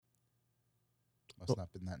Must not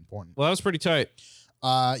have been that important. Well, that was pretty tight.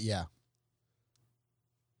 Yeah.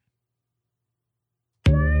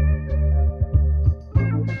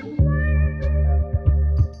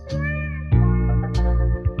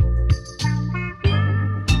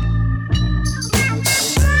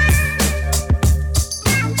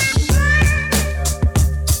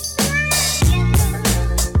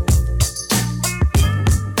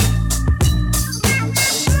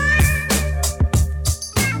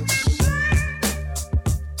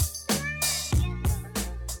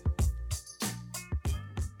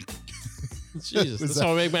 Jesus, that's that-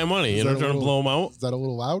 how I make my money. is You know, that a trying to little- blow them out. Is that a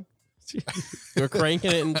little loud? We're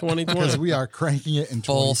cranking it in Because 2020. we are cranking it in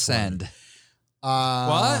Full 2020. send.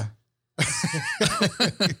 What?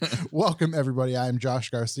 Welcome, everybody. I am Josh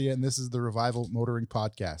Garcia, and this is the Revival Motoring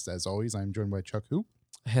Podcast. As always, I'm joined by Chuck Hoop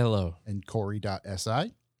Hello. and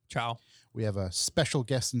Corey.si. Ciao. We have a special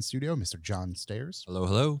guest in studio, Mr. John Stairs, Hello,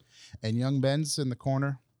 hello. and young Ben's in the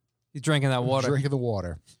corner. He's drinking that water. Drinking the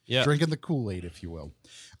water. Yeah. Drinking the Kool-Aid, if you will.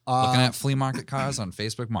 Looking at flea market cars on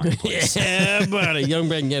Facebook Marketplace. Yeah, buddy. Young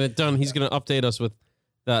Ben get it done. He's going to update us with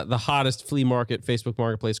the hottest flea market Facebook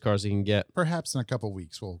Marketplace cars he can get. Perhaps in a couple of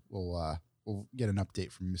weeks, we'll get an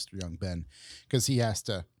update from Mr. Young Ben, because he has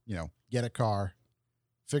to, get a car,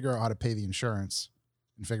 figure out how to pay the insurance,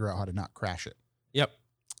 and figure out how to not crash it. Yep.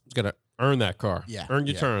 He's going to earn that car. Yeah. Earn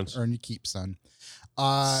your yeah. turns. Earn your keep, son.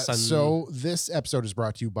 Son. So this episode is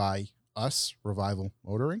brought to you by us, Revival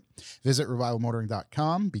Motoring. Visit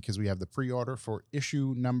revivalmotoring.com because we have the pre-order for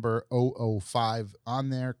issue number 005 on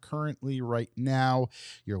there currently right now.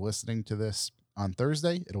 You're listening to this on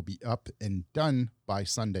Thursday. It'll be up and done by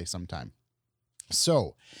Sunday sometime.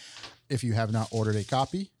 So if you have not ordered a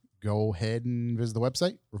copy, go ahead and visit the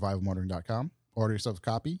website, revivalmotoring.com. Order yourself a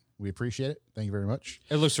copy. We appreciate it. Thank you very much.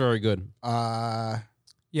 It looks very good.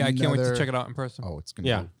 Yeah, I can't wait Another- to check it out in person. Oh, it's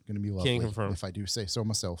Yeah. gonna be lovely. confirm. If I do say so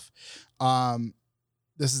myself.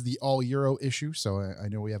 This is the all Euro issue, so I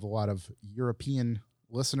know we have a lot of European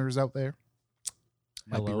listeners out there.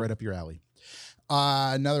 Might be Hello. right up your alley.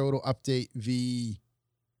 Another little update: the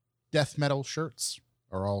death metal shirts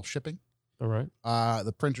are all shipping. All right.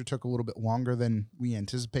 The printer took a little bit longer than we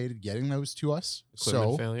anticipated getting those to us,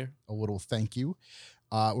 Equipment so failure. a little thank you.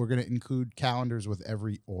 We're going to include calendars with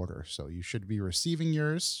every order, so you should be receiving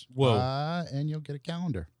yours. Whoa. And you'll get a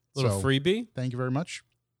calendar. Little So, freebie. thank you very much.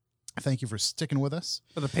 Thank you for sticking with us.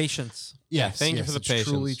 For the patience. Yes, thank you for the it's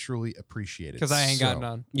truly, patience. truly appreciated. Because I ain't got So,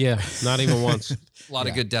 none. Yeah. Not even once. A lot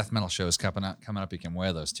Yeah. of good death metal shows coming up. You can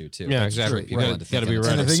wear those too. Yeah, That's exactly. true. You People gotta- into gotta thinking be it's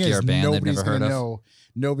ready. an And the thing obscure is, band they've nobody's never going heard to of. know.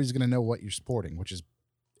 Nobody's going to know what you're sporting, which is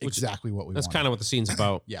exactly what we That's want. kind of what the scene's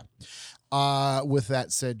about. Yeah. With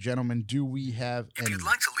that said, gentlemen, do we have If any you'd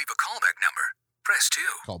like to leave a callback number, press 2.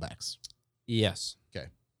 callbacks? Yes.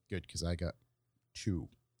 Good, because I got 2.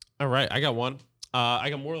 All right. I got one. I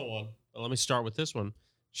got more than one. Let me start with this one.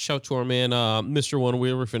 Shout to our man, Mr. One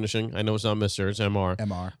Wheel Refinishing. I know it's not Mr. It's MR.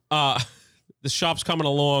 MR. The shop's coming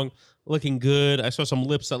along, looking good. I saw some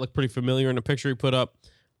lips that look pretty familiar in the picture he put up.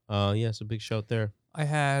 Yeah, it's a big shout there. I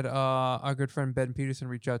had our good friend Ben Peterson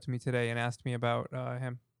reach out to me today and asked me about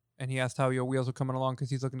him. And he asked how your wheels are coming along because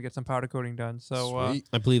he's looking to get some powder coating done. So Sweet.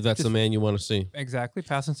 I believe that's the Just- man you want to see. exactly,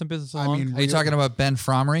 passing some business I along. mean, Are you talking about Ben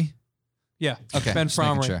Frommery? yeah. Okay. Ben just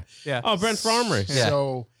making Frommery. sure. Yeah. Oh, Brent Farmery. Yeah.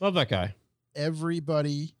 So Love that guy.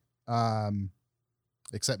 everybody,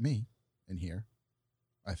 except me in here,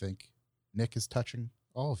 I think Nick is touching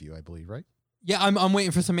all of you, I believe, right? Yeah, I'm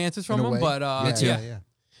waiting for some answers from In a him, way. but yeah, too. yeah.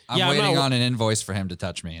 I'm Yeah, I'm waiting not- on an invoice for him to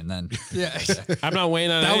touch me, and then yeah. I'm not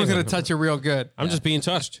waiting on That was anything. going to touch you real good. I'm just being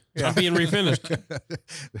touched. I'm being refinished.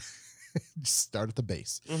 Start at the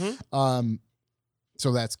base. Mhm.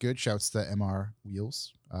 So that's good. Shouts to MR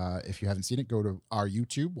Wheels. If you haven't seen it, go to our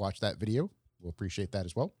YouTube, watch that video. We'll appreciate that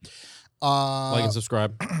as well. Like and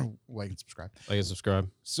subscribe. Like and subscribe. Like and subscribe.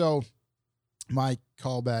 So my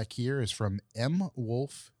callback here is from M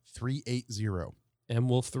Wolf 380. M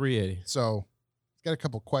Wolf 380. So it's got a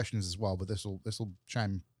couple questions as well, but this will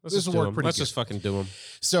chime. Let's This just will do work him. pretty Let's good. just fucking do him.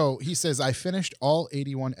 So he says, I finished all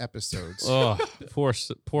 81 episodes. Oh, poor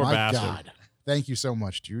My bastard. God. Thank you so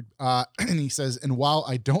much, dude. And he says, and while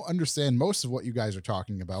I don't understand most of what you guys are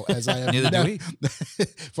talking about, as I have Neither do we.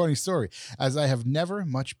 funny story, as I have never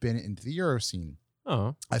much been into the Euro scene,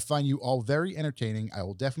 Oh, I find you all very entertaining. I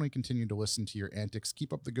will definitely continue to listen to your antics.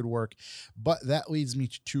 Keep up the good work. But that leads me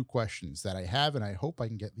to 2 questions that I have, and I hope I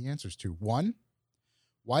can get the answers to. 1,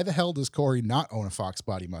 Why the hell does Corey not own a Fox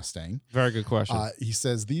Body Mustang? Very good question. He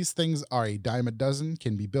says these things are a dime a dozen,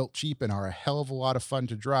 can be built cheap, and are a hell of a lot of fun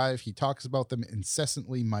to drive. He talks about them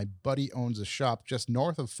incessantly. My buddy owns a shop just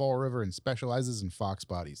north of Fall River and specializes in Fox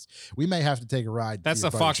bodies. We may have to take a ride. to That's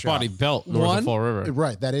your the buddy's Fox shop. Body belt north One- of Fall River.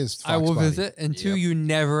 Right, that is Fox I will Body. visit. And two, Yep. you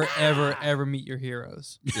never, ever, ever meet your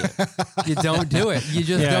heroes. You don't do it. You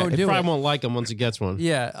just Yeah, don't it do probably it. won't like him once he gets one.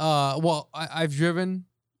 Yeah. Well, I've driven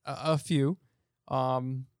a few.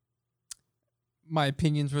 My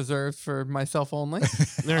opinions reserved for myself only.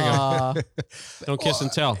 There you go. Uh, Don't kiss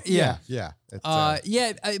and tell. yeah. Yeah.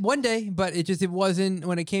 It's, One day, but it wasn't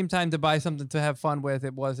when it came time to buy something to have fun with.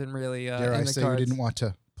 It wasn't really dare in I the say cards. you didn't want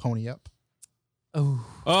to pony up? Oh,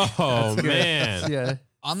 Oh, good. man. yeah.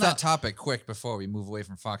 On that topic, quick before we move away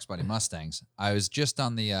from Fox Body Mustangs, I was just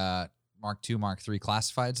on the Mark II, Mark III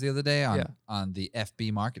classifieds the other day on the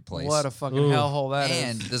FB Marketplace. What a fucking Ooh. hellhole that is.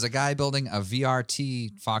 And there's a guy building a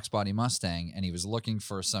VRT Fox Body Mustang, and he was looking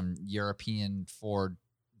for some European Ford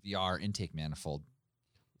VR intake manifold.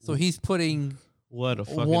 So he's putting What a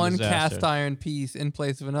fucking one disaster. cast iron piece in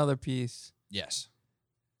place of another piece Yes.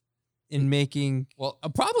 in making Well,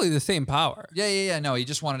 probably the same power. yeah. No, he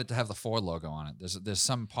just wanted it to have the Ford logo on it. There's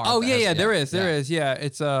some part. Oh that yeah, has- yeah, there is. Yeah,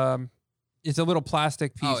 it's a little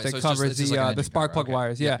plastic piece Oh, so that it's covers just like an the engine spark cover. plug Okay.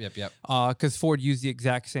 wires. Yeah, Yep. because Ford used the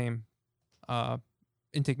exact same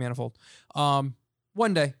intake manifold.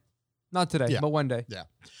 One day, not today, Yeah. but one day. Yeah.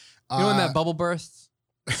 You know when that bubble bursts?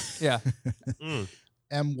 Yeah. Mm.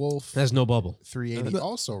 M Wolf There's no bubble. 380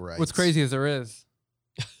 also writes. What's crazy is there is.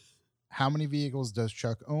 How many vehicles does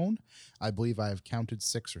Chuck own? I believe I have counted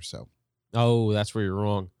 6 or so. Oh, that's where you're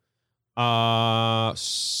wrong.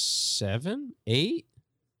 7, 8,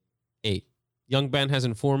 8. Young Ben has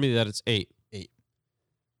informed me that it's 8.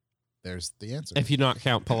 There's the answer. If you not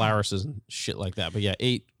count Polaris's and shit like that. But yeah,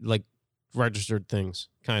 8 like registered things,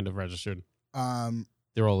 kind of registered.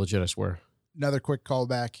 They're all legit, I swear. Another quick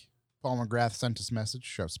callback. Paul McGrath sent us a message.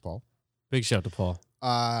 Shouts to Paul. Big shout to Paul.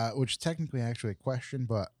 Which is technically actually a question,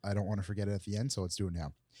 but I don't want to forget it at the end, so let's do it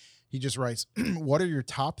now. He just writes, what are your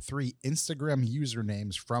top 3 Instagram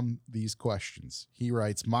usernames from these questions? He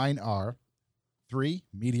writes, mine are 3,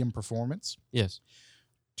 Medium Performance, Yes.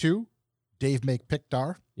 2, Dave Make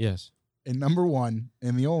Pictar, Yes. and number 1,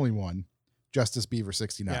 and the only one, Justice Beaver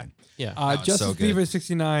 69. Yeah. it's Justice so good. Beaver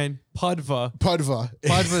 69, Pudva. Pudva.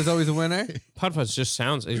 Pudva is always a winner. Pudfuzz just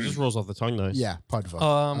sounds, it just rolls off the tongue nice. Yeah,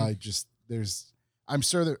 Pudva. I'm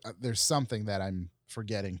sure there's something that I'm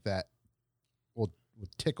forgetting that will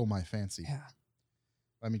tickle my fancy. Yeah.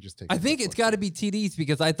 Let me just take I a think quick it's look. got to be TDs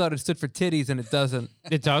because I thought it stood for titties and it doesn't.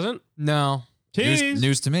 It doesn't? No. Titties.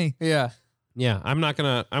 News to me. Yeah. Yeah, I'm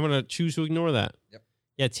gonna choose to ignore that. Yep.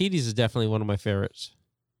 Yeah, TDs is definitely one of my favorites.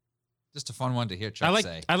 Just a fun one to hear Chuck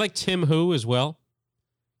say. I like Tim Who as well.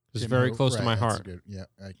 It's Tim very Ho- close to right, my that's heart. good. Yeah,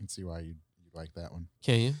 I can see why you like that one.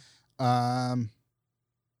 Can you?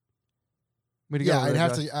 Way to go, Yeah,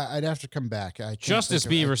 Josh. I'd have to come back. I can't Justice think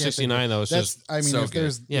of- I Beaver can't think of- 69 though is That's just I mean, so if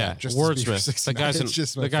there's good. yeah, Justice Beaver wordsmith. The 69, guy's it's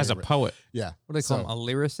just my the guy's a favorite. poet. Yeah, What do they call so him? A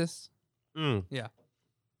lyricist? Mm.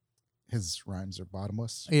 his rhymes are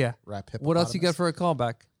bottomless. Yeah. Rap hip. What else you got for a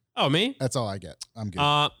callback? Oh, me? That's all I get. I'm good.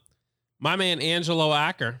 My man Angelo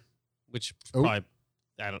Acker, which Oh. probably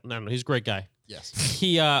I don't know. He's a great guy. yes.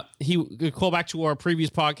 He call back to our previous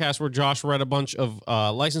podcast where Josh read a bunch of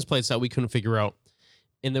license plates that we couldn't figure out,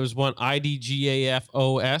 and there was one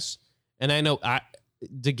IDGAFOS, and I know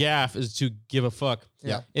DGAF is to give a fuck.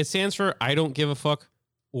 Yeah. It stands for I don't give a fuck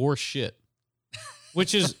or shit,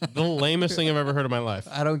 which is the lamest thing I've ever heard in my life.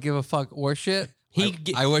 I don't give a fuck or shit.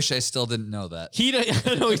 I wish I still didn't know that. He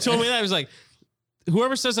told me that. He was like,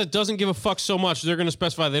 whoever says that doesn't give a fuck so much, they're going to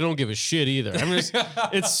specify they don't give a shit either. I mean,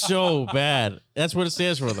 it's so bad. That's what it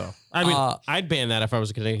stands for, though. I mean, I'd ban that if I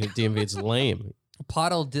was a Canadian DMV. It's lame.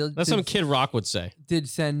 Pottle did That's something Kid Rock would say. did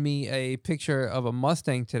send me a picture of a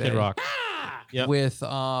Mustang today Kid Rock. Yep. with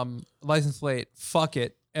license plate fuck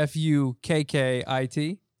it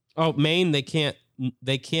FUKKIT. Oh, Maine, they can't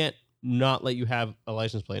not let you have a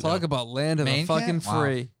license plate. Talk now. about land of the Maine fucking can't? Wow.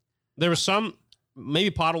 free. There was some, maybe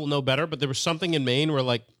Potter will know better, but there was something in Maine where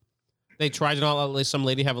like they tried to not let some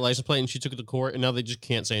lady have a license plate and she took it to court and now they just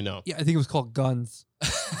can't say no. Yeah, I think it was called guns.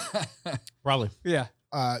 Probably. Yeah.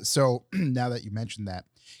 So now that you mentioned that,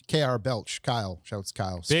 KR Belch, Kyle, shouts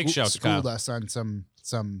Kyle. Big shout to Kyle. Schooled us on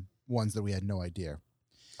some ones that we had no idea.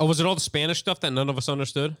 Oh, was it all the Spanish stuff that none of us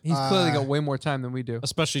understood? He's clearly Uh, got way more time than we do.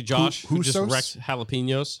 Especially Josh, who just Husos? wrecked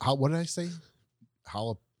jalapenos. What did I say?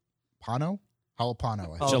 Jalapeno?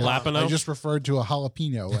 Jalapeno. Oh, Jalapeno? I just referred to a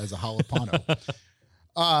jalapeno as a jalapeno.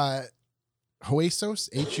 Huesos,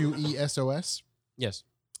 Huesos. Yes.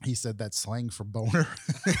 He said that's slang for boner.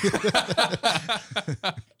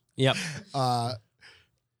 Yep.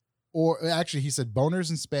 Or actually, he said boners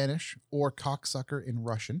in Spanish or cocksucker in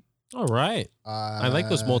Russian. All right. I like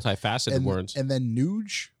those multifaceted words. And then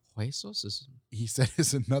nuge, Huesos is. he said,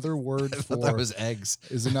 is another word I thought for that was eggs.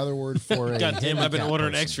 is another word for a God damn, I've been handicapped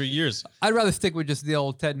ordering person. eggs for years. I'd rather stick with just the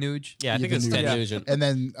old Ted Nuge. Yeah, I think the it's new- Ted yeah. Nugent. And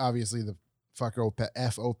then obviously the fuck OPEC,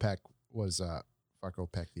 F OPEC was fuck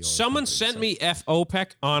OPEC. The oil Someone company, sent so- me F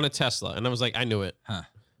OPEC on a Tesla, and I was like, I knew it.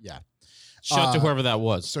 Yeah. Shout to whoever that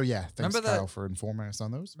was. So yeah, thanks Remember that- Kyle for informing us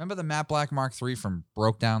on those. Remember the Matte Black Mark III from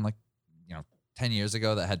broke down 10 years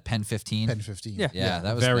ago that had Pen 15? Pen 15. Yeah. Yeah,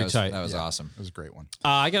 that was Very that was, tight. That was Yeah. awesome. It was a great one.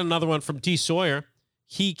 I got another one from D Sawyer.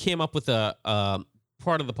 He came up with a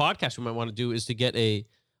part of the podcast we might want to do is to get a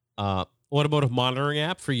automotive monitoring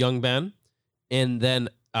app for young Ben, and then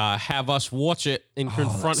have us watch it and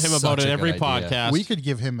confront that's him about such it a every good idea. podcast We could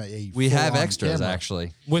give him a We have full-on extras camera.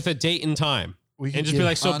 actually. with a date and time, We could and just be give-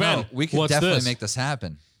 like, "So Oh, Ben, no, we could what's definitely this?" make this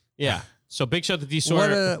happen. Yeah. So big shout to D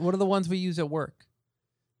Sawyer. What are the ones we use at work?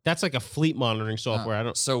 That's like a fleet monitoring software. I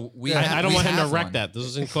don't. So we I don't we want him to have wreck one. that. This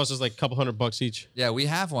is going to cost us like a couple $100 each. Yeah, we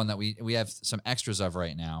have one that we have some extras of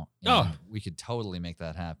right now. Oh. and we could totally make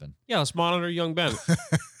that happen. Yeah, let's monitor young Ben.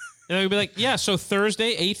 And I'd be like, yeah, so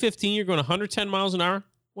Thursday, 8:15, you're going 110 miles an hour.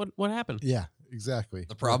 What happened? Yeah, exactly.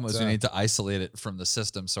 The problem But, is we need to isolate it from the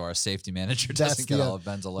system so our safety manager That's doesn't get the- all of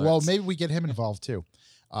Ben's alerts. Well, maybe we get him involved too.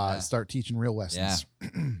 Yeah. Start teaching real lessons.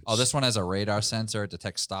 Oh, this one has a radar sensor. It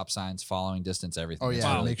detects stop signs, following distance, everything. Oh It's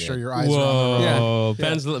yeah, really make good. sure your eyes are on the road.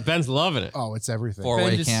 Whoa, Ben's loving it. Oh, it's everything.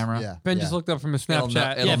 Four-way Ben just- camera. Yeah. Ben yeah. just looked up from his It'll no-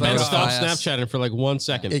 Snapchat. it'll Yeah, Ben notify stopped us. Snapchatting for like 1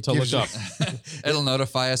 second It to look gives up. It'll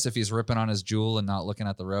notify us if he's ripping on his jewel and not looking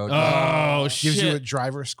at the road. Oh, Gives you a shit.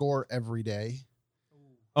 driver score every day.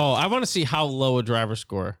 Oh, I want to see how low a driver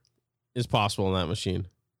score is possible in that machine.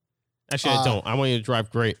 Actually, I don't. I want you to drive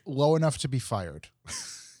great. Low enough to be fired.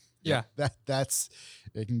 Yeah. That's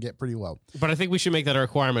it can get pretty low. But I think we should make that a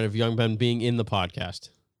requirement of young Ben being in the podcast.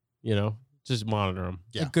 You know, just monitor him.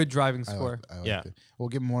 Yeah. A good driving I score. like Yeah. it. We'll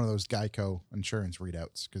give him one of those Geico insurance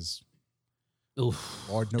readouts because Oof.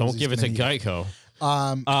 Lord knows Don't he's give it to gonna need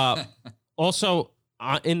Geico. Also,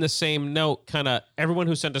 in the same note, kind of everyone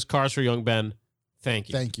who sent us cars for young Ben, thank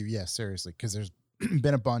you. Thank you. Yeah, seriously, because there's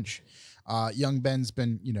been a bunch. Young Ben's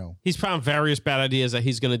been, He's found various bad ideas that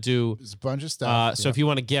he's going to do. there's a bunch of stuff. So if you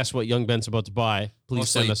want to guess what young Ben's about to buy, please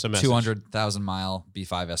Mostly send us a message. 200,000 mile B5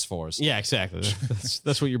 S4s. Yeah, exactly.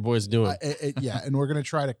 That's what your boy's doing. Yeah, and we're gonna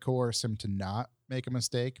try to coerce him to not make a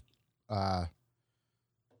mistake.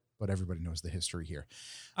 But everybody knows the history here.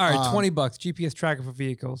 All right, Um, $20 GPS tracker for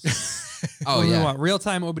vehicles. Oh, What do we yeah. want?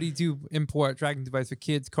 Real-time OBD2 import tracking device for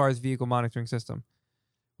kids, cars, vehicle monitoring system.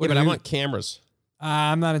 Yeah, but I want cameras.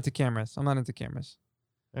 I'm not into cameras.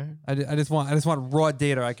 All right. I just want raw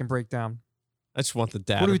data I can break down. I just want the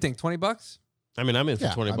data. What do we think? $20? I mean, I'm in for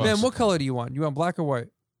Yeah, $20. I'm Ben, what color do you want? You want black or white?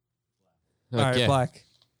 All right, Okay. black.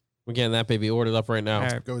 We're getting that baby ordered up right now. All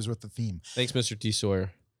right. Goes with the theme. Thanks, Mr. D.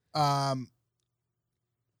 Sawyer.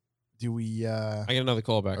 Do we? I got another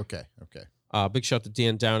call back. Okay. Big shout out to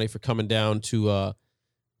Dan Downey for coming down to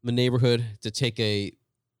my neighborhood to take a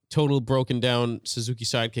total broken down Suzuki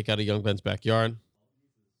Sidekick out of Young Ben's backyard.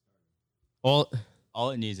 All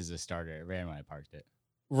it needs is a starter. It ran when I parked it.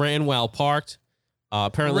 ran while parked.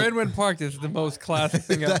 Apparently, Redwood Park is the most classic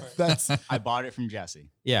thing ever. that's I bought it from Jesse.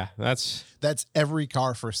 yeah, that's. every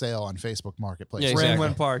car for sale on Facebook Marketplace. Yeah, exactly.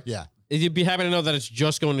 Redwood Park. Yeah. You'd be happy to know that it's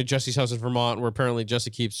just going to Jesse's house in Vermont, where apparently Jesse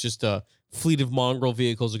keeps just a fleet of mongrel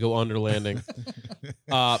vehicles that go underlanding.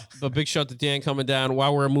 But big shout out to Dan coming down.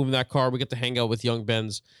 While we're moving that car, we get to hang out with young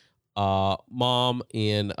Ben's mom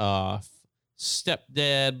and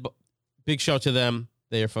stepdad. Big shout out to them.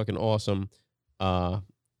 They are fucking awesome.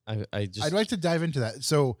 I'd like to dive into that.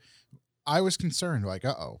 So I was concerned, like,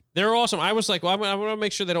 They're awesome. I was like, well, I want to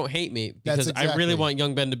make sure they don't hate me because I really exactly- want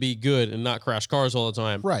young Ben to be good and not crash cars all the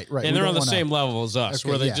time. right. And We they're don't on the wanna- same level as us, Okay,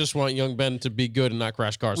 where they yeah. just want young Ben to be good and not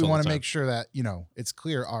crash cars We all want the to time. make sure that it's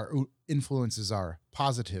clear our influences are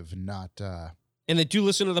positive and not. And they do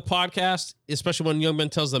listen to the podcast, especially when young Ben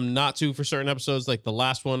tells them not to for certain episodes, like the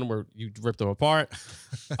last one where you ripped them apart.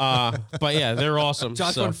 But yeah, they're awesome.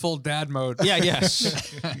 Josh so. went full dad mode. Yeah,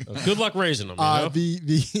 yes. Good luck raising them. You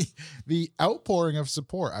know? The outpouring of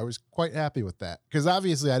support, I was quite happy with that because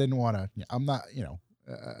obviously I didn't want to. I'm not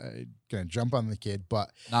gonna jump on the kid,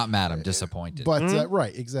 but Not mad. I'm disappointed.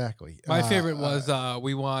 right, exactly. My favorite was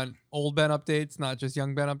we want old Ben updates, not just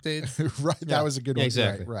young Ben updates. right. Yeah. That was a good Yeah, one.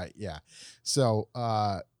 exactly. Right. Yeah. So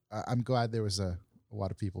I'm glad there was a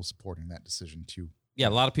lot of people supporting that decision Yeah, a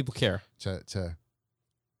lot of people care. to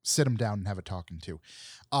sit them down and have a talking to.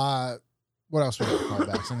 What else we got?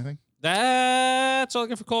 Callbacks? Anything? That's all I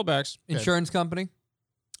got for callbacks. Insurance company.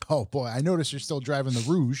 Oh boy, I noticed you're still driving the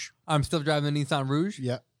Rouge. I'm still driving the Nissan Rouge.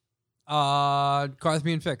 Yeah. Car's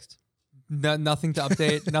being fixed. Nothing to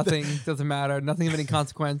update. Nothing doesn't matter. Nothing of any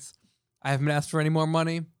consequence. I haven't asked for any more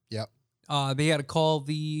money. Yep. They had to call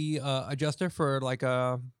the adjuster for like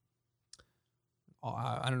a,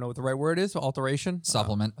 I don't know what the right word is. Alteration.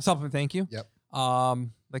 Supplement. Supplement. Thank you. Yep.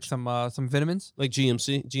 Like some vitamins. Like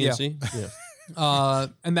GNC. Yeah.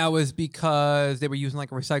 And that was because they were using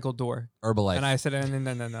like a recycled door. Herbalife. And I said,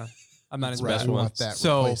 no. I'm not into Right, that. we one. want that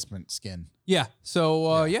So- replacement skin. Yeah.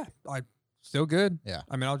 So yeah, I still good. Yeah.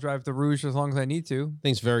 I mean, I'll drive the Rouge as long as I need to.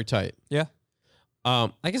 Things very tight. Yeah. I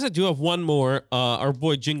guess I do have one more. Our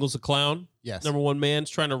boy Jingles the Clown, Yes. number one man's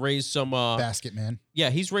trying to raise some. Basket man. Yeah,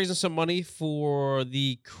 he's raising some money for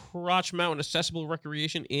the Crotch Mountain Accessible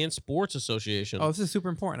Recreation and Sports Association. Oh, this is super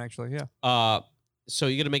important, actually. Yeah. So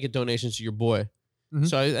you got to make a donation to your boy. Mhm.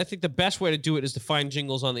 So I think the best way to do it is to find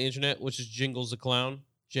Jingles on the internet, which is Jingles the Clown,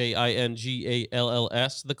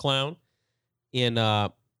 JINGALLS the Clown, and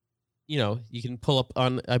you can pull up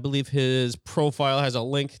on. I believe his profile has a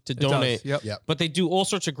link to It does, donate. Yep. Yep. But they do all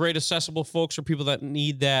sorts of great accessible folks for people that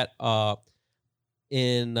need that.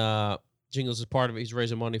 Jingles is part of it. He's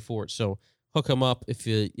raising money for it. So hook him up. If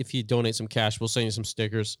you donate some cash, we'll send you some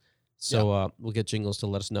stickers. So we'll get Jingles to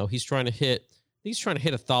let us know. He's trying to hit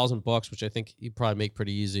 $1,000, which I think he'd probably make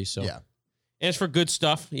pretty easy. So Yeah. And it's for good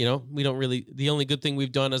stuff. We don't really, the only good thing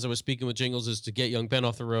we've done as I was speaking with Jingles is to get young Ben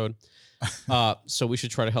off the road. So we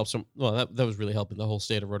should try to help that was really helping the whole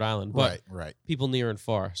state of Rhode Island, but Right. people near and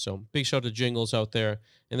far. So big shout out to Jingles out there.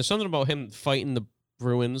 And there's something about him fighting the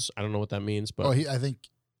Bruins. I don't know what that means, but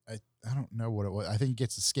I don't know what it was. I think he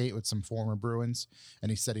gets to skate with some former Bruins, and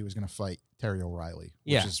he said he was going to fight Terry O'Reilly,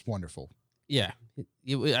 which Yeah. is wonderful. yeah,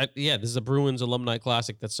 this is a Bruins alumni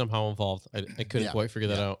classic that's somehow involved. I couldn't Yeah, quite figure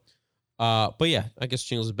that yeah. out. But yeah, I guess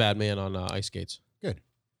Jingles is a bad man on ice skates.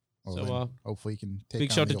 Well, So, then hopefully he can take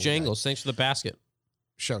Big on shout the to old guy. Jingles. Thanks for the basket.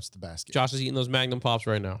 Shouts to the basket. Josh is eating those Magnum Pops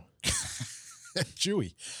right now.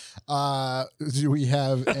 Chewy. Do we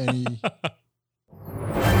have any?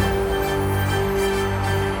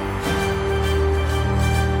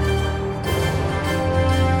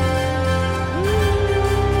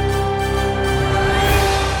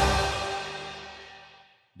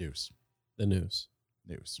 News. The news.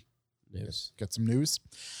 Got some news.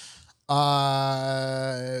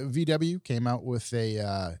 VW came out with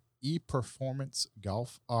a e-performance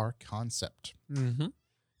Golf R concept. Mm-hmm.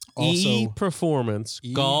 Also, E-Performance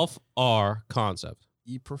Golf R concept.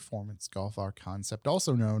 e-performance Golf R concept,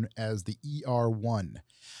 also known as the ER1,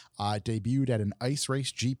 debuted at an ice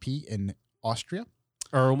race GP in Austria,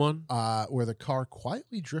 Erlman. where the car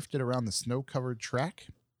quietly drifted around the snow-covered track.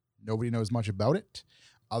 Nobody knows much about it,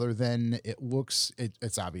 other than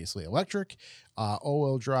it's obviously electric,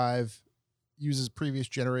 all-wheel drive, uses previous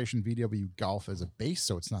generation VW Golf as a base,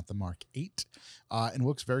 so it's not the Mark 8, and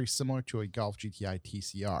looks very similar to a Golf GTI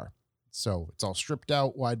TCR. So it's all stripped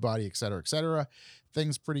out, wide body, et cetera, et cetera.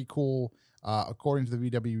 Things pretty cool. According to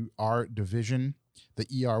the VW R division, the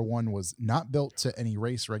ER1 was not built to any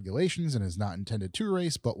race regulations and is not intended to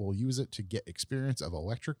race, but will use it to get experience of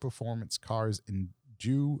electric performance cars and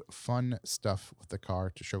do fun stuff with the car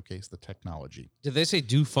to showcase the technology. Did they say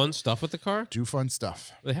do fun stuff with the car? Do fun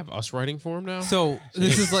stuff. They have us writing for him now? So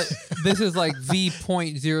this is like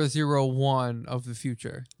V.001 of the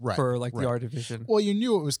future Right, for like right. the R division. Well, you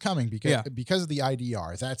knew it was coming because Yeah. because of the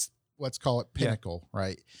IDR. That's, let's call it pinnacle,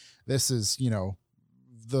 right? This is,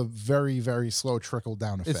 the very, very slow trickle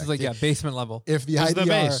down effect. This is like basement level. If the This is the IDR,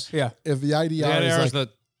 base. Yeah, if the IDR The is like,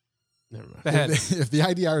 never mind. the head. if the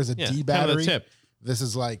IDR is a Yeah, D kind of battery, the tip. this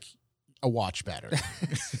is like a watch battery.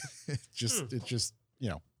 It's just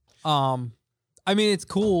I mean, it's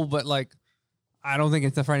cool, but like, I don't think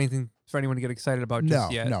it's for anything for anyone to get excited about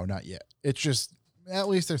just yet. no, not yet. It's just, at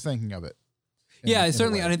least they're thinking of it. Yeah, in a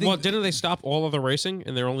certainly. way. And I think Well, didn't they stop all of the racing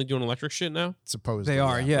and they're only doing electric shit now? Supposedly they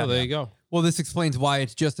are. Yeah. Oh, there you go. Well, this explains why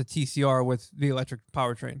it's just a TCR with the electric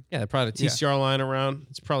powertrain. Yeah, they probably had a TCR line around.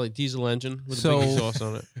 It's probably a diesel engine with a So, big exhaust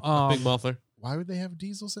on it. Big muffler. Why would they have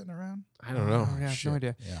diesel sitting around? I don't know. Oh, yeah, I have Shit. no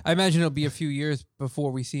idea. Yeah. I imagine it'll be a few years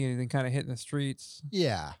before we see anything kind of hitting the streets.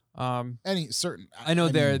 Yeah. Any certain. I know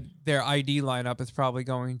their mean, ID lineup is probably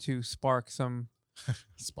going to spark some.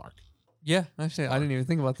 spark. Yeah, actually, I didn't even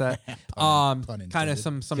think about that. Pun Kind intended. of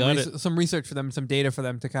some Got it. some research for them, some data for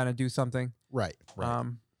them to kind of do something. Right.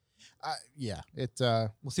 Yeah. It.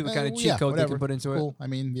 We'll see what kind of cheat yeah, code they whatever. can put into Cool. I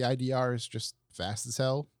mean, the IDR is just fast as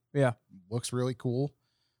hell. Yeah. Looks really cool.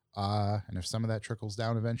 And if some of that trickles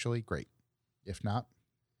down eventually, great. If not,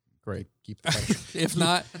 Great. Keep the petrol. If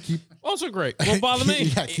not, Also great. Won't bother me.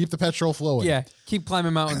 Yeah, keep the petrol flowing. yeah, keep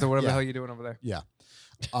climbing mountains or whatever the Yeah. hell you're doing over there. Yeah.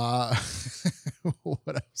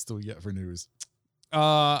 What else do we get for news?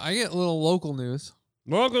 I get a little local news.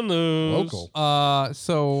 Welcome news. Local.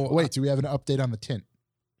 So Wait, do we have an update on the tint?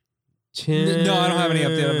 No, I don't have any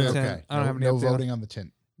update on the tint. Okay. I don't have any no update on- voting on the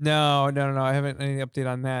tint. No. I haven't any update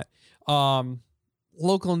on that.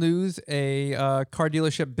 Local news: a car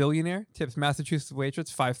dealership billionaire tips Massachusetts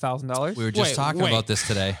waitress $5,000. We were just Wait, talking wait. about this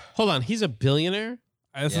today. Hold on. He's a billionaire?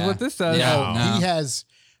 This is Yeah. what this says. Yeah. Oh, No. he has.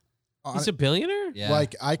 He's a billionaire? Yeah.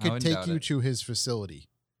 Like I could wouldn't take doubt you it. to his facility,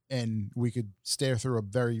 and we could stare through a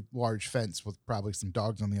very large fence with probably some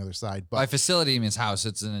dogs on the other side. By But facility, he means house.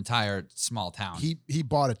 It's an entire small town. he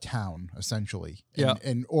bought a town essentially. Yeah.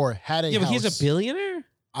 And or had a Yeah, but house. he's a billionaire?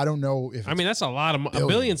 I don't know if I mean, that's a lot of a billions.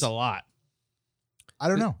 billion's a lot. I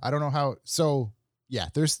don't know. I don't know how. So yeah,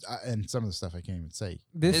 there's and some of the stuff I can't even say.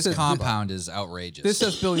 This His says, compound is outrageous. This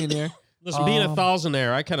says billionaire. Listen, being a Um,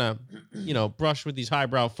 thousandaire, I kind of, brush with these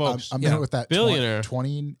highbrow folks. I'm Yeah. in with that Billionaire.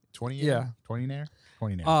 20 Yeah. 20-naire.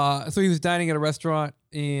 So he was dining at a restaurant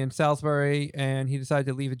in Salisbury, and he decided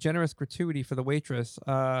to leave a generous gratuity for the waitress,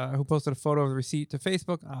 who posted a photo of the receipt to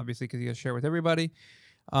Facebook, obviously because he has to share with everybody.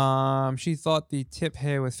 She thought the tip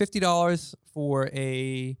here was $50 for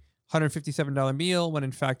a $157 meal, when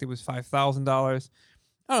in fact it was $5,000.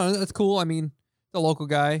 I don't know. That's cool. I mean, the local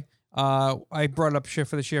guy. I brought it up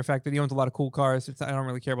for the sheer fact that he owns a lot of cool cars. I don't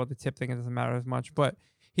really care about the tip thing. It doesn't matter as much, but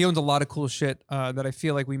he owns a lot of cool shit that I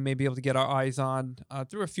feel like we may be able to get our eyes on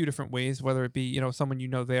through a few different ways, whether it be, someone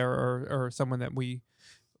there or someone that we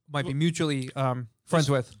might be mutually friends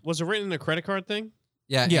with. Was it written in a credit card thing?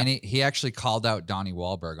 Yeah, Yeah. and he actually called out Donnie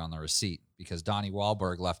Wahlberg on the receipt because Donnie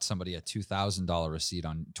Wahlberg left somebody a $2,000 receipt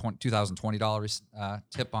on $2,020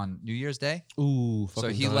 tip on New Year's Day. Ooh. So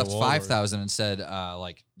he left $5,000 and said,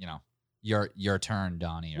 your turn,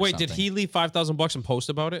 Donnie. Or Wait, did something. he leave $5,000 and post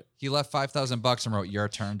about it? He left $5,000 and wrote your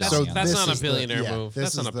turn, Donnie. That's, So on that's it. this not a is the- billionaire yeah, move. this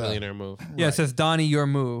That's not is a the- billionaire move. Yeah, it says Donnie, your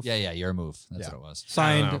move. yeah, your move. That's Yeah. what it was. I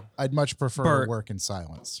Signed. don't know. I'd much prefer Bert. to work in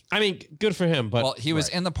silence. I mean, good for him, but Well, he was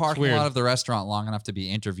Right. in the parking weird. lot of the restaurant long enough to be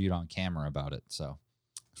interviewed on camera about it. So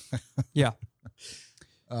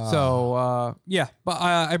But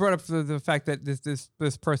I brought up the fact that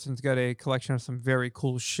this person's got a collection of some very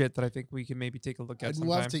cool shit that I think we can maybe take a look at I'd sometime.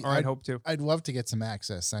 love to- Or I'd hope to. I'd love to get some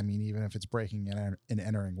access. I mean, even if it's breaking and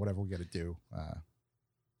entering, whatever we got to do.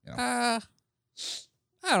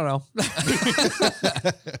 I don't know.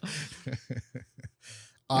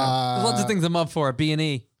 There's lots of things I'm up for.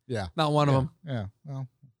 B&E, Yeah. not one of them. Yeah. Well,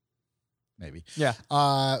 maybe. Yeah.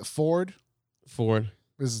 Ford. Ford.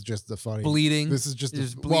 This is just the funny. Bleeding. This is just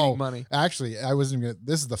Just the, bleeding well, money. Actually, I wasn't gonna.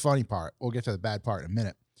 This is the funny part. We'll get to the bad part in a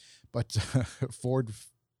minute. But Ford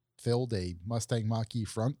filled a Mustang Mach-E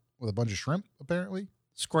front with a bunch of shrimp. Apparently,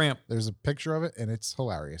 Scramp. there's a picture of it, and it's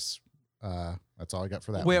hilarious. That's all I got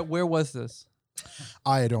for that. Where one. where was this?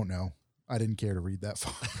 I don't know. I didn't care to read that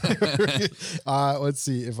far. Let's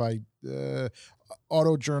see if I.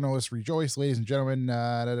 Auto journalist rejoice, ladies and gentlemen.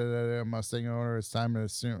 Mustang owner, it's time to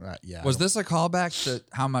assume. Yeah. was this a callback to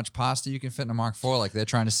how much pasta you can fit in a Mark IV? Like they're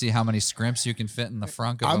trying to see how many scrimps you can fit in the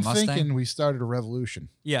front of a I'm Mustang? thinking we started a revolution,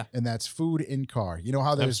 Yeah. and that's food in car. You know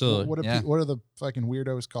how there's Absolutely. what, Yeah. what are the fucking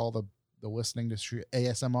weirdos call the listening to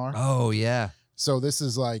ASMR? Oh, yeah. So this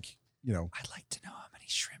is like, I'd like to know how many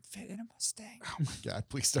shrimp fit in a Mustang. oh my God,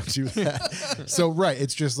 please don't do that. So right,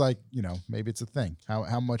 it's just like, maybe it's a thing.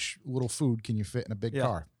 How much little food can you fit in a big Yeah.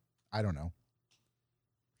 car? I don't know.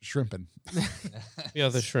 Shrimping. Yeah,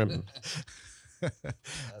 the shrimp.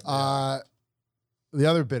 The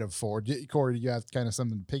other bit of Ford, Corey, do you have kind of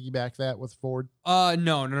something to piggyback that with Ford?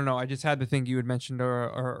 No. I just had the thing you had mentioned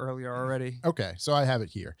earlier already. Okay, so I have it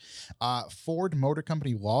here. Ford Motor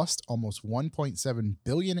Company lost almost $1.7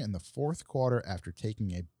 billion in the fourth quarter after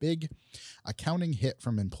taking a big accounting hit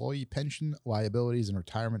from employee pension liabilities and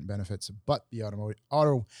retirement benefits, but the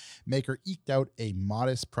automaker eked out a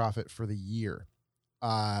modest profit for the year.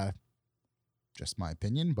 Just my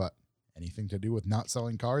opinion, but anything to do with not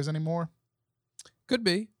selling cars anymore? Could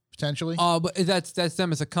be. Potentially. But that's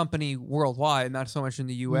them as a company worldwide, not so much in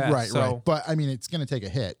the U.S. Right, so, right. But I mean, it's going to take a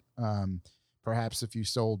hit. Perhaps if you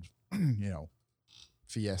sold,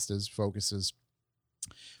 Fiestas, Focuses,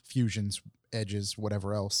 Fusions, Edges,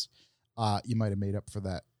 whatever else, you might have made up for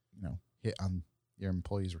that, hit on your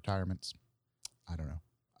employees' retirements. I don't know.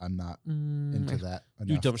 I'm not into that.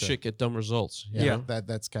 Do enough dumb to- shit, get dumb results. you Yeah, know?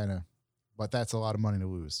 that's kind of, but that's a lot of money to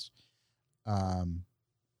lose.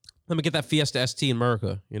 Let me get that Fiesta ST in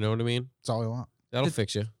America. You know what I mean? That's all I want. That'll The-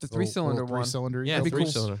 fix you. the Little 3-cylinder one. three-cylinder. Yeah, That'd be cool.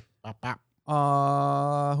 3-cylinder. Bop,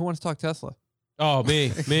 bop. Who wants to talk Tesla? Oh,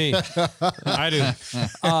 me. I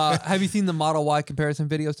do. Have you seen the Model Y comparison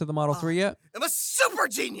videos to the Model 3 yet? I'm a super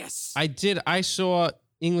genius. I did. I saw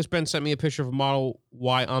English Ben sent me a picture of a Model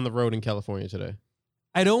Y on the road in California today.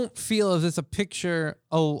 I don't feel as it's a picture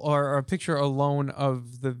or a picture alone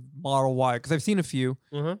of the Model Y, because I've seen a few,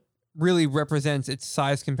 really represents its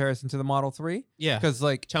size comparison to the Model 3. Yeah. Because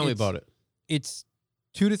like, Tell me about it. It's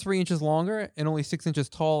 2 to 3 inches longer and only 6 inches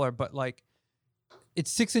taller, but like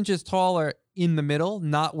it's 6 inches taller in the middle,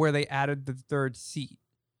 not where they added the third seat.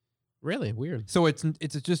 Really weird. So it's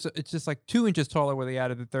just like 2 inches taller where they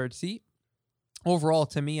added the third seat. Overall,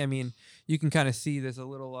 to me, I mean, you can kind of see there's a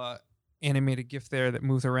little animated GIF there that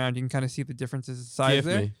moves around. You can kind of see the differences in size Give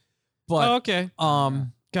there. me. But Oh, okay.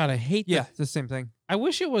 God, I hate yeah, that. it's the same thing. I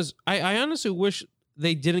wish it was. I honestly wish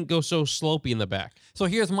they didn't go so slopey in the back. So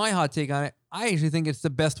here's my hot take on it. I actually think it's the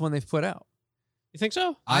best one they've put out. You think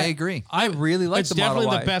so? I agree. I really like It's the Model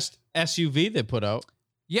definitely Y. the best SUV they put out.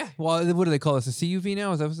 Yeah. Well, what do they call this? A CUV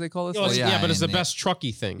now? Is that what they call this? Well, yeah, yeah, but it's the and best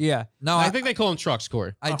trucky thing. Yeah. No, I think they call them trucks,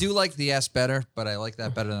 Corey. I do like the S better, but I like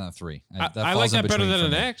that better than a 3. I falls like in that better between than for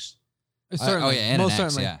an me. X. Certainly. Oh yeah, and Most an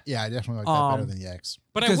X, certainly. yeah. Yeah, I definitely like that better Um, than the X.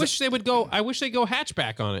 But I Because- wish they would go. I wish they go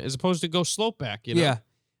hatchback on it as opposed to go slope back. You know? Yeah.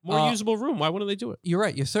 More usable room. Why wouldn't they do it? You're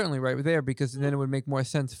right. You're certainly right there, because then it would make more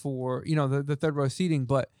sense for, the third row seating.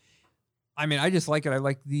 But I mean, I just like it. I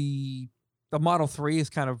like the Model 3 is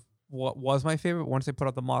kind of what was my favorite. Once they put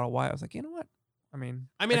out the Model Y, I was like, you know what? I mean,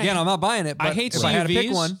 again, I'm not buying it. But I hate if I had to pick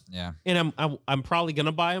CUVs. one, Yeah. And I'm probably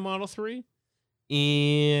gonna buy a Model 3.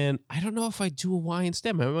 And I don't know if I do a Y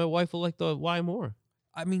instead. Maybe my wife will like the Y more.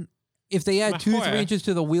 I mean, if they add My 2 to 3 boy. inches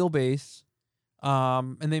to the wheelbase,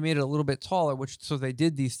 and they made it a little bit taller, so they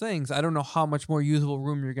did these things. I don't know how much more usable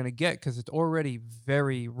room you're gonna get, because it's already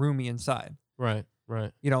very roomy inside. Right.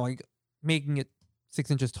 Like making it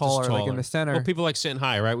 6 inches taller, like in taller. the center. Well, people like sitting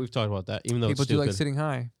high, right? We've talked about that. Even though People it's do like stupid. sitting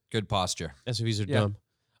high. Good posture. SUVs are Yeah.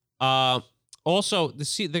 dumb. Also,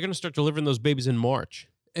 they're gonna start delivering those babies in March,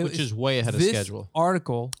 which is way ahead of This schedule.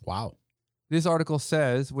 article, Wow. this article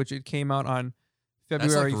says, which it came out on That's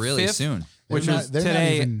February like really 5th, soon. which They're was not- they're not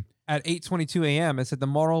today even- at 8:22 a.m. It said the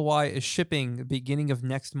Model Y is shipping the beginning of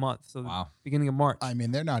next month, so Wow. beginning of March. I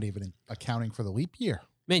mean, they're not even accounting for the leap year.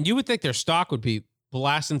 Man, you would think their stock would be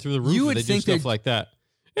blasting through the roof You if would they do think stuff they'd- like that.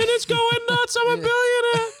 And it's going nuts. I'm a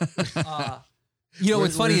billionaire.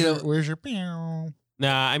 What's funny though, Where's your pew?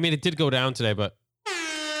 Nah, I mean, it did go down today, but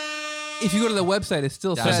if you go to the website, it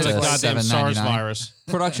still That's that's says like like goddamn SARS $7.99. virus.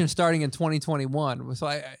 production starting in 2021.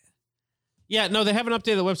 So Yeah, no, they haven't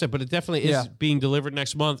updated the website, but it definitely is Yeah. being delivered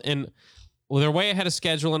next month. And well, they're way ahead of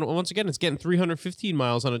schedule. And once again, it's getting 315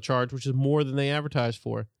 miles on a charge, which is more than they advertised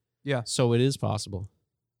for. Yeah. So it is possible.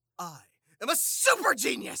 I am a super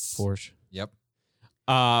genius. Porsche. Yep.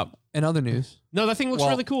 in other news, No, that thing looks Well,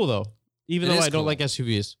 really cool, though. Even it though is I don't cool. like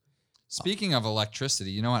SUVs. Speaking of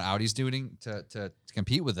electricity, you know what Audi's doing to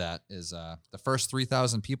compete with that is the first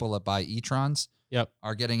 3,000 people that buy e-trons Yep.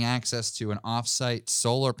 are getting access to an off-site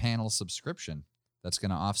solar panel subscription that's going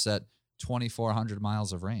to offset 2,400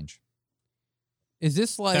 miles of range. is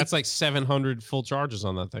this like That's like 700 full charges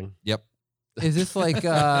on that thing. Yep. is this like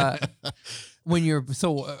when you're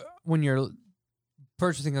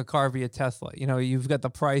purchasing a car via Tesla? You've got the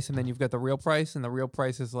price and then you've got the real price, and the real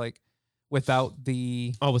price is like without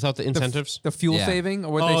the Oh, without the incentives? the fuel Yeah. saving,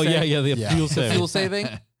 or what Oh, they say, yeah, the Yeah. fuel the saving. fuel saving.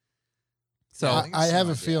 So Yeah, I, think I it's have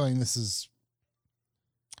a some idea. feeling this is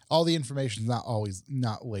all the information's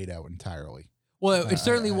not laid out entirely. Well, it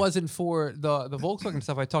certainly I- wasn't for the Volkswagen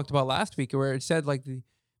stuff I talked about last week, where it said like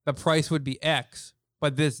the price would be X,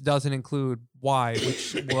 but this doesn't include Y,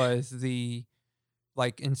 which was the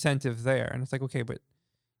like incentive there. And it's like, okay, but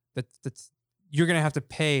that's you're gonna have to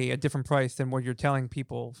pay a different price than what you're telling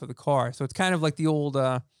people for the car. So it's kind of like the old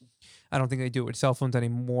I don't think they do it with cell phones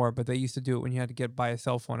anymore, but they used to do it when you had to buy a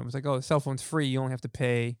cell phone. It was like, oh, the cell phone's free, you only have to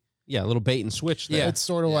pay. Yeah, a little bait and switch there. Yeah. It's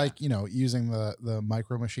sort of Yeah. like, using the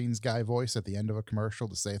Micro Machines guy voice at the end of a commercial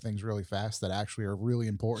to say things really fast that actually are really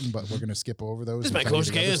important, but we're going to skip over those. This and might tell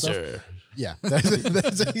you cause the other stuff. cancer. Yeah,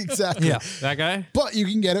 that's exactly. Yeah. That guy? But you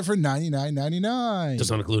can get it for $99.99.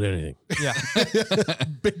 Does not include anything. Yeah.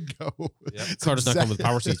 Bingo. It's Car does not come with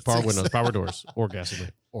power exactly- seats, power it's windows, exactly- power doors, or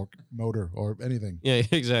gasoline. or motor or anything. Yeah,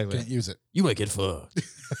 exactly. Can't use it. You might get fucked.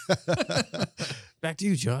 Back to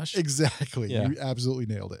you, Josh. Exactly. Yeah. You absolutely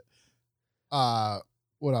nailed it.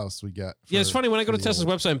 What else we got? Yeah, it's for- funny when I go to for the Tesla's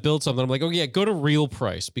old- website and build something. I'm like, oh yeah, go to real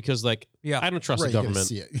price because like Yeah. I don't trust Right, the you gotta government.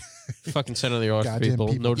 see it. Fucking center of the art Goddamn people.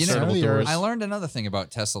 people. No You know, discernible Center of the doors. I learned another thing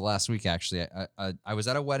about Tesla last week, actually. I was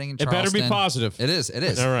at a wedding in It Charleston. better be positive. It is.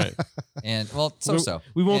 All right. And, well, so.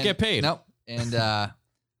 We won't And- get paid. Nope. And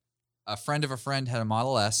a friend of a friend had a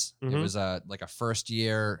Model S. It Mhm. was like a first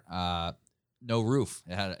year, no roof.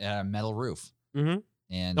 It had a metal roof. Mm-hmm.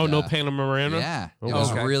 And Oh, no Panamera? Yeah, Oh, it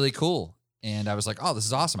was okay. really cool. And I was like, oh, this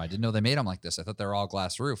is awesome. I didn't know they made them like this. I thought they were all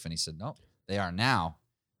glass roof. And he said, no, they are now.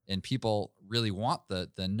 And people really want the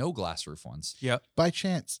no glass roof ones. By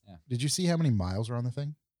chance, Yeah. did you see how many miles are on the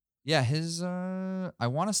thing? Yeah, his I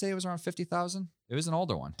want to say it was around 50,000. It was an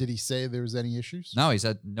older one. Did he say there was any issues? No, he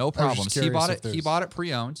said no just problems. He curious bought if it. He there's- bought it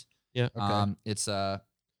pre-owned. Yeah. Okay.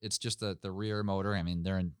 It's just the rear motor. I mean,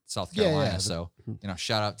 they're in South Yeah, yeah, Carolina, the- so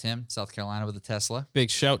shout out Tim, South Carolina with a Tesla. Big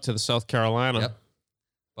shout to the South Carolina. Yep.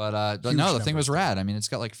 But Huge no, the thing numbers. was rad. I mean, it's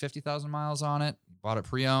got like 50,000 miles on it. Bought it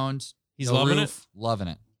pre-owned. He's No loving roof, Loving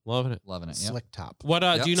it. Loving it. Loving it. Yep. Slick top. What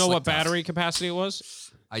Yep, do you know slick what top. battery capacity it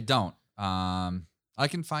was? I don't. I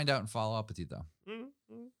can find out and follow up with you though.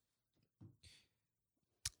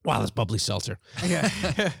 Wow, that's bubbly seltzer. Yeah.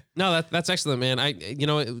 No, that's excellent, man.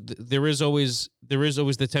 There is always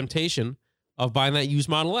the temptation of buying that used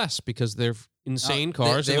Model S because they're insane they-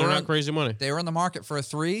 cars they and they're were- not crazy money. They were in the market for a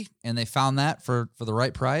 3, and they found that for the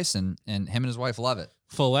right price, and him and his wife love it.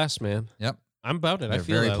 Full S, man. Yep. I'm about it. I They're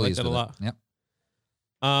feel very that. I like pleased that a with lot. it.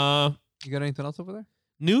 Yep. You got anything else over there?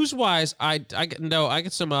 News wise, I get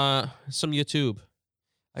some YouTube.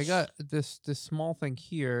 I got this small thing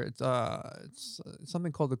here. It's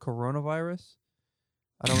something called the coronavirus.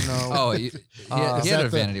 I don't know. Oh, he Is had that a the-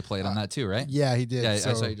 vanity plate on that too, right? Yeah, he did. Yeah, I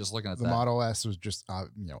So saw you just looking at the that. Model S was just,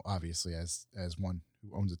 obviously as one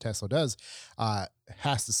who owns a Tesla does,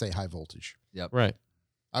 has to say high voltage. Right.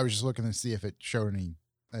 I was just looking to see if it showed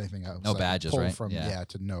anything else. I could badges, pull right? From, Yeah.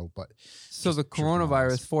 to know, but So just the tripping balls.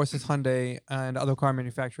 coronavirus forces Hyundai and other car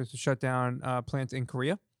manufacturers to shut down plants in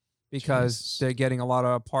Korea because Jesus. they're getting a lot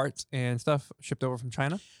of parts and stuff shipped over from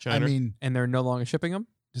China, China. I mean, and they're no longer shipping them.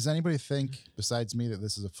 does anybody think besides me that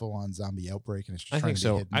this is a full-on zombie outbreak and it's just I trying think to be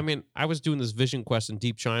so. hidden? I mean, I was doing this Vision Quest in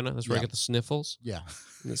deep China. That's where I Yeah. get the sniffles. yeah,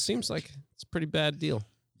 And it seems like it's a pretty bad deal.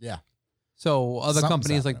 yeah. So other Something's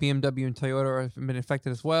companies like happening. BMW and Toyota have been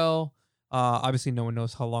affected as well. Obviously, no one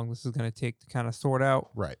knows how long this is going to take to kind of sort out.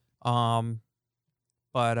 Right.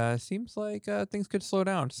 But it seems like things could slow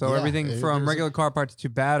down. So Yeah, everything from there's a- regular car parts to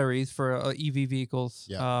batteries for EV vehicles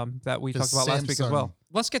Yeah. that we talked 'Cause about last week as Samsung- well.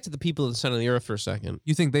 Let's get to the people in the center of the earth for a second.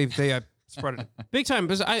 You think they spread it? Big time,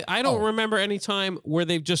 because I don't Oh. remember any time where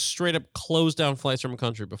they've just straight up closed down flights from a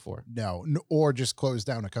country before. No, or just closed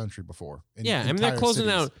down a country before. Yeah, I mean, they're entire closing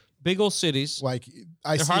cities. down big old cities. Like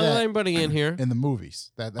I They're see hardly letting that anybody in here. in the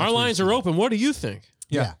movies. That's Our where you lines see are that. open. What do you think?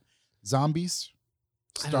 Yeah. Zombies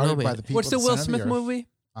I don't know, started by man. the people. What's at the Will center of Smith earth. movie?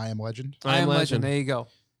 I Am Legend. I Am Legend. There you go.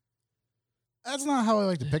 That's not how I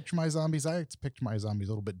like to picture my zombies. I like to picture my zombies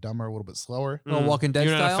a little bit dumber, a little bit slower. Little Walking Dead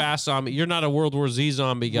You're not style? a fast zombie. You're not a World War Z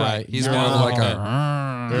zombie guy. Right. He's You're more not like that. a.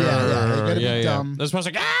 Yeah, they gotta be dumb. That's supposed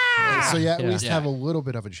to like, ah! So yeah, at least Yeah. have a little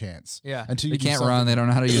bit of a chance. Yeah. Until you They do can't something- run. They don't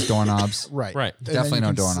know how to use doorknobs. Right. Right. And then Definitely you no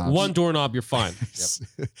can doorknobs. One doorknob, you're fine.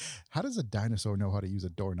 How does a dinosaur know how to use a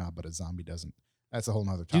doorknob, but a zombie doesn't? That's a whole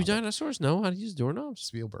nother Do topic. dinosaurs know how to use doorknobs?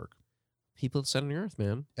 Spielberg, People at center of the earth,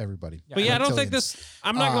 man. everybody. But yeah, I don't think Reptilians. this.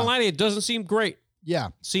 I'm not gonna lie to you. It doesn't seem great. Yeah,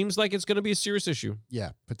 Seems like it's gonna be a serious issue.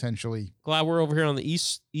 yeah, potentially. Glad we're over here on the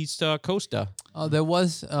east coast. Oh, there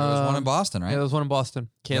was There was one in Boston, Yeah, right? there was one in Boston.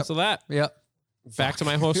 Cancel that. Yep. Back to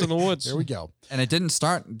my house in the woods. There we go. And it didn't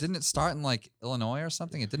start. Didn't it start in like Illinois or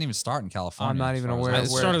something? It didn't even start in California. I'm not as even far as aware I It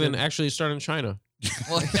know. where- started in actually it started in China.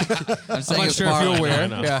 Well, I'm saying not as sure if far- you're aware.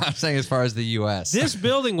 Yeah. I'm saying as far as the U.S. This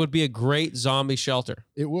building would be a great zombie shelter.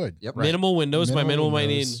 It would. Yep. Right. Minimal windows. By minimal, Minimal I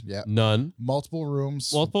mean windows, yeah. none. Multiple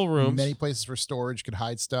rooms. Multiple rooms. Many places for storage. Could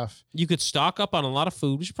hide stuff. You could stock up on a lot of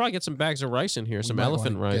food. We should probably get some bags of rice in here, We some might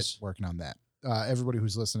elephant wanna get rice. working on that. Everybody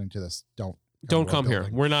who's listening to this, don't Don't to our come here.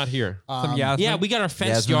 building. We're not here. Some Um, Yasmin. Yeah, we got our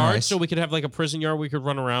fenced Yasmin yard, rice. so we could have like a prison yard we could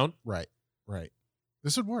run around. Right. Right.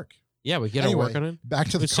 This would work. Yeah, we get Anyway, our work on it. Back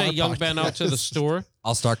to the We say car young Ben out to the podcast. store.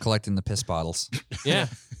 I'll start collecting the piss bottles. Yeah.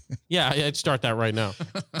 Yeah, I'd start that right now.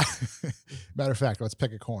 Matter of fact, let's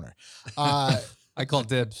pick a corner. Uh, I call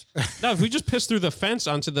dibs. No, if we just piss through the fence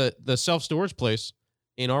onto the self-storage place,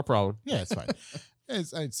 ain't our problem. yeah, it's fine.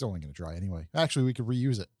 It's only going to dry anyway. Actually, we could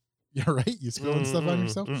reuse it. Yeah, right. You spilling stuff on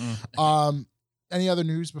yourself. Any other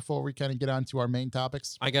news before we kind of get on to our main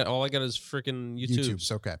topics? I got is freaking YouTube.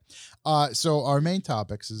 YouTube's okay. So our main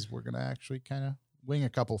topics is we're going to actually kind of wing a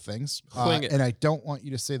couple things. Wing it. And I don't want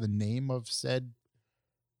you to say the name of said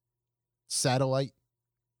satellite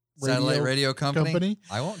Radio company? company.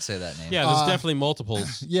 I won't say that name. Yeah, there's Uh, definitely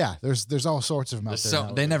multiples. Yeah, there's all sorts of them out There's there. so, they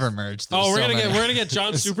nowadays. never merged. Oh, There's we're so gonna many. get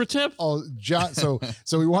John Supertip. Oh, John. So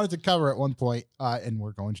we wanted to cover at one point, and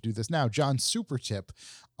we're going to do this now. John super tip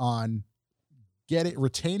on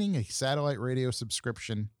retaining a satellite radio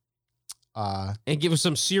subscription And give us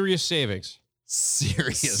some serious savings.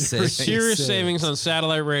 Serious. Serious. Serious savings on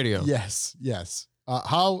satellite radio. Yes.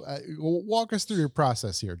 Walk us through your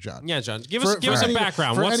process here, John. Yeah, John. Give us a any-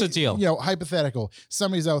 background. for What's any- the deal? Hypothetical.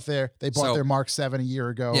 Somebody's out there. They bought So- their Mark 7 a year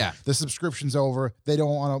ago. Yeah. The subscription's over. They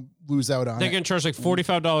don't want to lose out on They're it. going to charge like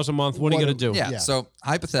 $45 a month. What are you going to do? Yeah. Yeah. So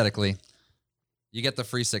hypothetically, you get the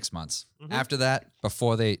free 6 months. Mhm. After that,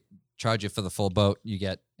 before they charge you for the full boat, you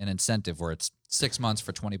get an incentive where it's 6 months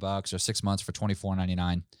for $20 or 6 months for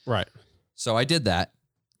 $24.99. Right. So I did that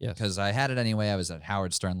Yes. because I had it anyway. I was a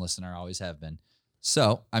Howard Stern listener, always have been.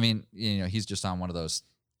 So I mean, he's just on one of those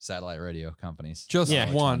satellite radio companies. Just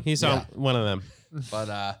Yeah. one. He's on one of them.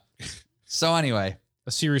 But so anyway,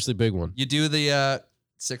 A seriously big one. you do the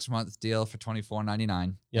 6 month deal for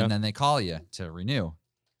 $24.99, Yeah. and then they call you to renew,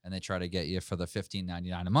 and they try to get you for the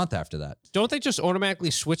 $15.99 a month after that. Don't they just automatically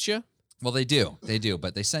switch you? Well, they do,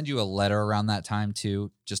 but they send you a letter around that time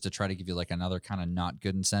too, just to try to give you like another kind of not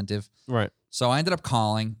good incentive. Right. So I ended up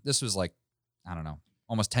calling. This was like, I don't know,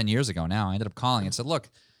 almost 10 years ago now. I ended up calling and said,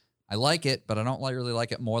 look, I like it, but I don't really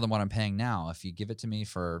like it more than what I'm paying now. If you give it to me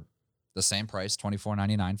for the same price,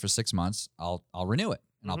 $24.99 for 6 months, I'll renew it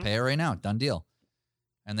and I'll pay it right now. Done deal.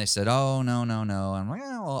 And they said, oh, no. I'm like,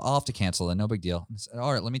 well, I'll have to cancel it. No big deal. And I said,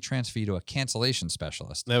 all right, let me transfer you to a cancellation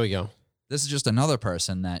specialist. There we go. This is just another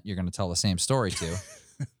person that you're going to tell the same story to.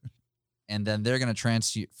 And then they're going to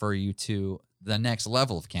transfer you to the next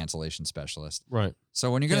level of cancellation specialist. Right.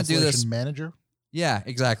 So when you're going to do this, Cancellation manager. yeah,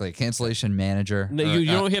 exactly. Cancellation manager. No, or, you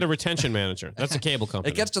don't hit a retention manager. That's a cable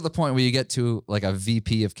company. It gets to the point where you get to like a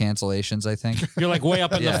VP of cancellations, I think. You're like way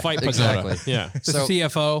up in Yeah, the fight pagoda. exactly. Yeah. The So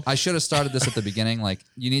CFO. I should have started this at the beginning. Like,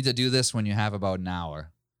 you need to do this when you have about an hour.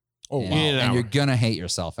 Oh, and, wow. Yeah. an and hour. you're going to hate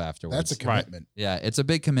yourself afterwards. That's a Right. commitment. Yeah, it's a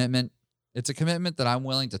big commitment. It's a commitment that I'm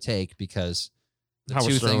willing to take because the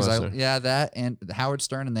Howard two Stern things listener. that and Howard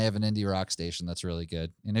Stern, and they have an indie rock station that's really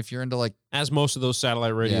good. And if you're into like As most of those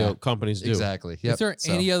satellite radio Yeah. companies do. exactly, yep. Is there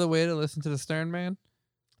So- any other way to listen to the Stern Man?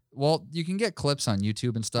 well, you can get clips on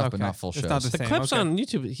YouTube and stuff, but Okay. not full It's shows. not The Same, clips okay. on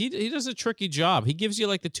YouTube, he does a tricky job. He gives you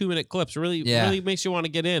like the 2-minute clips. Really makes you want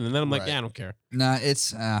to get in. And then I'm like, Right. yeah, I don't care. Nah,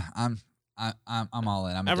 it's I'm all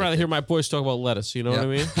in. I'd rather hear my boys talk about lettuce. You know what I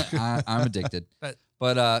mean? I'm addicted.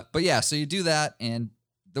 But yeah, so you do that, and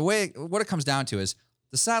what it comes down to is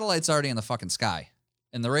the satellite's already in the fucking sky,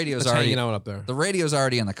 and the radio's It's already hanging out up there. the radio's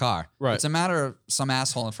already in the car. Right. It's a matter of some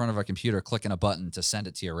asshole in front of a computer clicking a button to send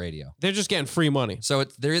it to your radio. They're just getting free money. So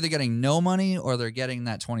they're either getting no money or they're getting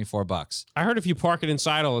that $24. I heard if you park it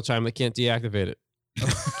inside all the time, they can't deactivate it.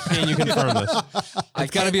 Can you confirm this?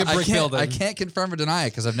 It's gotta be a brick building. I can't confirm or deny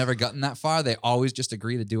it because I've never gotten that far. They always just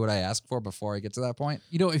agree to do what I ask for before I get to that point.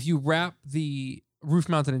 You know, if you wrap the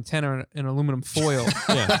roof-mounted antenna in aluminum foil,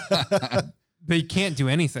 Yeah. they can't do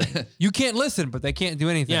anything. You can't listen, but they can't do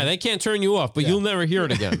anything. Yeah, they can't turn you off, but Yeah. you'll never hear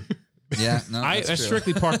it again. Yeah, no, I that's true.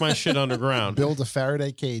 strictly park my shit underground. Build a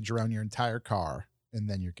Faraday cage around your entire car, and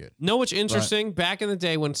then you're good. Know what's interesting? Back in the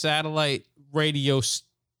day when satellite radio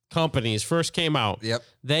companies first came out, Yep.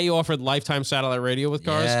 they offered lifetime satellite radio with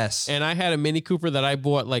cars. Yes. And I had a Mini Cooper that I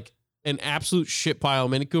bought like an absolute shit pile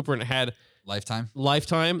Mini Cooper, and it had Lifetime.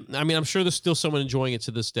 lifetime. I mean, I'm sure there's still someone enjoying it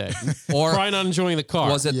to this day. Or Probably not enjoying the car.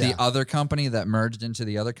 was it Yeah. the other company that merged into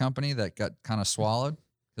the other company that got kind of swallowed?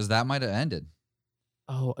 Because that might have ended.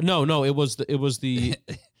 Oh no! It was the it was a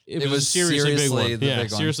was seriously big seriously one. the Yeah,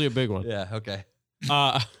 big one. seriously a big one. Yeah. Okay.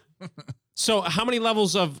 So how many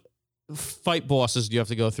levels of fight bosses do you have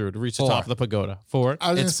to go through to reach the 4. top of the pagoda? 4.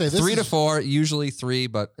 I was going to It's say this 3 to is, 4, usually 3,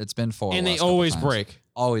 but it's been 4. And the they last couple always times. break.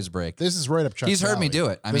 Always break. This is right up Chuck's He's heard me alley. do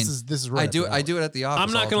it. I mean, this is right. I up do. your I do it at the office.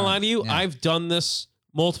 I'm not all gonna the lie time. to you. Yeah. I've done this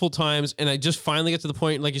multiple times, and I just finally get to the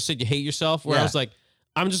point, like you said, you hate yourself. Where I Yeah. was like,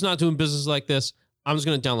 I'm just not doing business like this. I'm just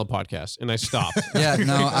gonna download podcasts, and I stopped Yeah.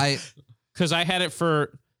 No. I. because I had it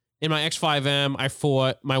for in my X5M. I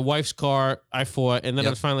fought my wife's car. I fought, and then I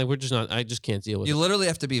Yep. was finally, we're just not. I just can't deal with You it. literally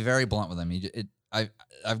have to be very blunt with them.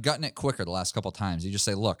 I've gotten it quicker the last couple times. You just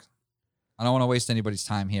say, look, I don't want to waste anybody's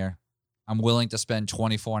time here. I'm willing to spend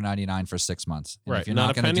 $24.99 for 6 months. And Right, If you're not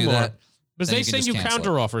not a going to penny do more. that, Because then they you can send just you cancel it.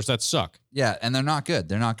 counter offers that suck. yeah, and they're not good.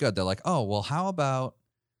 They're not good. They're like, oh, well, how about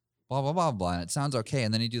blah blah blah blah, and it sounds okay,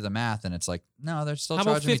 and then you do the math, and it's like, no, they're still How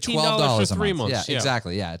about charging me $15 $12 for a 3 month. months? Yeah, Yeah.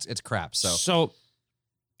 exactly. Yeah, it's crap. So So,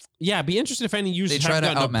 yeah, be interested if any users They try have to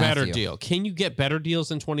gotten a outmath better you. deal. Can you get better deals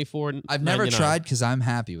than $24.99? I've never tried because I'm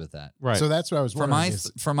happy with that. Right. So that's what I was For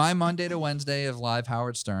wondering. my Monday to Wednesday of live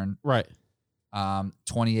Howard Stern, right.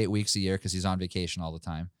 28 weeks a year because he's on vacation all the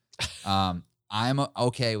time. I'm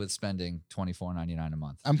okay with spending $24.99 a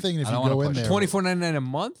month. I'm thinking if I you don't wanna go in push there, $24.99 a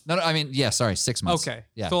month. No, I mean, yeah, sorry, 6 months. Okay.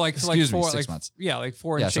 Yeah. So like Excuse me, four, 6 like, months. Yeah, like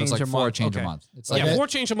four and Yeah, so change it's like a month. change Okay. a month. It's Like like Yeah, that- 4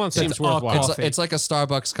 change a month That's seems all worthwhile. coffee. it's like a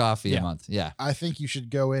Starbucks coffee Yeah. a month. Yeah, I think you should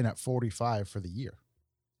go in at 45 for the year.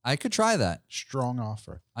 I could try that. Strong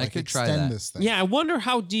offer. I could try extend that. this thing. Yeah, I wonder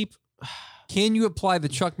how deep. Can you apply the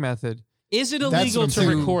Chuck method Is it That's illegal what I'm to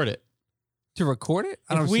saying. record it? to record it?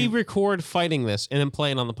 If we record fighting this and then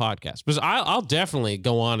play it on the podcast, because I'll definitely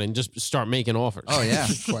go on and just start making offers. Oh yeah,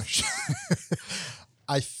 Good question.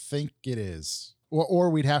 I think it is. Or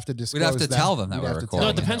we'd have to disclose We'd have to tell them that We'd we're have to recording. No, tell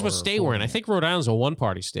it them depends that what state we're in. I recording think Rhode Island's a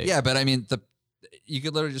one-party state. yeah. But I mean, you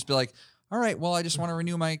could literally just be like, all right, well, I just want to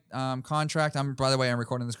renew my contract. By the way, I'm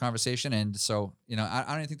recording this conversation, and so I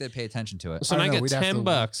don't even think they'd pay attention to it. So I I don't know, get we'd have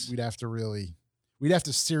to- $10. We'd have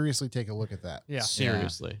to seriously take a look at that. Yeah.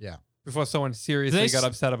 Seriously. Yeah. Before someone seriously They got s-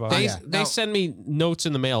 upset about They it. yeah. they Now- send me notes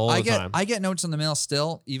in the mail all the time. I get notes in the mail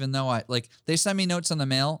still, even though they send me notes in the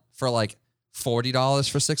mail for like $40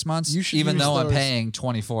 for 6 months, You should even use though I'm those- paying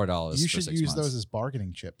 $24. You for should 6 use months. those as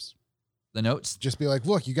bargaining chips. The notes. Just be like,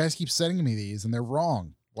 look, you guys keep sending me these and they're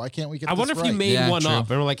wrong. Why can't we get I this wonder if you right? made Yeah, one true. up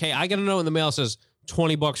and we're like, hey, I got a note in the mail that says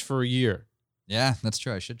 $20 for a year. Yeah, that's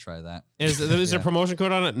true. I should try that. Is there a Yeah. promotion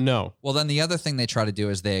code on it? No. Well, then the other thing they try to do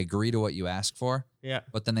is they agree to what you ask for, Yeah.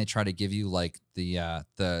 but then they try to give you like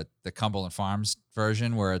the Cumberland Farms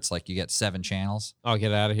version where it's like you get 7 channels, I'll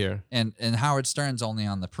get out of here. and Howard Stern's only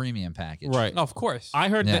on the premium package. Right. Oh, of course. I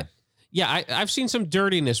heard Yeah. that. Yeah, I've seen some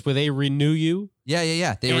dirtiness where they renew you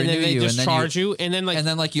Yeah. They and renew then they you, just and then charge you, and then like and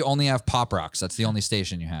then like you only have Pop Rocks. That's the only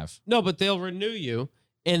station you have. no, but they'll renew you,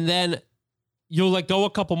 and then you'll like go a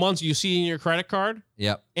couple months, you see in your credit card,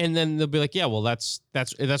 Yep. and then they'll be like, yeah, well that's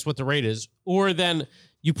what the rate is, or then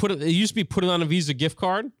you put it. It used to be put it on a Visa gift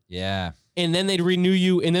card, Yeah. and then they'd renew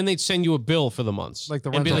you, and then they'd send you a bill for the months, Like the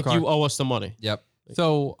and be rental like, card. you owe us the money. Yep.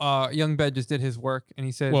 So Young Ben just did his work, and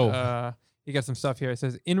he said Whoa. he got some stuff here. It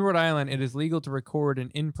says, in Rhode Island, it is legal to record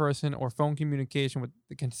an in-person or phone communication with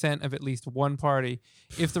the consent of at least one party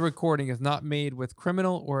if the recording is not made with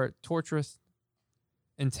criminal or torturous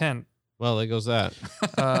intent. Well, there goes that.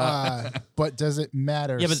 But does it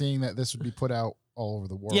matter Yeah, but- seeing that this would be put out all over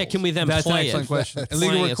the world? Yeah, can we then That's an play excellent it? question. That's-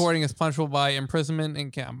 Illegal Playing it. recording is punishable by imprisonment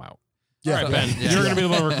and I'm out. Yeah, All right, Ben, yeah. you're gonna be the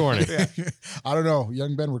one recording. I don't know.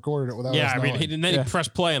 Young Ben recorded it without Yeah, us I mean, knowing. and then Yeah. he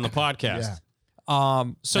pressed play on the podcast. Yeah.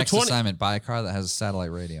 So Next 20 assignment: buy a car that has a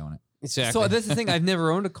satellite radio in it. exactly. So this is the thing. I've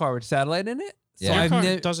never owned a car with satellite in it. So Yeah. Your I've car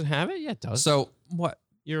never. doesn't have it. Yeah, it does. So What?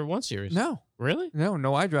 You're 1 Series. No, Really? no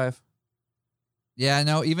iDrive. yeah,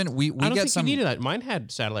 no. Even we I don't get think some. you needed that. Mine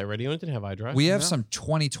had satellite radio and it didn't have iDrive. We have No. some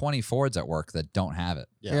 2020 Fords at work that don't have it.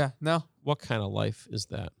 Yeah. No. What kind of life is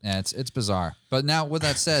that? Yeah, it's bizarre. But now, with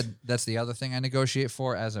that said, that's the other thing I negotiate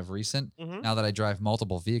for as of recent. Mhm. Now that I drive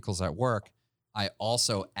multiple vehicles at work, I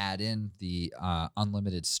also add in the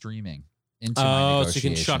unlimited streaming into my Oh, so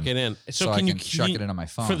negotiation. you can chuck it in. So, I can you chuck it in on my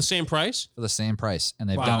phone for the same price? for the same price, and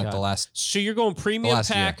they've Wow. done it Okay. the last. So you're going premium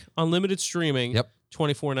last year. pack, unlimited streaming. Yep.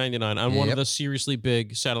 $24.99 on one Yep. of the seriously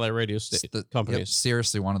big satellite radio Yep, companies.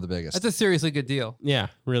 seriously, one of the biggest. That's a seriously good deal. Yeah,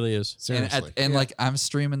 really is. and Seriously. and Yeah. like I'm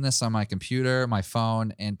streaming this on my computer, my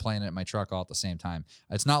phone, and playing it in my truck all at the same time.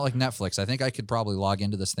 It's not like Netflix. I think I could probably log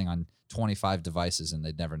into this thing on 25 devices and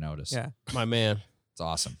they'd never notice. Yeah. My man. It's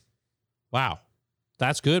awesome. Wow.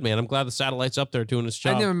 That's good, man. I'm glad the satellite's up there doing its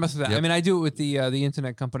job. I never mess with that. I Yep. mean, I do it with the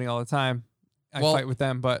internet company all the time. I Well, fight with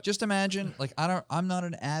them, but Just imagine, like I'm not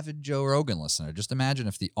an avid Joe Rogan listener. Just imagine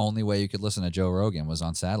if the only way you could listen to Joe Rogan was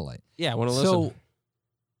on satellite. Yeah, I want to listen. so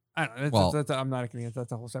I don't know. Well- I'm not getting it.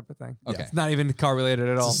 That's a whole separate thing. Okay. It's not even car related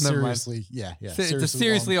at all. It's a Never mind. seriously, yeah. It's a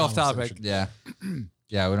seriously long off topic. conversation. Yeah.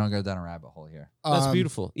 Yeah, we don't go down a rabbit hole here. That's Um,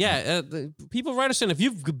 beautiful. Yeah, people write us in if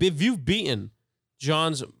you've beaten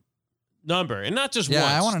John's number, and not just Yeah,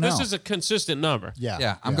 I once. wanna This know. is a consistent number. Yeah.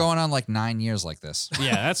 Yeah, I'm going on like 9 years like this.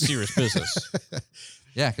 Yeah, that's serious business.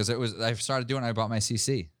 Yeah, because I started doing it, I bought my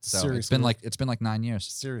CC. So Seriously. it's been like 9 years.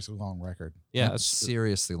 Seriously long record. Yeah, Yep, that's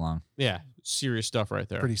seriously long. yeah, serious stuff right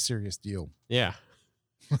there. Pretty serious deal. Yeah,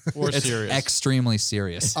 or It's serious. extremely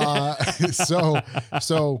serious. So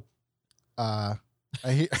I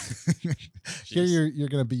hear, hear you're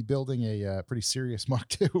going to be building a pretty serious Mach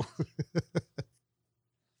 2.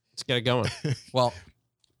 Let's get it going. Well,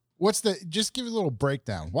 What's the? Just give a little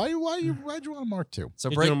breakdown. Why'd you want a Mark 2? so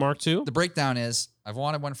You doing a Mark II? the breakdown is I've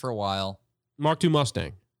wanted one for a while. Mark II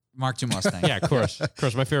Mustang. Mark II Mustang. Yeah, of course. Of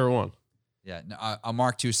course, my favorite one. Yeah, no, a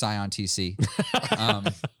Mark II Scion TC.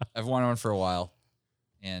 I've wanted one for a while,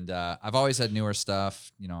 and I've always had newer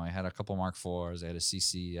stuff. You know, I had a couple Mark IVs, I had a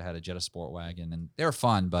CC, I had a Jetta Sport Wagon, and they were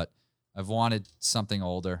fun. But I've wanted something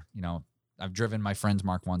older. You know, I've driven my friends'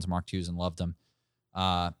 Mark 1s, Mark 2s, and loved them.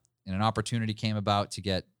 And an opportunity came about to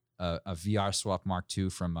get a VR swap Mark II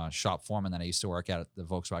from a shop foreman that I used to work at the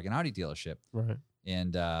Volkswagen Audi dealership. Right.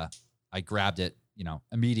 And I grabbed it,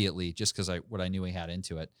 immediately just because what I knew he had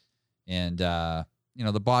into it. And,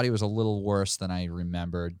 the body was a little worse than I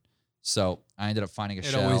remembered. So I ended up finding a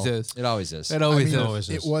shell. always is. It always is. It always I mean, is.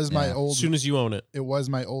 It was my Yeah. old. As soon as you own it. It was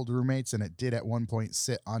my old roommates, and it did at one point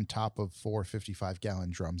sit on top of 4 55-gallon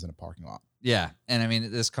drums in a parking lot. Yeah. And I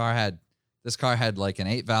mean, this car had like an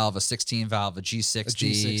 8-valve, a 16-valve, a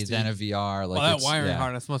G60, then a VR. Like Well, that it's- wiring yeah.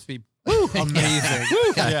 harness must be amazing.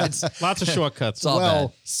 Yeah, Lots of shortcuts. It's all well,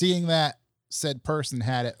 bad. seeing that said person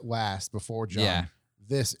had it last before John. Yeah.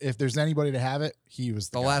 If there's anybody to have it, he was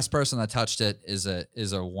the The guy. last person that touched it is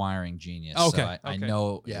a wiring genius. Okay, So I okay.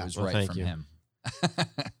 know Yeah. it was Well, right thank from you. him.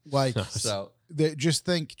 Like So just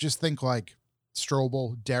think like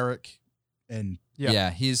Strobel, Derek, and yeah,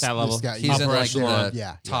 he's That level. this guy. he's in Upper like echelon. the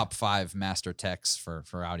yeah, top 5 master techs for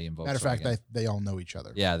Audi and Volkswagen. Matter of fact, they all know each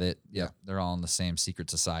other. yeah, they're all in the same secret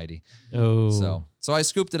society. Oh. So I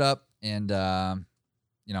scooped it up and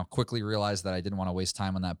quickly realized that I didn't want to waste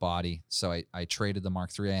time on that body. So I traded the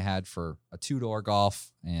Mark III I had for a 2-door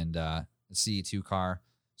Golf and a CE2 car,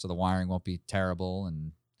 so the wiring won't be terrible.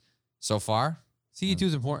 And so far, CE2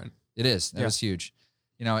 is important. it is. That Yeah. was huge.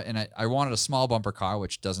 And I wanted a small bumper car,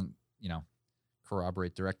 which doesn't,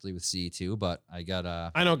 corroborate directly with CE2, but I got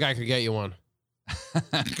a I know a guy could get you one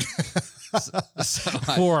so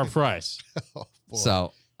I- for a price. Oh, boy.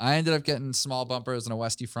 So I ended up getting small bumpers and a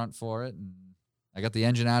Westy front for it, and I got the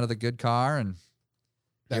engine out of the good car, and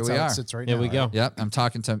that's here we how are. it sits right Here now. we go. right? Yep, I'm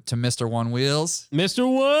talking to Mr. One Wheels.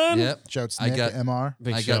 Mr. One. Yep, Shouts I Nick, got- MR.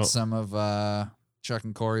 Big I shout. got some of Chuck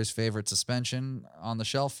and Corey's favorite suspension on the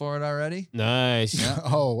shelf for it already. Nice. Yeah.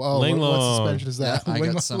 What Linglong. suspension is Yeah, that? I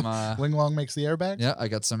Linglong- got some. Linglong makes the airbags? Yeah, I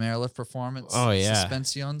got some Airlift Performance. Oh, yeah.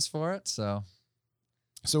 suspensions for it. So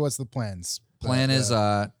So what's the plans? plan is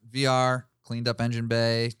VR, cleaned up engine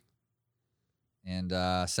bay, and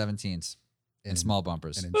 17s and small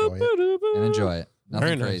bumpers and enjoy it. and enjoy it. Nothing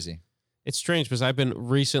Very nice. crazy. It's strange because I've been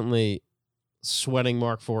recently sweating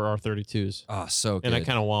Mark IV R32s, Oh, so good. and I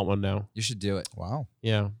kind of want one now. You should do it. Wow.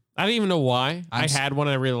 Yeah. I didn't even know why. I'm I s- had one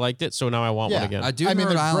and I really liked it, so now I want one Yeah, again. A dude I in mean,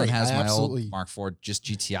 Rhode they're Island great. has I my absolutely- old Mark IV, just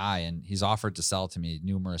GTI, and he's offered to sell it to me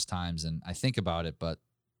numerous times, and I think about it, but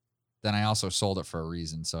then I also sold it for a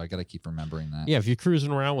reason, so I got to keep remembering that. Yeah, if you're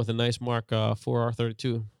cruising around with a nice Mark 4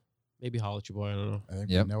 R32, maybe holler at your boy. I don't know. I think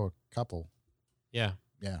Yep. we know a couple. Yeah.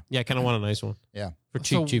 Yeah. Yeah, I kind of want a nice one. Yeah. For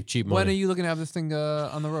cheap, So cheap When are money. you looking to have this thing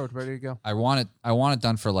on the road, ready to go? I want it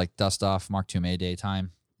done for like dust off Mark II May Day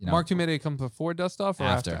time. Mark II Mayday come before dust off or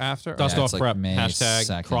after? After. After. Dust Yeah, off it's like prep. May Hashtag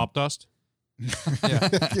 2nd. crop dust.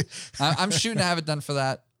 I'm shooting to have it done for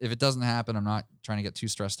that. If it doesn't happen, I'm not trying to get too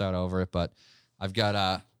stressed out over it. But I've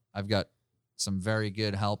got some very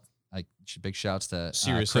good help. Like big shouts to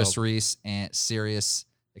Serious Chris help. Reese and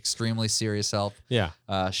extremely serious help. Yeah.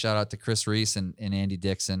 Shout out to Chris Reese and Andy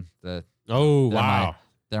Dixon. Oh, They're wow.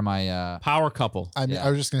 They're my Power couple. I mean, Yeah. I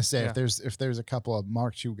was just gonna say Yeah. if there's a couple of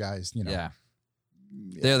Mark II guys, yeah.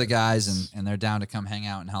 They're the guys, and they're down to come hang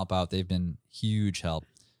out and help out. They've been huge help.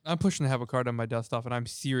 I'm pushing to have a car done by dust off, and I'm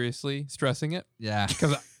seriously stressing it Yeah,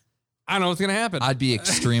 because I don't know what's going to happen. I'd be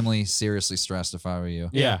extremely seriously stressed if I were you.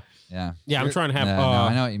 Yeah. Yeah. Yeah, I'm trying to have Yeah, no,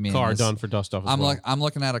 I know what you mean. car It's- done for dust off as I'm well. I'm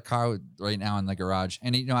looking at a car right now in the garage,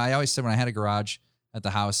 and I always said when I had a garage at the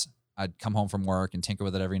house, I'd come home from work and tinker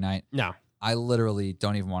with it every night. No. I literally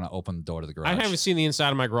don't even want to open the door to the garage. I haven't seen the inside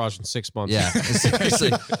of my garage in 6 months. Yeah,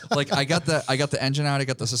 seriously. Like I got the engine out, I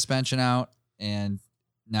got the suspension out, and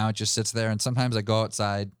now it just sits there. And sometimes I go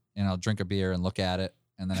outside and I'll drink a beer and look at it,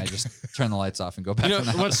 and then I just turn the lights off and go back You know in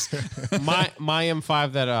the house. what's my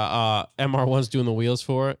M5 that MR1's doing the wheels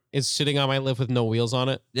for is sitting on my lift with no wheels on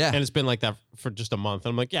it, Yeah. and it's been like that for just a month.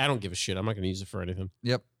 I'm like, yeah, I don't give a shit. I'm not going to use it for anything.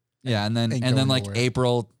 Yep. Yeah, and then Ain't and then going like nowhere.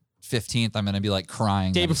 April 15th, I'm gonna be like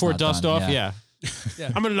crying. Day that it's before not dust done. off, yeah.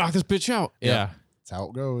 Yeah. I'm going to knock this bitch out. Yeah. Yeah, That's how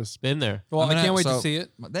it goes. been there. well, I'm I gonna- can't wait to so- see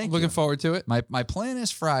it. Thank I'm looking you. forward to it. My plan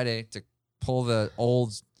is Friday to pull the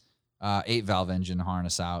old 8-valve engine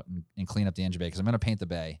harness out and clean up the engine bay because I'm going to paint the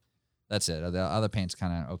bay. That's it. The other paint's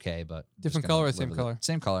kind of okay, but I'm just Different gonna color or live same with it. color?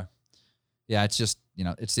 Same color. Yeah, it's just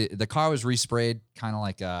it's the car was resprayed, kind of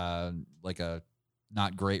like a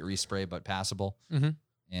not great respray, but passable. Mhm.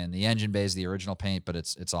 And the engine bay is the original paint, but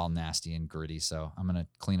it's all nasty and gritty. So I'm gonna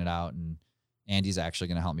clean it out, and Andy's actually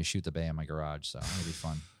gonna help me shoot the bay in my garage. So it'll be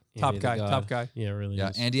fun. Top Andy the guy, God. top guy. Yeah, it really Yeah,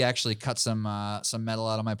 is. Andy actually cut some metal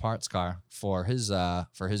out of my parts car for his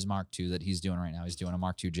Mark II that he's doing right now. He's doing a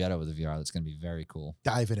Mark II Jetta with a VR. That's going to be very cool.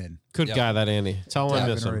 Diving in. Good Yep. guy, that Andy. Tell him I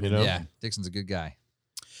Yeah, miss him, right you in. know? Yeah, Dixon's a good guy.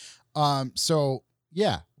 So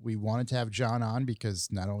yeah, we wanted to have John on because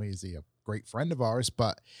not only is he a great friend of ours,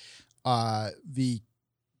 but the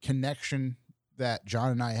connection that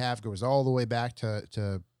John and I have goes all the way back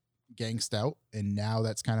to Gang Stout, and now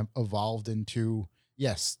that's kind of evolved into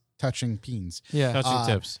touching peens. Yeah.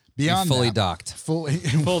 Touching tips. Beyond fully that, docked. Full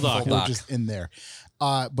dock. We're just in there.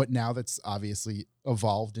 But now that's obviously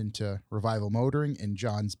evolved into Revival Motoring, and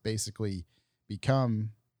John's basically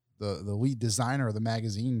become the lead designer of the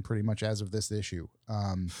magazine pretty much as of this issue.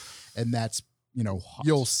 And that's,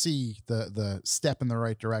 you'll see the step in the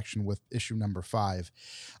right direction with issue number 5,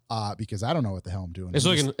 because I don't know what the hell I'm doing. It's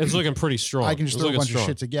looking pretty strong. I can just It's throw a looking bunch strong. of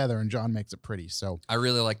shit together, and John makes it pretty. So I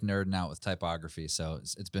really like nerding out with typography, so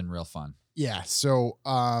it's been real fun. yeah, so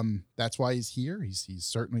that's why he's here. He's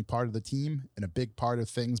certainly part of the team and a big part of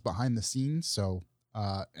things behind the scenes. So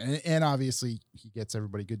and obviously he gets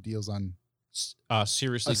everybody good deals on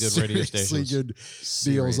Seriously good radio seriously stations. good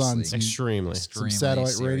deals on Seriously. some, Extremely. some Extremely satellite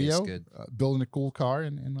serious radio, good. building a cool car,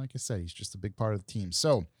 and like I said, he's just a big part of the team.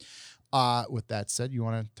 So with that said, you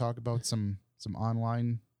want to talk about some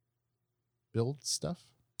online build stuff?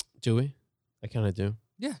 Do we? I kind of do.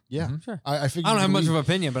 Yeah, Mhm. Sure. I figured I don't you have to much of lead- an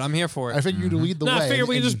opinion, but I'm here for it. I figured you to Mhm. lead the No, way. I figured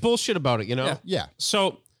we and- can just bullshit about it, Yeah. yeah.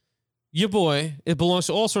 So, your boy, it belongs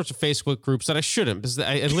to all sorts of Facebook groups that I shouldn't, because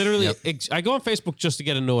I literally, I go on Facebook just to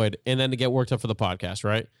get annoyed and then to get worked up for the podcast,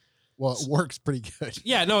 right? Well, it works pretty good.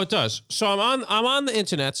 Yeah, no, it does. So I'm on the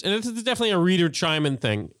internets, and it's definitely a reader chime-in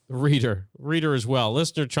thing. Reader as well,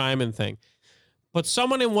 listener chime-in thing. But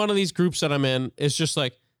someone in one of these groups that I'm in is just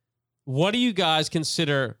like, what do you guys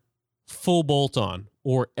consider full bolt-on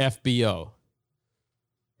or FBO?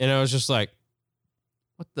 And I was just like,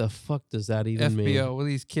 what the fuck does that even mean? FBO. What are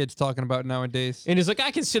these kids talking about nowadays? And he's like,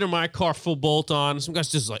 I consider my car full bolt on. Some guys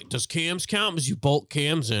just like, does cams count as you bolt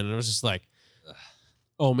cams in? And I was just like,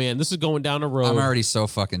 oh man, this is going down a road. I'm already so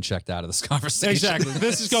fucking checked out of this conversation. Exactly.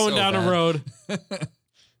 This is going So down bad. a road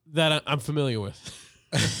that I'm familiar with.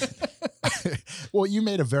 Well, you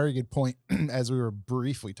made a very good point as we were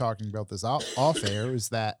briefly talking about this off air, is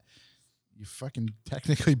that you fucking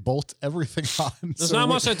technically bolt everything on. There's So not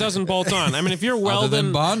much that doesn't bolt on. I mean, if you're Other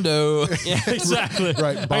than welding, Bondo. yeah, exactly.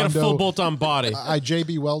 Right, I got a Bondo. full bolt on body. I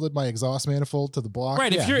JB welded my exhaust manifold to the block.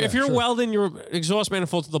 Right. Yeah, If you're sure. welding your exhaust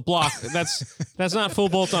manifold to the block, that's not full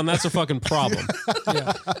bolt on. That's a fucking problem.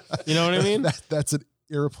 Yeah. You know what I mean? That's an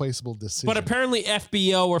irreplaceable decision. But apparently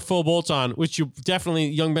FBO or full bolt on, which you definitely,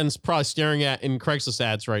 Young Ben's probably staring at in Craigslist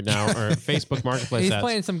ads right now or Facebook Marketplace He's ads.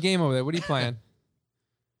 playing some game over there. What are you playing?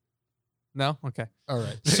 No? Okay. all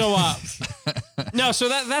right. So no, so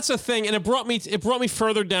that's a thing, and it brought me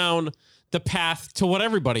further down the path to what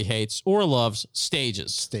everybody hates or loves,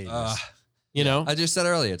 stages. Stages. You know? I just said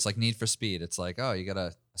earlier, it's like Need for Speed. It's like, oh, you got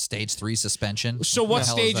a stage 3 suspension. So what the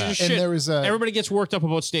hell stages that? is and shit? there was a Everybody gets worked up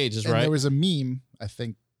about stages, and right? there was a meme. I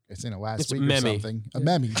think I seen it last It's week meme. or something. A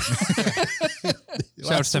meme.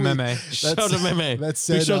 Shouts to Meme. Shout out to Meme. That Big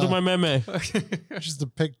said, shout out to my Meme. just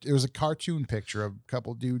it was a cartoon picture of a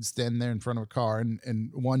couple dudes standing there in front of a car, and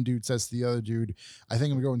one dude says to the other dude, I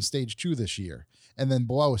think I'm going stage 2 this year. And then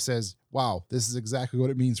below says, wow, this is exactly what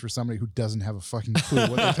it means for somebody who doesn't have a fucking clue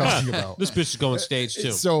what they're talking about. This bitch is going stage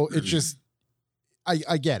 2. So it's just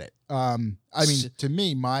I get it. I mean, to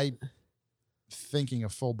me, my thinking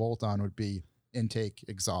of full bolt on would be intake,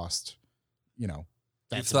 exhaust, You've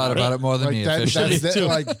that's thought about it more than me, that, officially. that's too.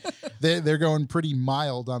 like they're going pretty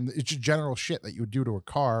mild on it's just general shit that you would do to a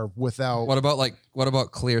car without What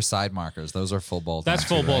about clear side markers? Those are full bolt. That's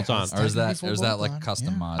full bolt on. Or is that Technically full like bolt-on,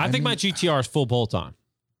 custom yeah. mod? I think mean, my GTR is full bolt on.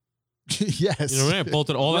 yes. You know what I mean? I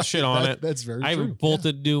bolted all that Right, shit on it. That's very I true. even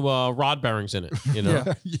bolted new rod bearings in it. You know?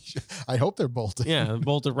 Yeah. I hope they're bolted. Yeah,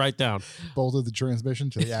 bolted right down. Bolted the transmission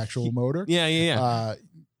to the actual motor. Yeah.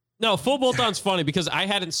 No, full bolt on's funny because I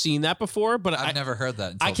hadn't seen that before, but I've never heard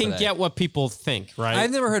that. Until I can today. get what people think, right?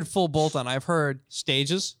 I've never heard full bolt on. I've heard,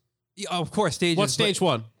 Stages. of course, stages. What stage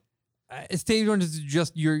one? Stage 1 is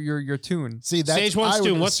just your tune. See, that's Stage one's I would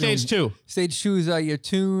tune. What's assume stage 2? Stage 2 is your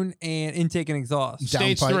tune and intake and exhaust.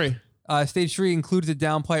 Stage downpipe, 3. Stage 3 includes a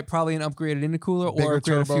downpipe, probably an upgraded intercooler or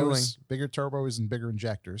bigger upgraded fueling. turbos, bigger turbos, and bigger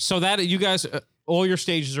injectors. So that you guys, all your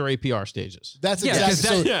stages are APR stages. That's Yeah,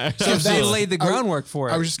 exactly. 'cause So, Yeah. so They that's- laid the I- groundwork for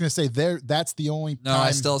it. I was just gonna say that's the only No, time.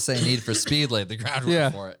 I still say Need for Speed laid the groundwork Yeah.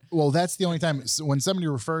 for it. well, that's the only time when somebody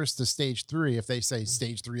refers to stage 3. If they say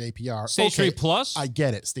stage 3 APR, Stage okay, 3 plus. I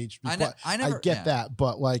get it. Stage 3. I I never- get yeah. that,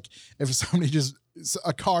 but like if somebody just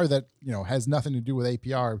a car that has nothing to do with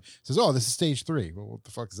APR says, "Oh, this is stage 3." Well, what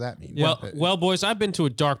the fuck does that mean? Well, boys, I've been to a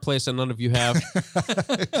dark place that none of you have.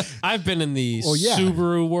 I've been in the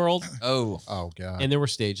Subaru world, Oh god. and there were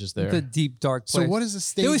stages there. The deep dark So place. what is a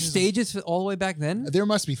stage? There was stages all the way back then. There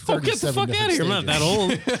must be Oh, 37 get the fuck out of here! I'm not that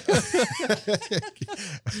old.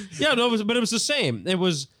 Yeah, no, but it was the same. It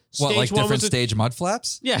was stage what, like one different was stage mud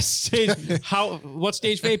flaps? Yes. Stage, what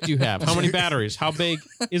stage vape do you have? How many batteries? How big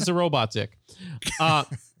is the robot dick? No,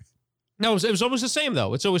 it was almost the same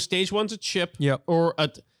though. It's always stage 1's a chip, or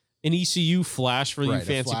an ECU flash for you Right, a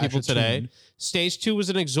fancy flash, people a today. tune. Stage 2 was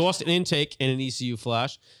an exhaust and intake and an ECU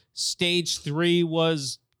flash. Stage 3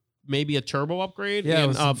 was maybe a turbo upgrade. Yeah, it and,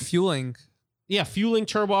 was some fueling. yeah, fueling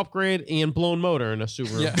turbo upgrade and blown motor in a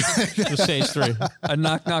Subaru. Yeah. It was stage 3. A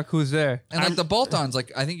knock knock. Who's there? And like the bolt-ons,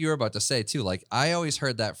 like I think you were about to say too. Like I always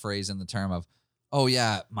heard that phrase in the term of, "Oh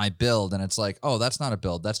yeah, my build," and it's like, "Oh, that's not a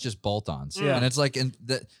build. That's just bolt-ons." Yeah. And it's like, in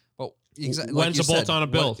the well, exactly. When's a bolt-on a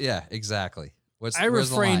build? Yeah, exactly. Where's I where's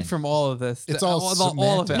the refrain line? from all of this. It's all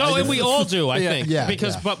all of it. No, I and just- we all do, I Yeah. think. Yeah,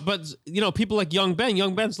 because, yeah. but people like Young Ben.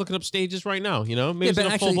 Young Ben's looking up stages right now. Maybe it's Ben, a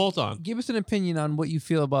full actually, bolt on. Give us an opinion on what you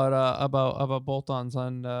feel about bolt-ons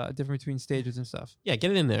on difference between stages and stuff. Yeah, get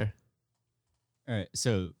it in there. All right.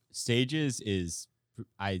 So stages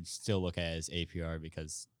I still look at it as APR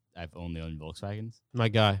because I've only owned Volkswagens. My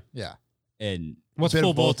guy. Yeah. And What's bit full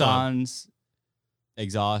of bolt on? bolt-ons,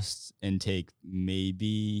 exhaust intake,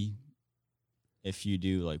 maybe if you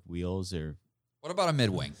do like wheels or What about a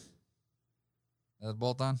mid-wing? That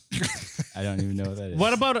bolt-on? I don't even know what that is.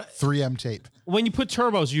 What about 3M tape. when you put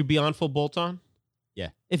turbos? You be on full bolt on? Yeah.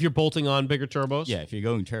 If you're bolting on bigger turbos? Yeah, if you're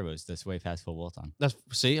going turbos, that's way past full bolt-on. That's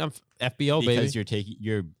I'm FBO Because baby.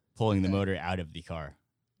 you're pulling the motor out of the car.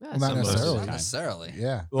 Yeah, Well, not some of those- necessarily. Not necessarily.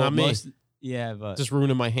 Yeah. Well, Not me. Yeah, but Just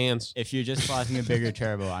ruining my hands. if you're just slapping a bigger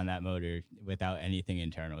turbo on that motor without anything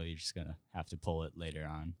internal, you're just gonna have to pull it later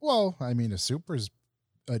on. Well, I mean, a Supra's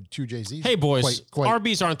 2JZ. Hey boys, quite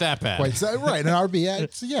RBs aren't that bad. right. An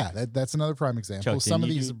RB. So yeah, that's another prime example. Chuck, Some of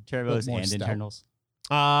didn't you these do are turbos more and stout. internals.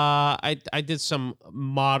 I did some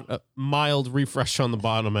mild refresh on the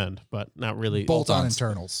bottom end, but not really. Bolt-on Bolt-ons.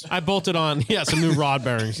 internals. I bolted on, some new rod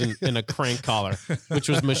bearings in a crank collar, which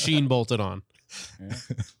was machine bolted on.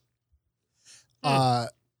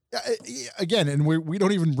 Again, and we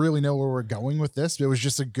don't even really know where we're going with this. It was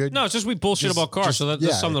just a good. No, it's just we bullshit Just- about cars, just- so that's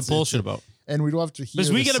yeah, something it's- to bullshit it's- about. And we'd love to hear.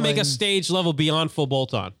 Because we got to make a slang. stage level beyond full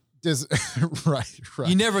bolt on. right.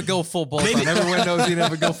 You never go full bolt-on. Everyone knows you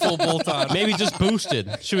never go full bolt-on. Maybe just boosted.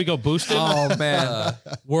 Should we go boosted? Oh man.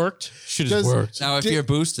 Worked. Should have Does- worked. Now, if you're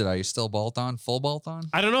boosted, are you still bolt-on? Full bolt-on?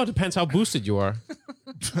 I don't know. It depends how boosted you are.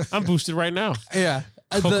 I'm boosted right now. Yeah.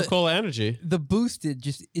 Coca-Cola Energy. The boosted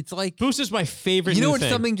it's like Boost is my favorite. you know new when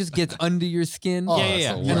thing. something just gets under your skin Oh, Yeah, that's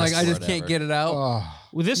yeah, the yeah. and like worst I just word can't ever. get it out. Oh,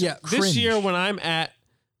 Well, this cringe. year when I'm at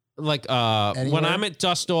when Anywhere? I'm at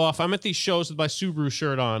Dust Off, I'm at these shows with my Subaru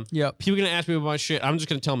shirt on. Yep. People are gonna ask me about my shit. I'm just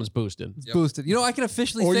gonna tell them it's boosted. It's boosted. You know, I can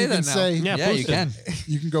officially or say you that can now. say Yeah, Yeah, you boosted. can.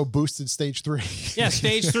 you can go boosted stage 3. Yeah,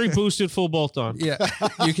 stage 3 boosted full bolt on. Yeah.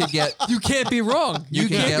 You could get You can't be wrong. you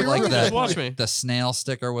could can't get be like wrong. Just watch me. the snail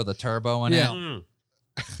sticker with a turbo in Yeah. it. Mm.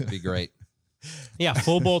 It'd be great. Yeah,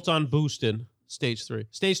 full bolt on boosted. Stage 3.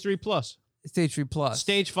 Stage 3 plus. Stage 3 plus.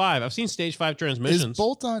 Stage 5. I've seen stage 5 transmissions. Is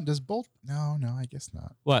bolt on? Does bolt? No, I guess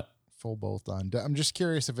not. What? Full bolt on. I'm just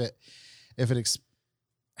curious if it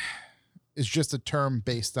is just a term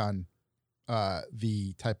based on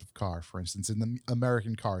the type of car, for instance, in the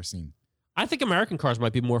American car scene. I think American cars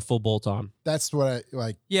might be more full bolt on. That's what I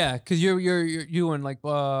like. Yeah, because you're doing like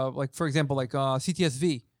for example like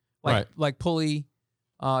CTSV, like pulley,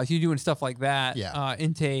 you're doing stuff like that. Yeah.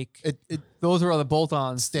 Intake. It Those are all the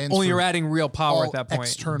bolt-ons. stands Only for you're adding real power all at that point.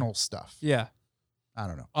 external stuff. Yeah. I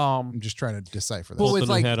don't know. Um. I'm just trying to decipher But this. Bolt with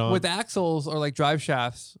the like head on. with axles or like drive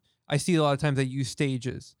shafts, I see a lot of times they use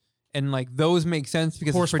stages, and like those make sense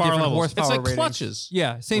because it's for Horsepower different levels. horsepower It's like ratings. clutches.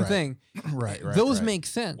 Yeah, same Right. thing. right. Those right. make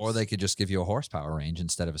sense. Or they could just give you a horsepower range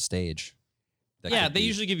instead of a stage. That Yeah, could they be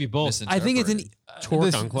usually give you both. I think it's an misinterpreted. Torque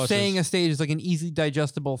this on clutches. saying a stage is like an easily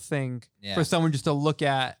digestible thing Yeah. for someone just to look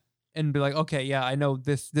at and be like, okay, yeah, I know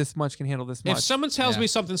this much can handle this much. If someone tells Yeah. me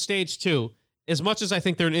something stage 2, as much as I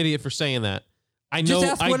think they're an idiot for saying that, I Just know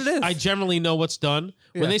ask what it is. I generally know what's done.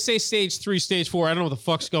 Yeah. When they say stage 3, stage 4, I don't know what the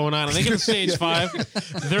fuck's going on. And they get to stage 5,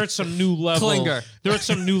 they're at some new level. Klinger. They're at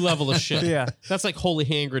some new level of shit. Yeah. That's like holy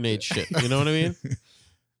hand grenade shit. You know what I mean?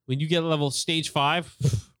 When you get level stage 5,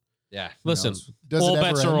 Yeah. Listen, Does all it ever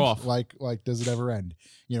bets end? are off. Like, does it ever end?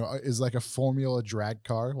 You know, is like a Formula drag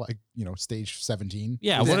car, like, you know, stage 17?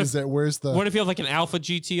 Yeah, Is what that- if- is that, where's the, What if you have like an Alpha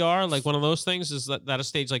GTR, like one of those things? Is that a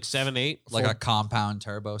stage like 7, 8? Like a compound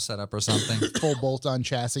turbo setup or something. full bolt-on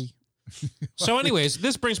chassis? So, anyways,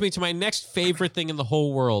 this brings me to my next favorite thing in the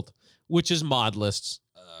whole world, which is mod lists.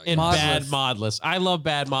 And Mod bad lists. mod lists. I love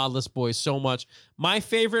bad mod list boys so much. My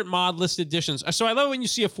favorite mod list additions. So I love when you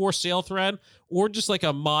see a for sale thread or just like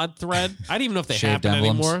a mod thread. I don't even know if they Shaved happen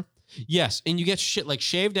emblems. anymore. Yes, and you get shit like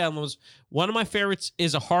shaved emblems. One of my favorites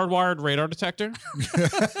is a hardwired radar detector.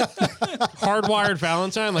 Hardwired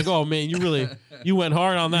Valentine. Like, oh man, you went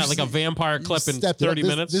hard on that. Like a vampire clip in Stepped it up. 30 This-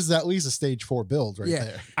 minutes. This is at least a stage 4 build right Yeah.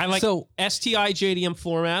 there. I like So- STI JDM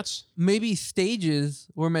floor mats. Maybe stages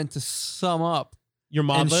were meant to sum up Your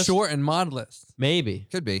mod and list. shorten mod lists. Maybe.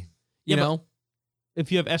 Could be. You Yeah, but- know, If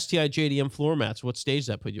you have STI JDM floor mats, what stage does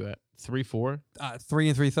that put you at? 3, 4?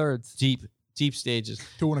 3 3/3. Deep stages.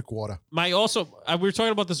 2 1/4. We were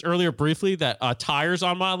talking about this earlier briefly that tires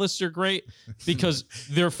on mod lists are great because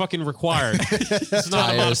they're fucking required. It's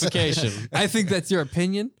not a Tires. modification. I think that's your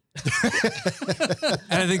opinion.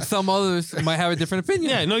 And I think some others might have a different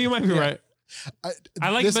opinion. Yeah, no, you might be right. I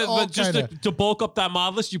like, this but all just kinda- to bulk up that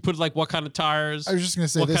mod list, you put like what kind of tires, I was just gonna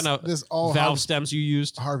say what this. kind of This all valve harps, stems you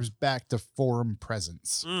used. harps back to forum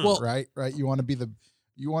presence, Mm. Well, right? You want to be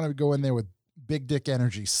you want to go in there with big dick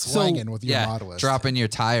energy, slanging with your Yeah. mod list. Drop in your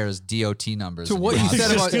tires, DOT numbers. to and what your you mod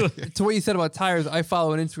said list. about to what you said about tires, I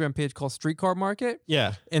follow an Instagram page called Streetcar Market,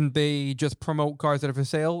 Yeah, and they just promote cars that are for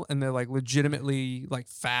sale, and they're like legitimately like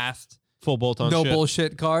fast, full bolt on. no shit.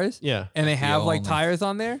 bullshit cars, Yeah, and they have like only. tires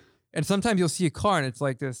on there. And sometimes you'll see a car and it's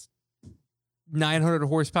like this 900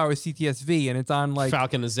 horsepower CTSV, and it's on like,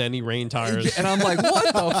 Falcon Zenny rain tires. and I'm like,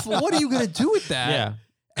 what the? What are you gonna do with that? Yeah,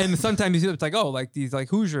 And sometimes you see it's like, oh, like these like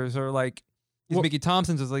Hoosiers or like these Well- Mickey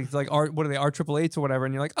Thompsons is like what are they, R888s or whatever,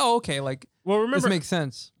 and you're like, oh, okay, like well, this remember makes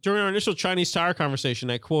sense. during our initial Chinese tire conversation,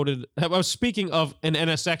 I was speaking of an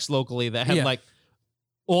NSX locally that had Yeah. like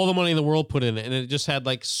all the money in the world put in it, and it just had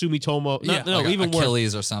like Sumitomo. Yeah. No, Like even worse.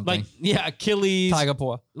 Achilles or something. Like Achilles, Tiger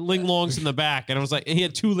paw. Ling Longs in the back, and I was like, and he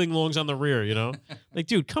had 2 Ling Longs on the rear. You know, like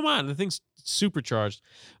dude, come on, the thing's supercharged.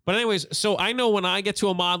 But anyways, so I know when I get to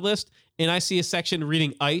a mod list and I see a section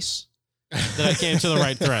reading ice, that I came to the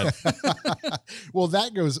right thread. Well,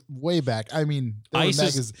 that goes way back. I mean, there Ice were,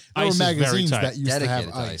 is- there ice is were very magazines tight. that used to have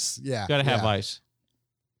Dedicated to ice. ice. Yeah, Gotta have yeah. ice.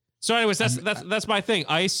 So, anyways, that's my thing.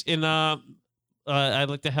 Ice in I'd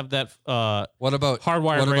like to have that what about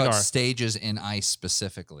hardwired what radar. about stages in ice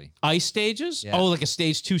specifically? ice stages. Yeah. Oh, like a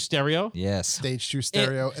stage 2 stereo. Yes. Stage 2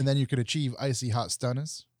 stereo, and then you could achieve icy hot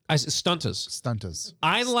stunners. Stuntas. Stuntas.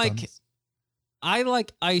 I like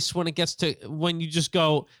Stuns. ice when it gets to when you just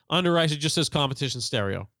go under ice. It just says competition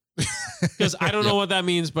stereo because I don't know what that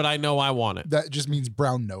means, but I know I want it. That just means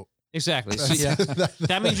brown note. Exactly. So, That's-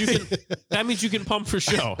 that means you can pump for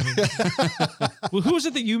show. Well, who was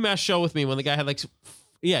at the UMass show with me when the guy had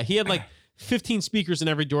he had like 15 speakers in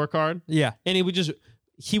every door card, Yeah. and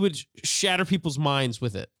he would shatter people's minds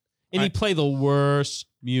with it, and he'd play the worst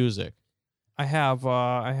music. I have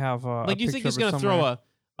Like you think he's gonna throw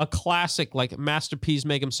a classic like masterpiece,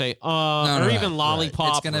 make him say No, or no, even right,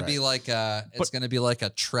 lollipop. It's gonna be like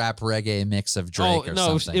a trap reggae mix of Drake or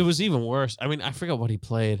no, something. it was even worse. I mean, I forgot what he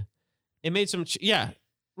played. It made some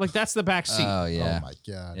like that's the back seat. Oh yeah. Oh my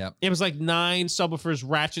god. Yep. It was like 9 subwoofers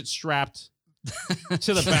ratchet strapped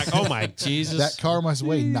to the back. Oh my Jesus! That car must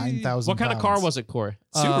weigh 9,000. What kind of car was it, Corey?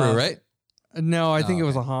 Subaru, right? No, I think Oh, it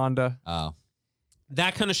was a okay. Honda. Oh.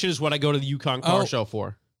 That kind of shit is what I go to the Yukon car Oh. show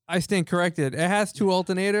for. I stand corrected. It has 2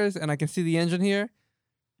 alternators, and I can see the engine here.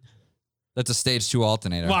 That's a stage 2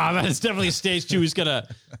 alternator. Wow, that is definitely a stage 2. He's got a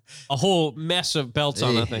whole mess of belts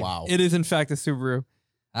on that thing. Wow. It is in fact a Subaru.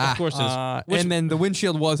 Ah, Of course it is. Which- And then the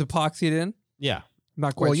windshield was epoxied in. Yeah,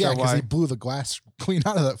 Not quite Well, yeah, sure because why. he blew the glass clean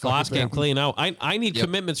out of that glass fucking came thing. clean out. I need Yep.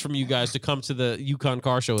 commitments from you guys to come to the Yukon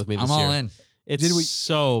car show with me this I'm year. all in. It's Did we-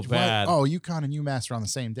 so What? bad. Oh, UConn and UMass were on the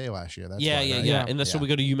same day last year. That's yeah, why, yeah, right? yeah. And that's Yeah. why we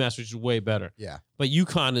go to UMass, which is way better. Yeah. But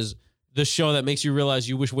Yukon is the show that makes you realize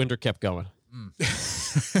you wish winter kept going.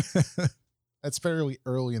 That's fairly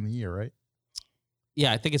early in the year, right?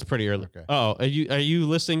 Yeah, I think it's pretty early. Okay. Oh, are you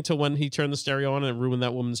listening to when he turned the stereo on and ruined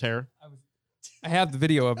that woman's hair? I have the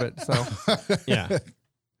video of it, so Yeah.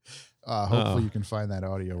 Hopefully you can find that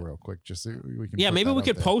audio real quick. Just so we can. Yeah, put maybe that we out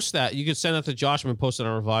could there. post that. You could send that to Josh and we post it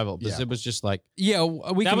on Revival because Yeah. it was just like yeah,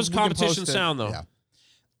 we that can, was we can competition post it. sound though,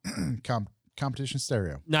 Yeah. Competition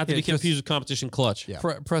stereo. not to Yeah, be just- confused with competition clutch. Yeah.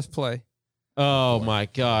 Press play. Oh Boy. my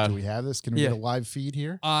Do god! we have this? Can we Yeah. get a live feed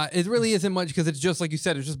here? It really isn't much because it's just like you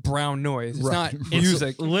said. It's just brown noise. It's Right. not It's-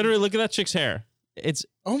 music. Literally, look at that chick's hair. It's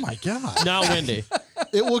Oh my god! not windy.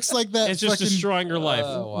 It looks like that. It's just fucking- destroying your life.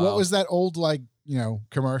 What was that old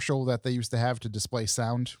commercial that they used to have to display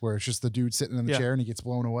sound, where it's just the dude sitting in the Yeah. chair and he gets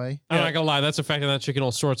blown away? I'm not gonna lie, that's affecting that chicken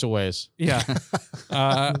all sorts of ways. Yeah. Josh,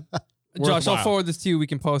 I'll Worthwhile. forward this to you. We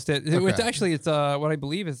can post it. It's Okay. actually it's what I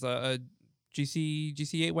believe is a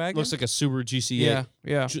GC8 wagon. Looks like a Subaru GC8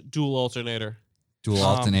 yeah. dual alternator. Dual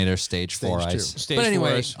alternator, stage 4 stage ice. two. Stage But anyway,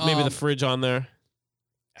 4 ice. Maybe the um, fridge on there.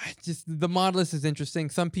 Just the mod list is interesting.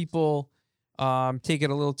 Some people take it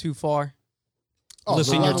a little too far.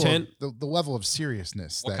 Listen, the your level tent- of, the level of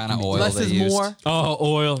seriousness. What that kind can of be oil done. Less they is used. more. Oh,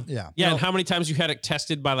 oil. Yeah. Yeah, and how many times you had it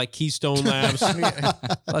tested by like Keystone Labs?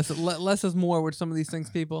 Less is more with some of these things,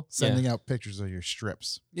 people. Sending out pictures of your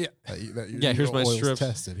strips. Yeah. Yeah, here's my oil's strip.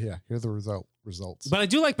 tested. Yeah, here's the results. But I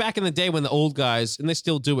do like back in the day when the old guys, and they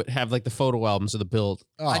still do it, have like the photo albums of the build.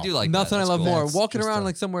 Oh, I do like Nothing that. I love That's cool. more. That's Walking just around a-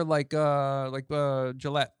 like somewhere like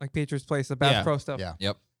Gillette, like Patriots Place, the Bass Yeah. Pro stuff. Yeah.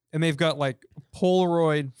 Yep. And they've got like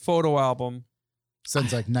Polaroid photo album,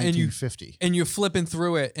 Since like you- 1950. and you're flipping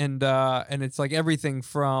through it, and it's like everything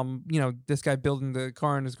from this guy building the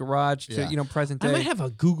car in his garage to Yeah. present I day. might have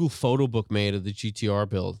a Google photo book made of the GTR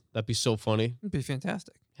build. That'd be so funny. It'd be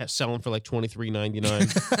fantastic. Selling for like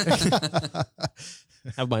 $23.99.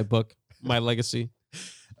 Have my book, my legacy.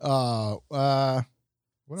 what else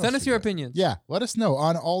Send us we your got? opinions. Yeah, let us know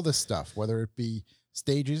on all this stuff, whether it be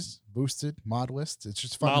stages, boosted, mod lists. It's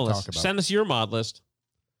just fun Mod to list. talk about. Send us your mod list.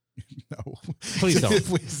 No, Please don't.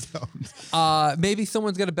 Please don't. Maybe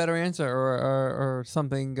someone's got a better answer or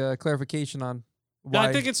something clarification on No, why.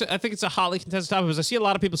 I think it's a hotly contested topic because I see a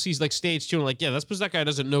lot of people see like stage 2 and like, yeah, that's because that guy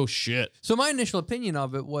doesn't know shit. So my initial opinion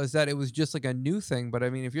of it was that it was just like a new thing. But I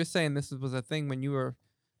mean, if you're saying this was a thing when you were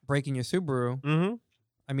breaking your Subaru, Mm-hmm.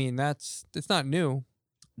 I mean, it's not new.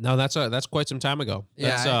 No, that's quite some time ago.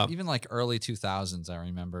 That's, Yeah, even like early 2000s, I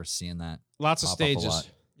remember seeing that. lots of pop up a stages. lot.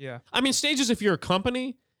 Yeah. I mean, stages, if you're a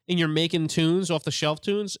company and you're making tunes off the shelf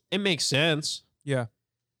tunes, it makes sense. Yeah.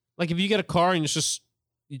 Like if you get a car and it's just,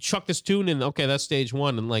 you chuck this tune in, okay, that's stage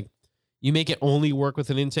 1. And like, you make it only work with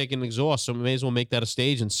an intake and exhaust. So we may as well make that a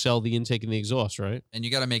stage and sell the intake and the exhaust, right? And you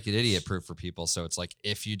got to make it idiot proof for people. So it's like,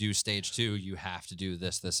 if you do stage 2, you have to do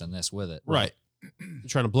this, this, and this with it. Right. You're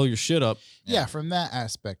trying to blow your shit up. Yeah, from that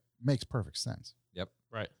aspect, makes perfect sense.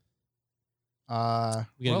 Right. Uh,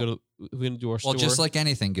 We're gonna do our Well, store. just like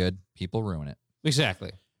anything good, people ruin it.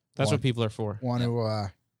 exactly. That's One- what people are for. want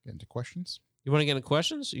to get into questions? You want to get into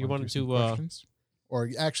questions? You Wanna wanted do some to? questions? Or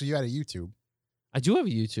actually, you had a YouTube. I do have a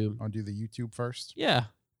YouTube. I'll do the YouTube first. Yeah.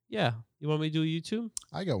 You want me to do a YouTube?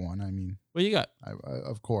 I got one. I mean, What you got?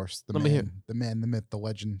 of course, Let me hear. the man, the myth, the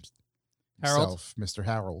legend, Harold? himself, Mr.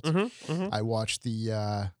 Harold. Mm-hmm. I watched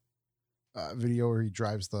the video where he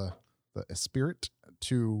drives the Spirit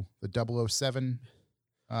to the 007.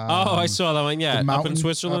 Oh, I saw that one. the Yeah, up in mountain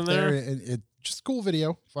Switzerland up there. And it just cool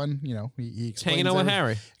video, fun. You know, he explains Hanging out with every-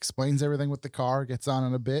 Harry. explains everything with the car, gets on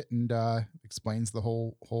in a bit, and explains the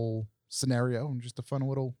whole scenario, and just a fun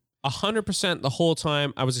little 100% the whole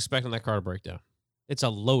time I was expecting that car to break down. It's a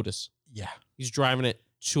Lotus. yeah. He's driving it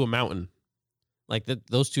to a mountain. Like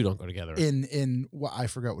those two don't go together. In what I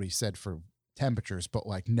forgot what he said for temperatures, but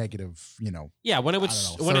like negative, yeah, when it I would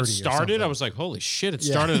don't know, when 30 it or started, I something. was like, holy shit! It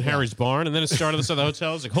Yeah, started in yeah. Harry's barn, and then it started outside the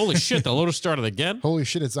hotel. I was like, holy shit! The Lotus started again. holy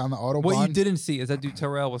shit, it's on the Autobahn. What you didn't see is that dude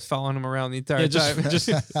Terrell was following him around the entire Yeah, time. just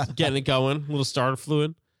getting it going. Little starter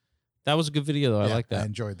fluid. That was a good video though. I Yeah, like I that.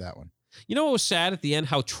 enjoyed that one. You know what was sad at the end?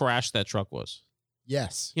 How trashed that truck was.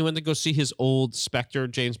 Yes. He went to go see his old Spectre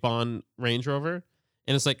James Bond Range Rover,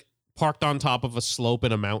 and it's like parked on top of a slope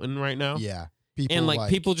in a mountain right now. Yeah. People And like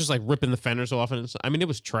people just like ripping the fenders off, and I mean, it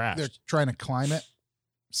was trash. they're trying to climb it.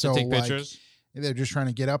 So to take like, pictures. they're just trying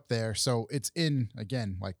to get up there. So it's in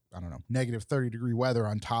again, like I don't know, negative 30-degree weather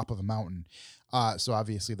on top of a mountain. So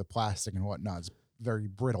obviously the plastic and whatnot is very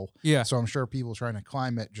brittle. Yeah. So I'm sure people trying to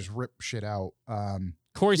climb it just rip shit out.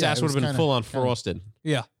 Corey's yeah, ass it would was have been kinda- full on kinda- frosted.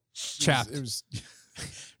 Chapped. It was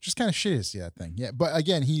just kind of shitty to see that thing. Yeah, but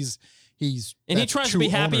again, he's And he that's tries to 2 be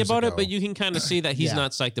happy owners about it, ago. but you can kind of see that he's Yeah.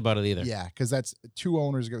 not psyched about it either. Yeah, because that's 2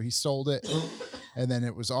 owners ago. He sold it, and then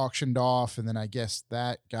it was auctioned off, and then I guess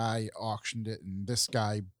that guy auctioned it, and this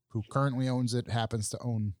guy who currently owns it happens to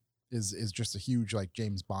own is just a huge like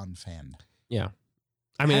James Bond fan.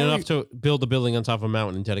 I mean, Harry- enough to build a building on top of a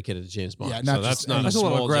mountain and dedicate it to James Bond. Yeah, so not that's just not any- a That's a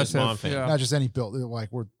little small James aggressive, Bond fan. yeah. Not just any build, like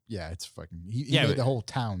it's fucking. He Yeah, made but- the whole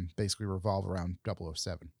town basically revolve around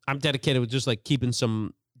 007. I'm dedicated with just like keeping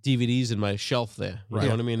some DVDs in my shelf there. You Right.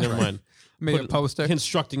 know what I mean? Never Right. mind. Made a Put- poster.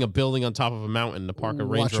 Constructing a building on top of a mountain to park a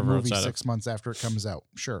Range Watch a Rover movie outside 6 months after it comes out.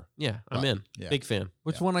 Sure. of. Yeah, I'm Well, in. yeah. Big fan.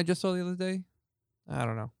 Which Yeah. one I just saw the other day? I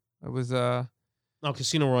don't know. It was Oh,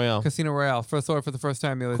 Casino Royale. Casino Royale. Saw it for the first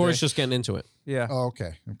time the other Corey's day. just getting into it. Yeah. Oh,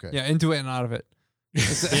 okay. Okay. Yeah, into it and out of it.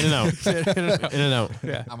 In and out. In and out. In and out.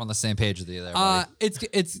 Yeah. I'm on the same page with you there, buddy.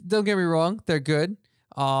 It's don't get me wrong, they're good.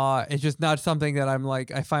 It's just not something that I'm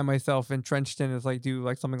like I find myself entrenched in as like do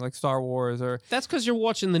like something like Star Wars or That's because you're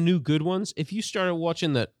watching the new good ones. If you started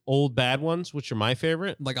watching the old bad ones, which are my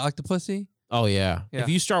favorite, like Octopussy. oh yeah. Yeah. If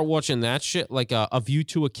you start watching that shit, like A View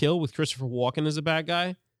to a Kill with Christopher Walken as a bad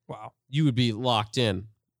guy, Wow. you would be locked in.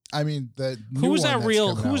 I mean, the Who's that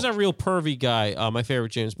real pervy guy? My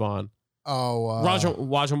favorite James Bond, Oh,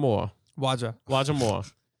 Roger Moore. Waja. Roger Moore.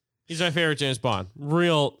 He's my favorite James Bond.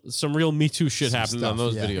 Some real Me Too shit happening on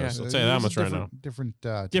those videos. Yeah. I'll tell you that much right now. Different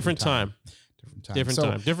Different time. Different time. Different So,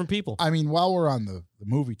 time. Different people. I mean, while we're on the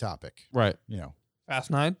movie topic, Right. you know,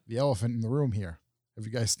 Fast 9. the elephant in the room here. Have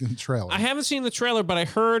you guys seen the trailer? I haven't seen the trailer, but I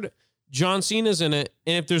heard John Cena's in it.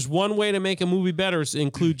 And if there's one way to make a movie better, it's to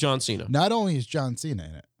include John Cena. Not only is John Cena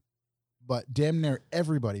in it, but damn near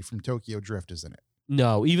everybody from Tokyo Drift is in it.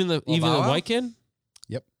 No, even the Bow Wow? white kid?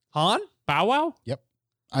 Han? Bow Wow?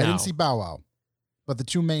 I No. didn't see Bow Wow, but the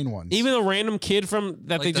two main ones. Even the random kid from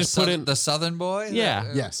that Like they the just put in. the Southern boy. Yeah.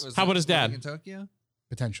 that, Yes. was How about his living dad? in Tokyo?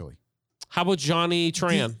 potentially. How about Johnny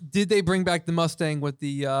Tran? Did they bring back the Mustang with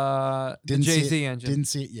the Didn't see Jay-Z it- engine? Didn't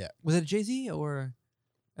see it yet. Was it a Jay-Z or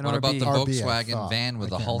an What RB? about the RB, I Volkswagen thought. van with I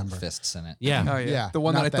the can't Hulk remember. fists in it? Yeah. Oh yeah. Yeah, The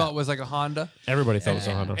one that not I that. thought was like a Honda. Everybody thought it was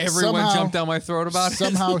a Yeah. Honda. Everyone Somehow- jumped down my throat about it.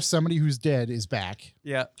 Somehow somebody who's dead is back,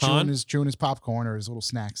 Yeah. Han? chewing his popcorn or his little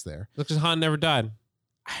snacks there. Looks like Han never died.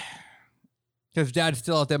 Because dad's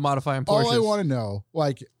still out there modifying Porsches. All I want to know,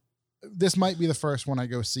 like, this might be the first one I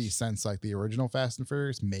go see since like the original Fast and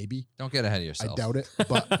Furious. Maybe. Don't get ahead of I yourself. doubt it,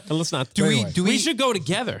 but Let's not. do we anyway. do we we should go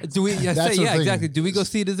together. do we yeah, That's say, the yeah thing. exactly. Do we go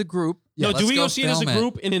see it as a group? Yeah, No, do let's we go go see it as a film it.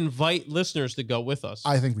 group and invite listeners to go with us?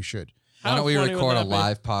 I think we should. Why How don't we funny would record a that be?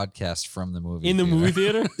 live podcast from the movie in the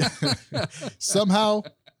theater? movie theater? Somehow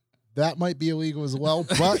that might be illegal as well,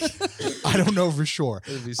 but I don't know for sure.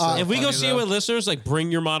 It'd be Uh, If we go funny, see it though. with listeners, like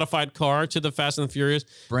bring your modified car to the Fast and the Furious,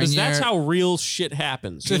 Bring because that's your- how real shit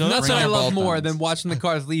happens. You There's know, that's nothing bring I your love both more ends. than watching the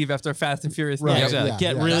cars leave after Fast and Furious. Right, Yeah, movies. exactly.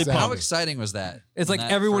 Get really exactly. How pumped. exciting was that? It's when like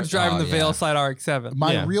that everyone's first- driving oh, the yeah. Veilside RX-7.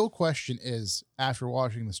 My Yeah. real question is, after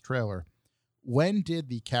watching this trailer, when did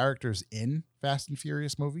the characters in Fast and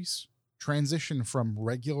Furious movies transition from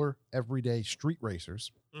regular, everyday street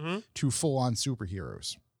racers Mhm. to full-on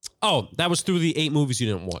superheroes? Oh, that was through the 8 movies you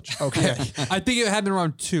didn't watch. Okay, I think it happened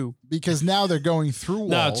around 2. because now they're going through walls.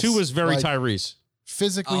 No, 2 was very like, Tyrese.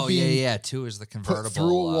 physically Oh yeah, being yeah. 2 is the convertible through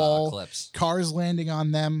a wall, Eclipse. cars landing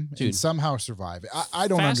on them, Dude. and somehow survive. I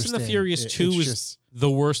don't Fast understand. and the Furious 2 it's was just, the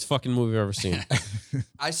worst fucking movie I've ever seen.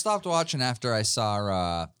 I stopped watching after I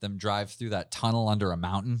saw them drive through that tunnel under a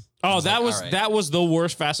mountain. I Oh, was that like, was all right. that was the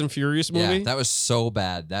worst Fast and Furious movie. Yeah, that was so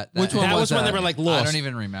bad. That Which one that was when that? they were like I lost. don't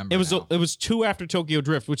even remember. It was now. it was 2 after Tokyo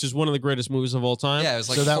Drift, which is one of the greatest movies of all time. Yeah, it was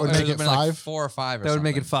like So that would make would've it been like 5? 4 or 5 or That would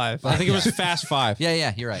make it something. 5. I think it was Fast 5. Yeah,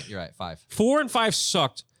 yeah, you're right. You're right. 5. 4 and 5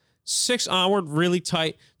 sucked. 6 onward really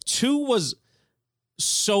tight. 2 was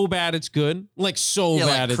so bad it's good. Like so Yeah,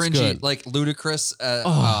 bad like it's cringy, good. like ludicrous.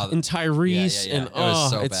 And Tyrese yeah, yeah. and It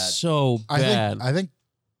was so it's bad. so bad. I think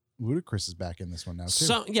Ludacris is back in this one now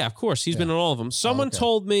too. Yeah, of course. He's been Yeah. in all of them. Someone okay.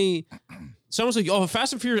 told me, someone's like, oh,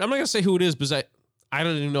 Fast and Furious. I'm not going to say who it is because I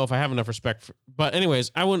don't even know if I have enough respect for. But,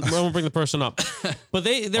 anyways, I won't bring the person up. But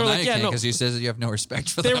they were like, yeah, no. because you says you have no respect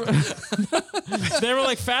for They them. were, they were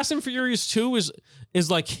like, Fast and Furious 2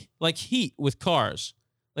 is like Heat with cars,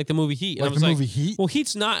 like the movie Heat. And Like I was the like, movie Heat. well,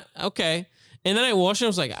 Heat's not okay. And then I watched it. I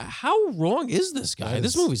was like, how wrong is this guy? That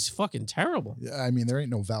This is- movie's fucking terrible. Yeah, I mean, there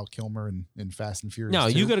ain't no Val Kilmer in Fast and Furious. No,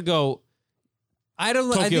 2. you got to go. I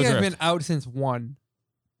don't. I Tokyo think I've Drift. been out since 1.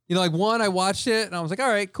 You know, like 1, I watched it and I was like, all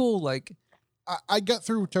right, cool. Like, I got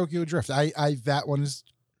through Tokyo Drift. I that one is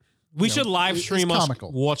We You should know, live it's stream us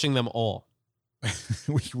comical. watching them all.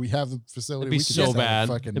 we have the facility. It'd be we could so just have a bad.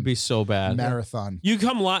 fucking It'd be so bad. marathon. You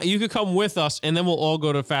you could come with us, and then we'll all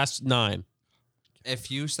go to Fast 9.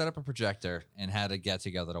 If you set up a projector and had a get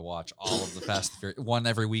together to watch all of the Fast and Furious, one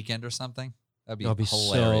every weekend or something, that'd be, That'd be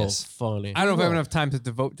hilarious. so funny. I don't know if I have Well- enough time to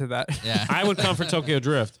devote to that. Yeah, I would come for Tokyo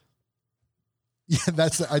Drift. Yeah,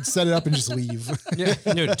 I'd set it up and just leave. Yeah.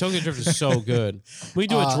 Dude, Tokyo Drift is so good. We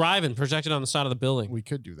do a Uh, drive-in projected on the side of the building. We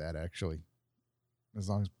could do that actually, as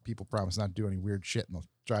long as people promise not to do any weird shit in the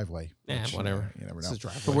driveway. Yeah, which, whatever. You never This know. is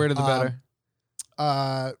driveway. The weirder the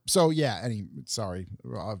better. So yeah.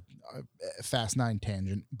 Fast 9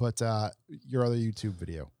 tangent, but your other YouTube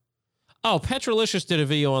video. Oh, Petrolicious did a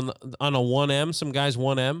video on a 1M. Some guy's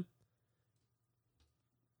 1M.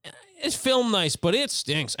 It's filmed nice, but it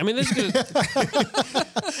stinks. I mean, this is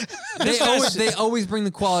They always bring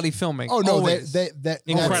the quality filming. Oh no, always. that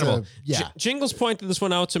incredible. yeah. Jingles pointed this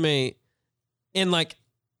one out to me, and like,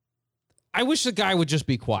 I wish the guy would just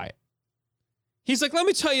be quiet. He's like, let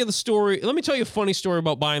me tell you the story. Let me tell you a funny story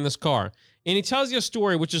about buying this car. And he tells you a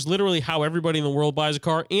story, which is literally how everybody in the world buys a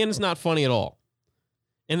car, and it's not funny at all.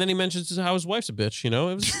 And then he mentions how his wife's a bitch. You know,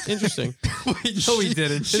 it was interesting. No, he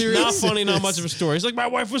didn't. It's not funny, not much of a story. He's like, my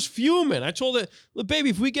wife was fuming. I told her, "Look, baby,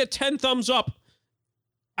 if we get 10 thumbs up,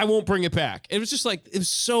 I won't bring it back." It was just like, it was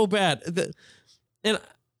so bad. And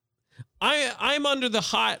I'm under the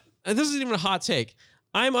hot, this isn't even a hot take.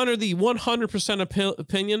 I'm under the 100%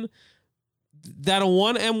 opinion that a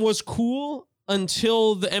 1M was cool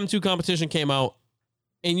until the M2 competition came out.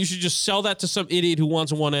 And you should just sell that to some idiot who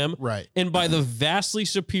wants a 1M. Right. And buy the vastly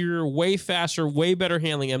superior, way faster, way better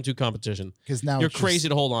handling M2 competition. Because now You're it's crazy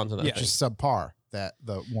to hold on to that. It's just subpar, that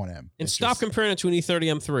the 1M. And It's stop just- comparing it to an E30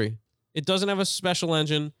 M3. It doesn't have a special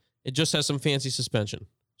engine. It just has some fancy suspension.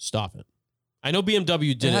 Stop it. I know BMW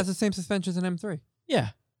did It it. has the same suspension as an M3. Yeah.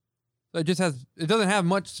 So it doesn't have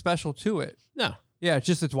much special to it. No. Yeah,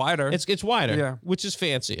 it's wider. It's wider. Yeah. Which is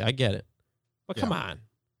fancy. I get it. But Yeah. come on.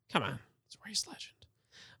 It's a race legend.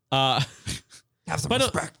 have some But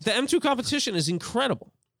respect. the M2 competition is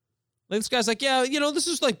incredible. Like, this guy's like, yeah, this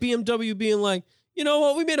is like BMW being like, you know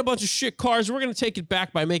what, we made a bunch of shit cars. We're going to take it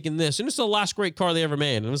back by making this. And this is the last great car they ever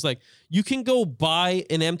made. And it was like, you can go buy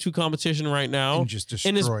an M2 competition right now, and just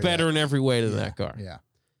and it's destroy better that. in every way than Yeah, that car. Yeah.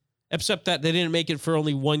 Except that they didn't make it for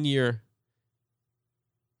only 1 year.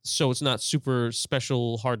 So it's not super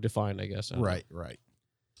special, hard to find, I guess. I don't know. Right.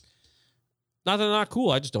 Not that they're not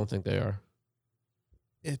cool. I just don't think they are.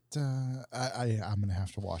 I'm gonna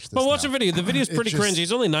have to watch this. But watch now. the video. The video's It pretty just- cringy.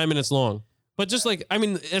 It's only 9 minutes long. But just like, I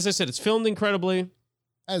mean, as I said, it's filmed incredibly.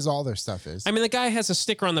 As all their stuff is. I mean, the guy has a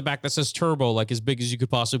sticker on the back that says turbo, like as big as you could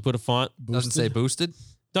possibly put a font. Doesn't say boosted.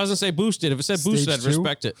 Doesn't say boosted. If it said Stage boosted, I'd 2?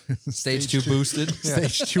 respect it. Stage 2 boosted.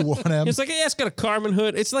 Stage 2 1M. It's like, yeah, it's got a Carmen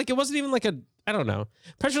hood. It's like, it wasn't even like I don't know.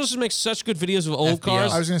 Petrolicious makes such good videos of old FBO.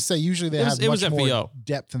 cars. I was gonna say usually they It have was much more FBO.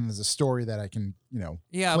 depth and there's a story that I can Yeah,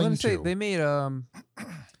 I'm cling gonna say to. they made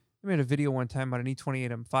a video one time about an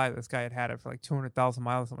E28 M5. This guy had it for like 200,000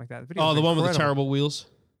 miles, something like that. The video Oh, was the one with the incredible. terrible wheels?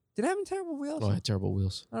 Did it have any terrible wheels? Oh, it had terrible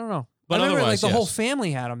wheels. I don't know. But I remember, like otherwise, the whole yes.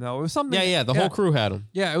 family had them though. It was something. Yeah, the whole crew had them.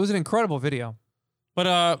 Yeah, it was an incredible video.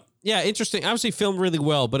 But yeah, interesting. Obviously filmed really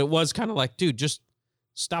well, but it was kind of like, dude, just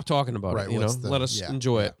stop talking about Right, it. what's the- Let us yeah,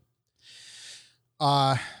 enjoy it.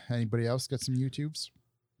 Anybody else got some YouTubes?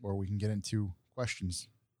 Or we can get into questions.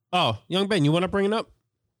 Oh, Young Ben, you want to bring it up?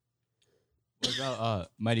 What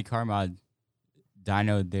about Mighty Car Mod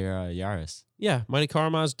dynoed their Yaris? Yeah, Mighty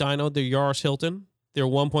Carmaz dynoed their Yaris Hilton. Their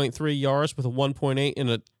 1.3 Yaris with a 1.8 and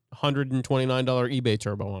a $129 eBay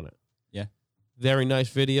turbo on it. Yeah. Very nice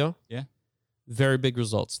video. Yeah. Very big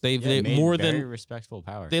results. They Made more very than respectable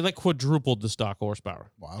power. they like quadrupled the stock horsepower.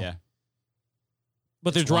 Wow. Yeah.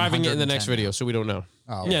 But they're It's driving it in the 110 next video, now. so we don't know.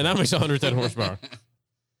 Oh, Yeah, that makes 110 horsepower.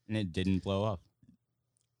 And it didn't blow up.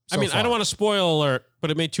 I so mean, I far. don't want to spoil alert,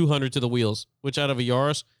 but it made 200 to the wheels, which out of a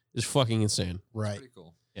Yaris is fucking insane. Right. Pretty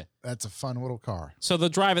cool. That's a fun little car. So they'll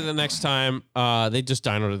drive it the next time. They just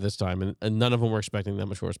dynoed it this time, and none of them were expecting that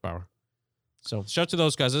much horsepower. So shout out to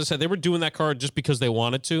those guys. As I said, they were doing that car just because they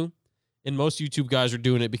wanted to, and most YouTube guys are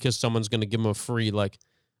doing it because someone's going to give them a free like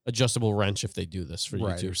adjustable wrench if they do this for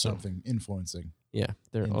Right. YouTube. Or So something influencing. yeah,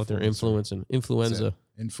 they're Influencer. influencing influenza.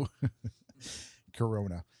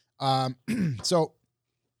 Corona. So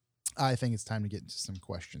I think it's time to get into some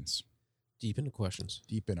questions. Deep into questions.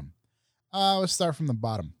 Deep in them. Let's start from the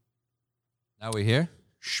bottom. Now we here.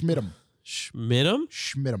 Schmidtum. Schmidtum?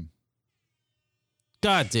 Schmidtum.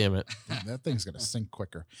 God damn it! That thing's gonna sink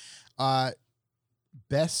quicker.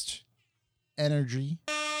 Best energy.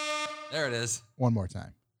 There it is. One more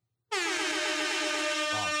time.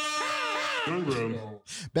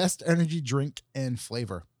 Best energy drink and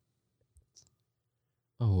flavor.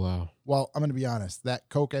 Oh wow. Well, I'm gonna be honest. That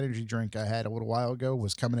Coke energy drink I had a little while ago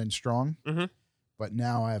was coming in strong. Mhm. But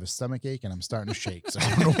now I have a stomach ache and I'm starting to shake. So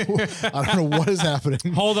I don't know what is happening.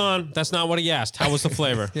 Hold on, that's not what he asked. How was the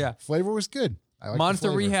flavor? Yeah. Flavor was good. I like the Monster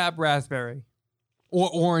flavor. Rehab raspberry or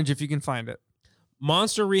orange if you can find it.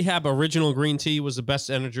 Monster Rehab Original Green Tea was the best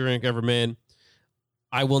energy drink ever made.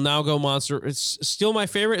 I will now go Monster. It's still my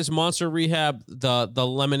favorite is Monster Rehab, the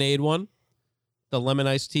lemonade one, the lemon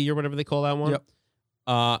iced tea or whatever they call that one. Yep.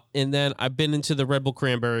 And then I've been into the Red Bull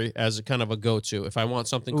Cranberry as a kind of a go-to if I want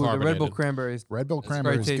something Ooh, the carbonated. Red Bull cranberries. Red Bull It's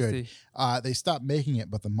cranberry Very is tasty. good. They stopped making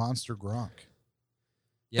it, but the Monster Gronk.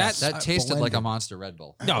 Yeah, that tasted like a blended. Monster Red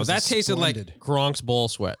Bull. No, was that a tasted splendid. like Gronk's ball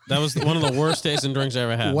sweat. That was one of the worst tasting drinks I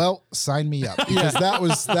ever had. Well, sign me up because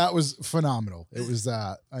that was phenomenal. It was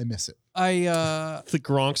I miss it. The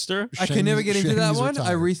Gronkster. I can never get into that Shane's one. I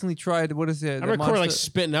retired. recently tried, what is it? I The remember like Monster-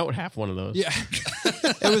 spitting out half one of those. Yeah.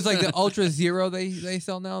 It was like the Ultra Zero they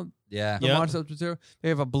sell now. Yeah. The Yeah. Monster Ultra Zero. They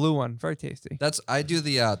have a blue one. Very tasty. I do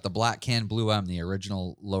the black can Blue M, the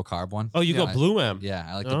original low carb one. Oh, you Yeah. go Blue M. Yeah,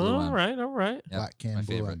 I like the Blue All M. right, all right. Yep, Black can my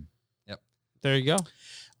blue favorite. M. There you go.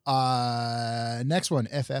 Next one,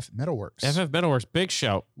 FF Metalworks. FF Metalworks, big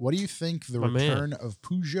shout. What do you think the My man. return of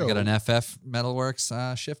Peugeot? I got an FF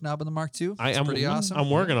Metalworks shift knob in the Mark II. I It's am pretty awesome. I'm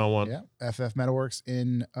working on one. Yeah, FF Metalworks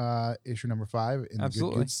in issue number 5 in the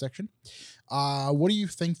Absolutely. good goods section. What do you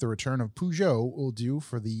think the return of Peugeot will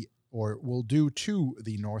do to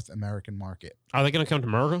the North American market? Are they going to come to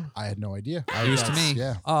America? I had no idea. News to That's- me.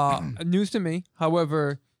 Yeah. News to me.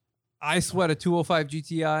 However, I sweat a 205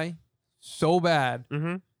 GTI so bad.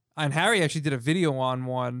 Mm-hmm. And Harry actually did a video on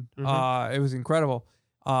one. Mhm. It was incredible.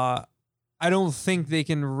 I don't think they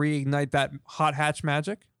can reignite that hot hatch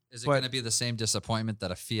magic. Is it But- going to be the same disappointment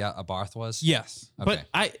that a Fiat Abarth was? Yes. Okay.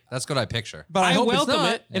 But That's what I picture. But I, hope it's welcome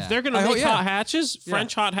not. it. If Yeah. they're going to I hope- make yeah. hot hatches,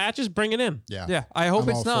 French hot hatches, bring it in. Yeah. Yeah, I hope I'm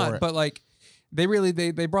it's all for not. it. But like, they really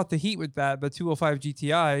they brought the heat with that. The 205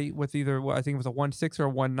 GTI with either I think it was a 1.6 or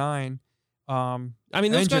a 1.9. I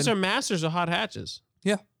mean, those guys Engine. are masters of hot hatches.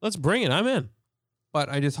 Yeah. Let's bring it. I'm in. But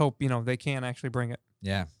I just hope they can actually bring it.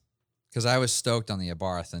 Yeah. Because I was stoked on the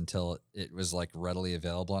Abarth until it was like readily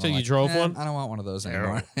available. And Till I'm you like, drove one? I don't want one of those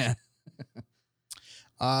anymore.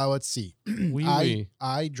 Let's see. Wee I wee.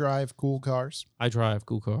 I drive cool cars. I drive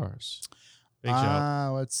cool cars. Big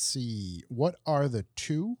shout. Let's see. What are the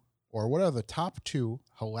top 2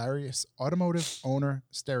 hilarious automotive owner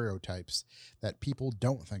stereotypes that people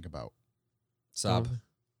don't think about? Sub.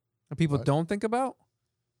 That people What? don't think about.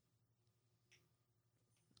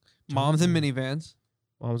 Moms and minivans.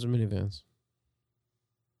 Moms and minivans.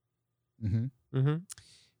 Mm-hmm.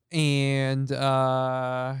 Mm-hmm. And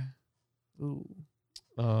ooh,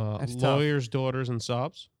 That's tough. Lawyers, daughters, and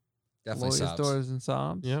sobs. Definitely lawyers, subs. daughters, and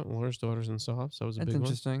sobs. Yeah, lawyers, daughters, and sobs. That was a That's big one.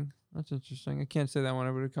 interesting. That's interesting. I can't say that one.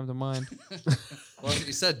 It would come to mind. Well,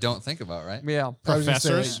 you said don't think about, right? Yeah. I was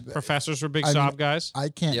gonna say, Professors were big I mean, sob guys. I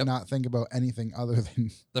can't Yep. not think about anything other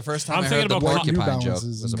than The first time I'm I thinking heard the about New porcupine joke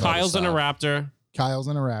Balances was and about Kyle's in a sub. Raptor. Kyle's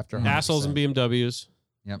and a Raptor. Assholes in 100%. BMWs.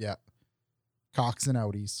 Yeah. Cox and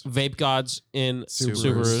Audis. Vape gods in Subarus.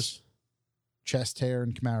 Subarus. Chest hair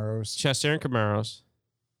and Camaros. Chest hair and Camaros.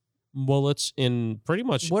 Mullets in pretty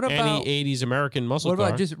much What about- any 80s American muscle What car.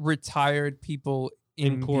 about just retired people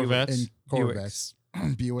in Buicks? Corvettes? And Corvettes.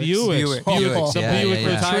 Buicks. Buicks. Buicks. Buicks, The yeah, Buick yeah,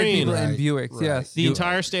 yeah. Retired Latrine. people in Right, Buicks. right. Yes. The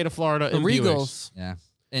entire state of Florida The in Buicks. Regals. Yeah.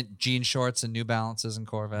 And jean shorts and New Balances and And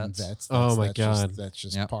Corvettes. That's, Oh my that's just- God. that's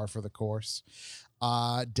just Yep. par for the course.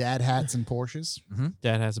 Dad hats and Porsches.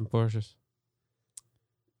 Dad has some Porsches.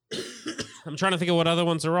 I'm trying to think of what other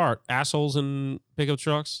ones there are. Assholes in pickup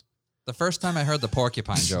trucks. The first time I heard the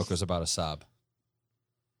porcupine joke was about a sub.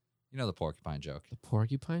 You know the porcupine joke. The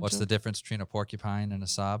porcupine What's the difference between a porcupine and a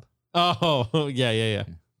sob? Oh, yeah.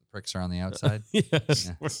 The pricks are on the outside. Yes.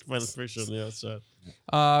 Yeah. Porcupine fish on the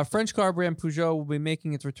outside. French car brand Peugeot will be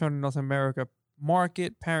making its return to North America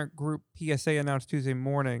market. Parent group PSA announced Tuesday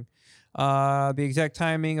morning. The exact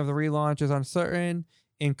timing of the relaunch is uncertain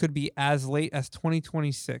and could be as late as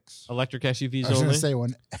 2026. Electric SUVs I was only. going to say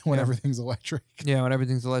when Yeah. everything's electric. Yeah, when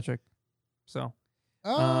everything's electric. So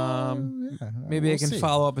Yeah, maybe we'll I can see.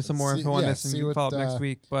 follow up with some more See- info on yeah, this and see we can what, follow up next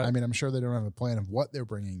week. But I mean, I'm sure they don't have a plan of what they're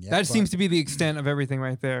bringing yet. that but seems to be the extent of everything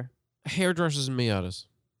right there. Hairdressers and Miatas.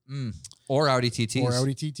 Or Audi TTs. or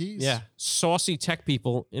Audi TTs. Yeah. Saucy tech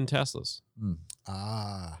people in Teslas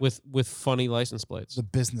with funny license plates. The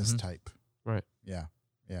business Mhm. type. Right. Yeah.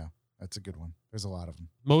 That's a good one. There's a lot of them.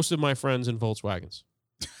 Most of my friends in Volkswagens.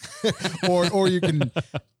 or you can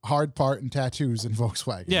hard part and tattoos in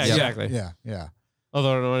Volkswagen. Yeah, Yep. exactly. Yeah. Although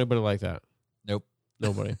I don't know anybody like that. Nope.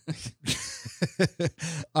 Nobody.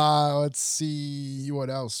 Let's see what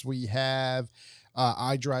else we have.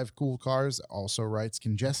 I drive cool cars. Also writes,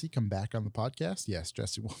 can Jesse come back on the podcast? Yes,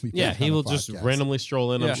 Jesse will be. Yeah, back he on the will just podcast. randomly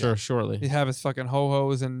stroll in, Yeah. I'm sure, shortly. He have his fucking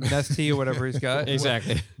ho-hos and Nestea or whatever he's got.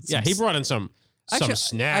 Exactly. Yeah, he brought in some Actually,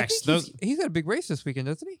 snacks. I think he's got a big race this weekend,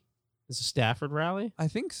 doesn't he? It's a Stafford rally. I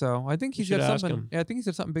think so. I think he's should got ask something. him. Yeah, I think he's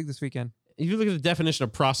got something big this weekend. If you look at the definition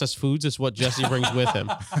of processed foods, it's what Jesse brings with him.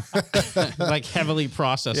 Like heavily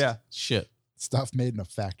processed Yeah. shit. Stuff made in a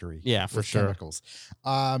factory. Yeah, for with sure. Chemicals.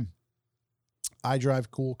 I drive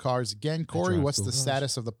cool cars again. Corey, drive what's cool the cars.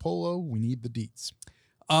 status of the Polo? We need the deets.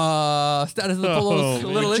 Status of the Polo is a Oh,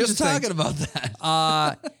 little Just interesting. talking about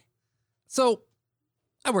that. So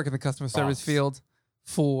I work in the customer service Boss. field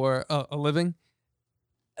for a living.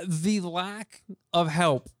 The lack of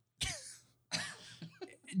help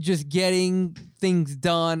just getting things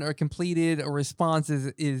done or completed or responses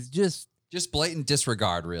is just blatant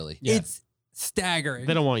disregard, really. Yeah. it's staggering.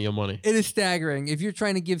 They don't want your money. It is staggering. If you're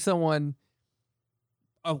trying to give someone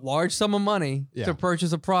a large sum of money Yeah. to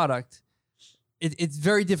purchase a product, it's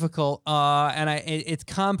very difficult. And it's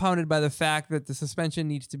compounded by the fact that the suspension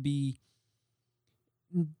needs to be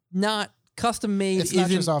not custom made. It's not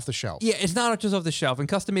isn't- just off the shelf. Yeah, it's not just off the shelf. And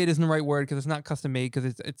custom made isn't the right word because it's not custom made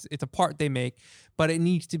because it's a part they make, but it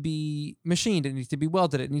needs to be machined. It needs to be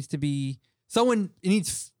welded. It needs to be it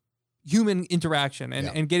needs human interaction. And,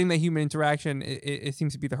 Yeah. and getting that human interaction, it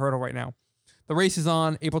seems to be the hurdle right now. The race is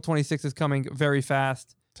on. April 26th is coming very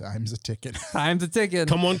fast. Time's a ticket. Time's a ticking.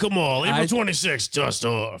 Come on. April I- 26th, just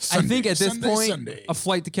off. I think at this Sunday, point, Sunday. a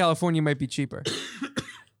flight to California might be cheaper.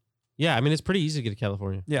 Yeah, I mean, it's pretty easy to get to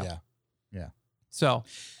California. Yeah. Yeah. So,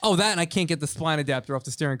 that and I can't get the spline adapter off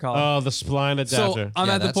the steering column. Oh, the spline So adapter. I'm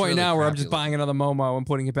Yeah, at the that's point really now where I'm crappy just buying another Momo and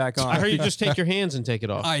putting it back on. I heard you just take your hands and take it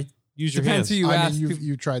off. I Use your depends hands. who you I ask. mean,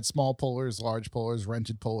 you tried small pullers, large pullers,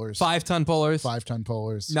 rented pullers, 5-ton pullers. 5-ton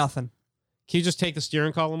pullers. Nothing. Can you just take the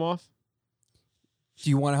steering column off? Do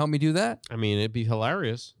you want to help me do that? I mean, it'd be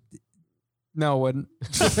hilarious. No, it wouldn't.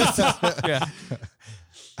 Yeah.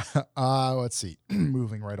 Let's see.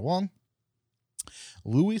 Moving right along.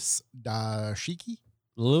 Louis Dashiki,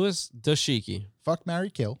 Louis Dashiki. Fuck, Marry,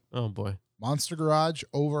 Kill, Oh, boy. Monster Garage,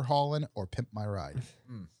 Overhauling, or Pimp My Ride.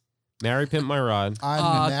 Marry, Pimp My Rod.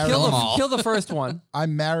 Kill the first one.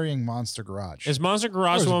 I'm marrying Monster Garage. Is Monster That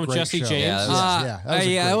Garage was the a one with great Jesse show. James? Yeah, that was- that was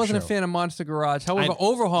a I great wasn't a show. fan of Monster Garage. However,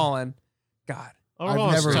 Overhauling, God. Oh,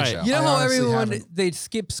 I've it's never- tight. You know I how honestly everyone, haven't. they'd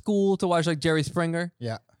skip school to watch like Jerry Springer?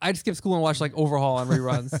 Yeah. I'd skip school and watch like Overhaul on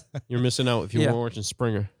reruns. You're missing out if you Yeah. weren't watching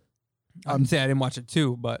Springer. I'm saying I didn't watch it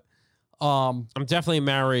too, but I'm definitely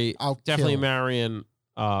marrying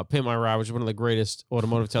Pimp My Ride, which is one of the greatest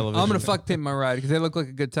automotive television. I'm going to fuck Pimp My Ride because they look like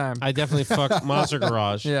a good time. I definitely fuck Monster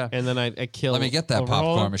Garage. Yeah. And then I kill. Let me get that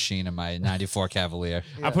Overhaul. popcorn machine in my 94 Cavalier.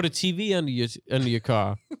 I put a TV under your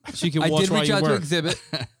car so you can I watch did while reach you out to work. Exhibit.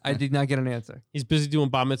 I did not get an answer. He's busy doing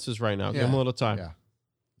bar mitzvahs right now. Give him Yeah. a little time. Yeah.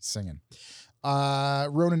 Singing.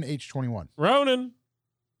 Ronin H21. Ronan.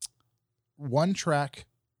 One track,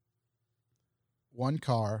 one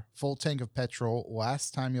car, full tank of petrol.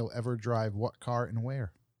 Last time you'll ever drive what car and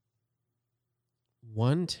where?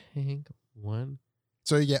 One tank, one.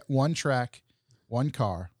 So you get one track, one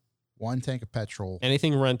car, one tank of petrol.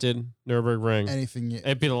 Anything rented, Nürburgring. Anything.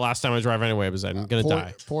 It'd be the last time I drive anyway because I'm going to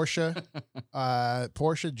die. Porsche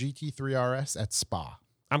GT3 RS at Spa.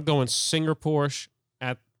 I'm going Singer Porsche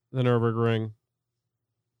at the Nürburgring.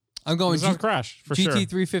 I'm going This is crash for sure.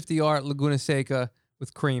 GT350R at Laguna Seca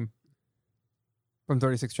with cream from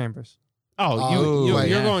 36 Chambers. Oh, right,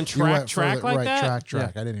 you're yeah. going You went track further- like right, that?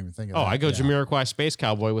 Track. I didn't even think of Oh, that. I go yeah. Jamiroquai Space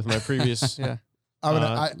Cowboy with my previous. Yeah.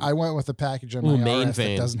 I went with the package on Ooh, my main RS that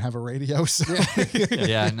vein. doesn't have a radio. So.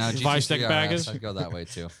 Yeah, no, Vice-Tech GT3 RS, baggage? I'd go that way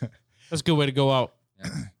too. That's a good way to go out.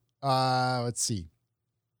 Let's see.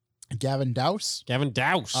 Gavin Douse. Gavin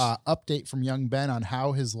Douse. Update from young Ben on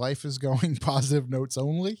how his life is going. Positive notes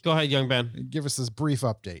only. go ahead, young Ben. Give us this brief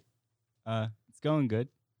update. It's going good.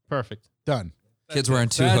 Perfect. Done. Kids wearing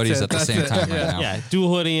two That's hoodies it, at the that's same it. time Yeah. right now. Yeah,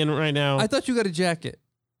 dual hoodie in right now. I thought you got a jacket.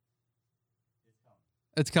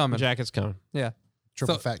 It's coming. Jacket's coming.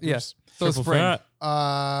 Triple So, factors. yeah. So Triple spring.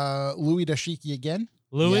 fat. Louis Dashiki again.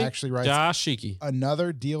 Louis He actually writes Dashiki.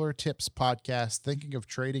 another dealer tips podcast. Thinking of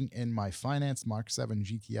trading in my finance Mark 7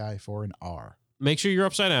 GTI for an R. Make sure you're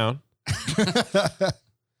upside down.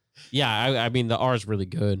 Yeah, I mean the R is really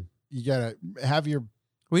good. You gotta have your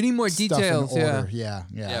We need more stuff in details. Yeah. order. Yeah.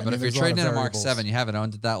 Yeah, I but mean, if you're there's a lot of trading in a Mark variables. 7, you haven't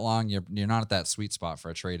owned it that long, you're not at that sweet spot for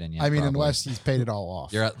a trade-in yet. I mean, probably. unless he's paid it all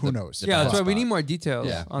off. You're at Who the- knows? the Yeah, that's plus right. We need spot. more details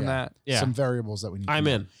Yeah, on yeah. that. Yeah, Some variables that we need. I'm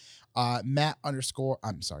to in. know.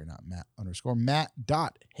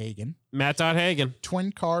 Matt_Matt.Hagen. Matt.Hagen.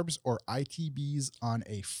 Twin carbs or ITBs on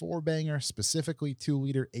a 4-banger, specifically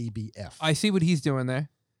 2-liter ABF. I see what he's doing there,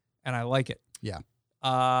 and I like it. Yeah.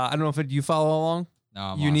 I don't know if you follow along. No,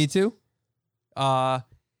 I'm You lost. need to.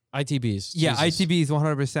 ITBs. Yeah, Jesus. ITBs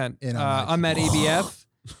 100%. In on I'm at ITBs. ABF.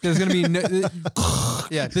 There's gonna be no.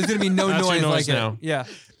 Yeah, there's gonna be no That's your noise noise like now. it. Yeah.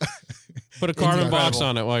 Put a carbon Incredible. box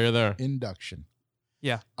on it while you're there. Induction.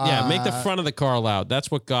 Yeah. Yeah, make the Uh, front of the car loud.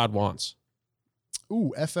 That's what God wants.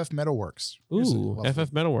 Ooh, FF Metalworks. Here's a Ooh, lovely-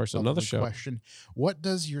 FF Metalworks, another lovely show. question. What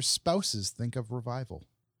does your spouses think of Revival?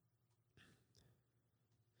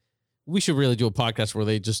 We should really do a podcast where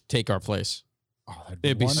they just take our place. Oh, that'd be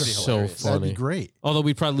It'd be wonderful. so Hilarious. That'd be funny. great. Although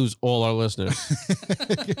we'd probably lose all our listeners.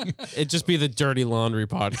 It'd just be the Dirty Laundry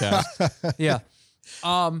podcast. Yeah.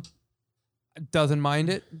 Doesn't mind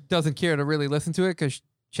it. Doesn't care to really listen to it because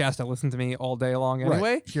she has to listen to me all day long anyway.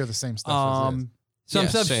 Right. Hear the same stuff. As it is. Some Yeah,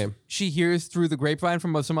 stuff same. she hears through the grapevine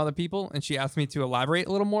from some other people, and she asked me to elaborate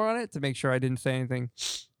a little more on it to make sure I didn't say anything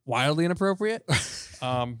wildly inappropriate.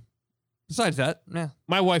 Besides that, yeah.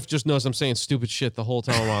 My wife just knows I'm saying stupid shit the whole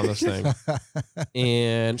time I'm on this thing.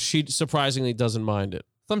 And she surprisingly doesn't mind it.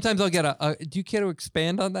 Sometimes I'll get a do you care to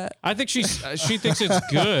expand on that? I think she thinks it's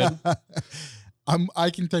good. I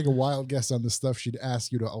can take a wild guess on the stuff she'd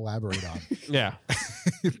ask you to elaborate on. Yeah.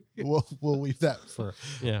 We'll leave that for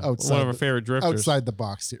Yeah. Outside One of our the- favorite drifters. outside the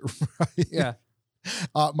box here. Right? Yeah.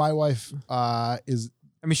 My wife is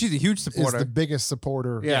I mean, she's a huge supporter. the biggest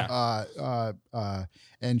supporter. Yeah.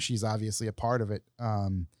 And she's obviously a part of it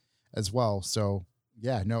as well. So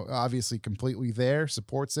yeah, no, obviously completely there,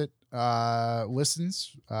 supports it,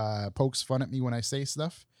 listens, pokes fun at me when I say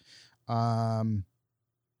stuff.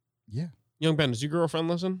 Yeah. Young Ben, does your girlfriend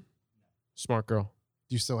listen? Smart girl.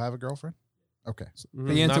 Do you still have a girlfriend? Okay.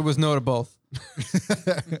 The answer was no to both.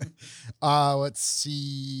 Let's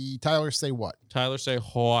see. Tyler, say what? Tyler say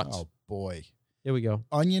hot. Oh boy. Here we go.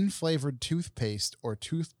 Onion flavored toothpaste or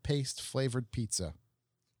toothpaste flavored pizza?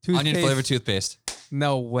 Onion flavored toothpaste.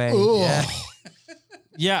 No way. Ugh. Yeah.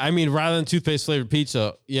 Yeah, I mean, rather than toothpaste flavored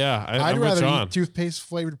pizza, yeah, I'd I'm with rather John. eat toothpaste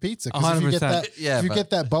flavored pizza. 'Cause if you 100%. get that, Yeah, if you but- get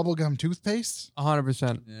that bubblegum toothpaste,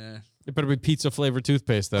 100%. Yeah. It better be pizza flavored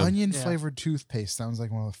toothpaste then. onion Yeah. flavored toothpaste sounds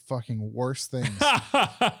like one of the fucking worst things.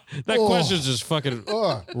 That Oh. question's just fucking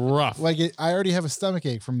Ugh. rough. Like I already have a stomach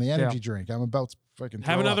ache from the energy drink. I'm about to fucking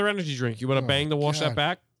Have throw another up. energy drink. You want to Oh, bang to wash God. that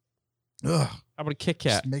back? Ugh. How about a Kit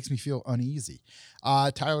Just Kat? makes me feel uneasy.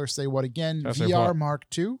 Tyler, say what again? Tyler, say VR what? Mark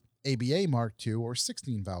II, ABA Mark II, or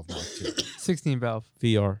 16 valve Mark II? 16 valve.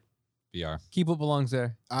 VR. VR. Keep what belongs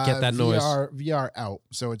there. Get that noise. VR out.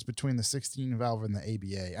 So it's between the 16 valve and the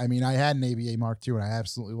ABA. I mean, I had an ABA Mark II and I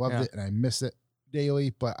absolutely loved Yeah. it and I miss it daily,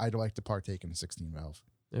 but I'd like to partake in the 16 valve.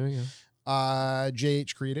 There we go.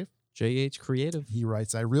 JH Creative, JH Creative. he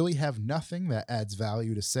writes, I really have nothing that adds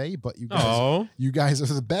value to say, but you guys, Oh, you guys are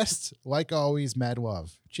the best. Like always, mad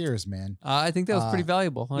love. Cheers, man. I think that was pretty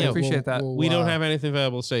valuable. I yeah, appreciate that. we'll, we don't have anything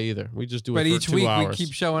valuable to say either. We just do But it for each 2 week hours. we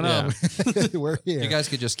keep showing Yeah. up. We're here. You guys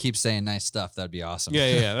could just keep saying nice stuff. That'd be awesome.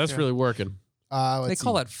 Yeah. That's Yeah. really working. Let's They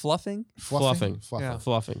call see. that fluffing. Fluffing. Yeah.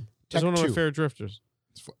 Fluffing. Tech He's one of my 2. favorite drifters.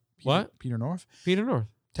 Peter, What? Peter North. Peter North.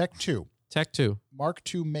 Tech 2. Tech 2. Mark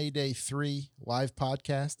II Mayday 3 live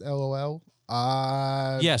podcast. LOL.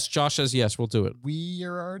 Yes, Josh says yes. We'll do it. We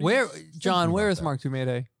are already. Where, John, thinking where about is that. Mark II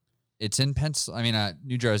Mayday? It's in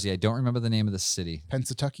New Jersey. I don't remember the name of the city.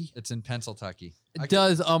 Pennsatucky? It's in Pennsylvania.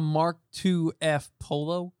 Does a Mark II F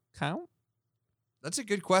Polo count? That's a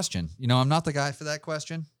good question. You know, I'm not the guy for that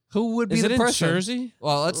question. Who would be Is the it in person? Jersey?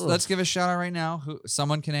 Well, Ugh. let's give a shout out right now.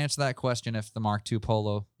 Someone can answer that question if the Mark II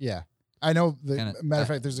Polo. Yeah. I know. Can Matter of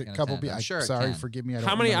it- fact, there's a can couple. attend. I'm sure it Sorry, can. forgive me. I don't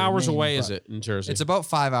How many remember the hours name, away but- is it in Jersey? It's about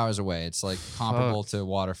 5 hours away. It's like comparable to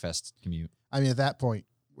Waterfest commute. I mean, at that point,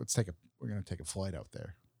 we're gonna take a flight out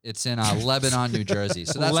there. It's in Lebanon, New Jersey.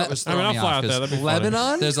 So that's what was I mean, throwing I'll me fly off. out there. 'cause That'd be funny.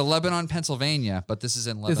 Lebanon? There's a Lebanon, Pennsylvania, but this is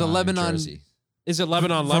in There's a Lebanon, Lebanon- New Jersey. Is it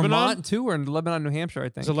Lebanon, Vermont Lebanon? too, or in Lebanon, New Hampshire? I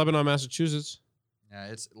think. Is it Lebanon, Massachusetts? Yeah,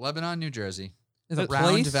 it's Lebanon, New Jersey. Is a Round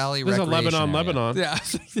place? Valley There's a Recreation Lebanon, Area. Lebanon. Yeah.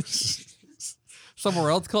 Somewhere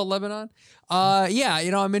else called Lebanon. Yeah,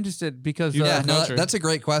 I'm interested because You Yeah, got no, country. that's a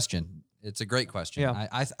great question. It's a great question. Yeah.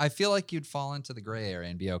 I feel like you'd fall into the gray area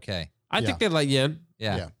and be okay. I Yeah. think they'd let you in.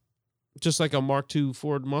 Yeah. Yeah. Just like a Mark II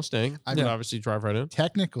Ford Mustang. I You mean- could obviously drive right in.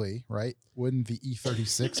 Technically, right? Wouldn't the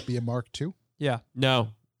E36 be a Mark II? yeah. No.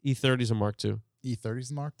 E30's a Mark II. E30 is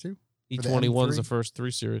the Mark II, For the E21's the M3? first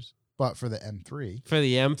 3 Series. but for the M3. For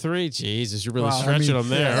the M3, Jesus, you're really Wow. stretching them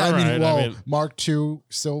there. I All mean, right. well, I mean, Mark II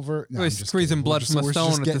silver. No, Really I'm just squeezing kidding. blood We're from a we're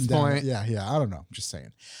stone at getting this down- point. Yeah. I don't know. Just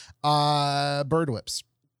saying. Bird lips.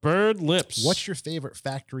 Bird Lips. What's your favorite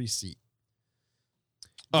factory seat?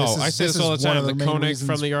 Oh, This is- I say this all the is one time. of The main Koenig reasons-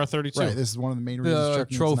 from the R32. Right. This is one of the main reasons The Chuck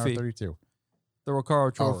needs trophy. an R32. The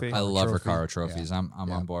Recaro Trophy. I Recaro love trophy. Recaro trophies. Yeah. I'm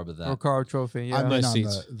Yeah. on board with that. Recaro Trophy. Yeah. I mean, Nice on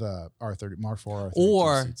seats. the R30 Mark IV R32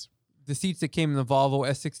 Or- seats. The seats that came in the Volvo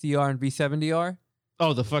S60R and V70R.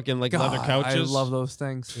 Oh, the fucking like leather God, couches. I love those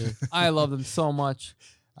things. I love them so much.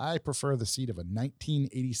 I prefer the seat of a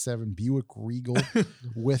 1987 Buick Regal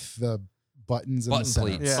with the buttons in Button the center.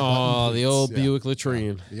 pleats. Yeah. Oh, Button the pleats, old yeah. Buick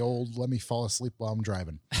latrine. The old let me fall asleep while I'm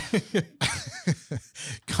driving.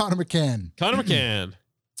 Connor McCann. Connor McCann.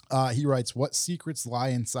 He writes, "What secrets lie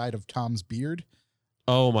inside of Tom's beard?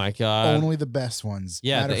 Oh my God. Only the best ones."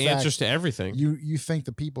 Yeah, Matter the of fact, answers to everything. You think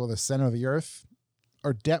the people are the center of the earth?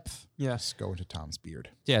 or depth. Yes. Let's go into Tom's beard.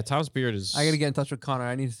 Yeah, Tom's beard is. I got to get in touch with Connor.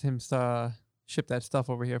 I need him to ship that stuff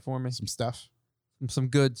over here for me. Some stuff. Some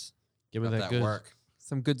goods. Give me Got that good. work.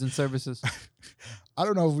 Some goods and services. I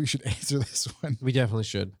don't know if we should answer this one. We definitely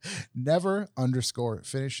should.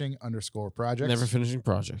 Never_finishing_projects. Never finishing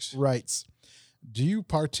projects. Writes, do you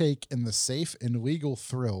partake in the safe and legal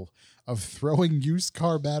thrill of throwing used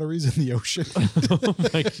car batteries in the ocean? Oh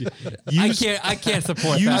my God. I can't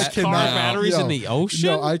support Used that. car cannot- batteries Yo, in the ocean?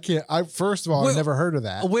 No, I can't. First of all, I've Wait, never heard of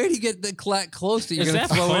that. Where do you get the close to? You're Is gonna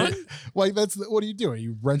that throw fun? it? Like what are you doing? Are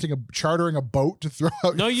you chartering a boat to throw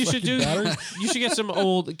out? No, your you should fucking do. batteries? You should get some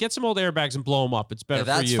old airbags and blow them up. It's better Yeah,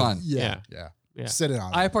 that's for you. fun. Yeah, Yeah. yeah. Sit it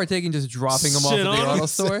on. I it. partake in just dropping them off Sit at the on 'em? auto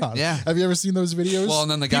Sit store. on it. Yeah. Have you ever seen those videos? Well, and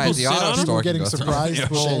then the guy People at the sit on auto them? store People can getting go through surprised them.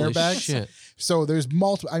 with Holy airbags. shit. So there's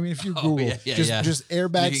multiple. I mean, if you Google yeah. just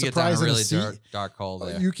airbag You can get down a surprise in a really seat, dark hole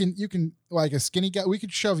there. you can like a skinny guy. We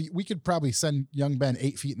could probably send young Ben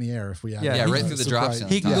 8 feet in the air if we had. Yeah, yeah, he- right through the drop surprise. zone.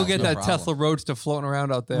 He can Yeah. go get no that problem. Tesla Roadster floating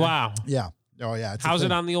around out there. Wow. Yeah. Oh yeah. It's a How's it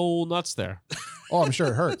thing. on the old nuts there? Oh, I'm sure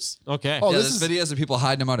it hurts. Okay. Oh, Yeah, this there's videos of people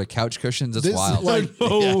hiding them under couch cushions. It's this- wild. like-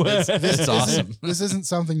 No Yeah, way. it's awesome. This isn't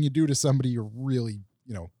something you do to somebody you're really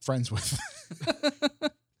friends with.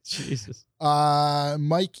 Jesus.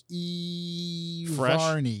 Mikey Fresh?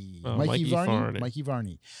 Varney. Oh, Mikey Mikey Varney. Varney. Mikey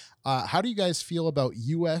Varney. How do you guys feel about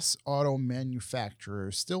U.S. auto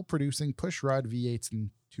manufacturers still producing pushrod V8s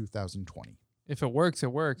in 2020? If it works,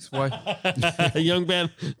 it works. Why? A young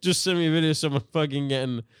man just sent me a video of someone fucking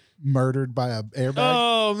getting. Murdered by a airbag?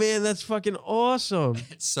 Oh man, that's fucking awesome.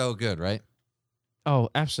 It's so good, right? Oh,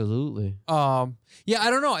 absolutely. Yeah,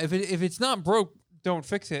 I don't know if it's not broke, don't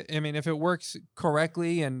fix it. I mean, if it works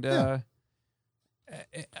correctly and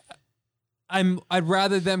I'd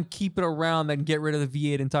rather them keep it around than get rid of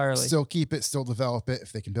the V8 entirely. Still keep it, still develop it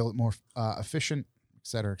if they can build it more efficient, et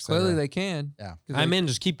cetera, et cetera. Clearly, they can. Yeah. 'Cause I'm they- in.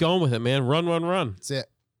 Just keep going with it, man. Run. That's it.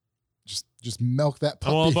 Just milk that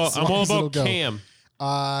puppy. I'm all about. as I'm long all as it'll about go. Cam,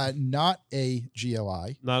 Not a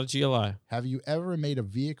GLI. not a GLI. Have you ever made a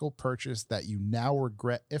vehicle purchase that you now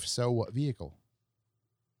regret? If so, what vehicle?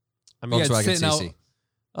 I mean, Yeah, it's Volkswagen sitting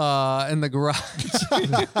CC. in the garage.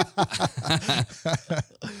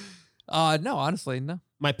 No, honestly, no.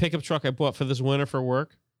 my pickup truck I bought for this winter for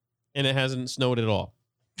work, and it hasn't snowed at all.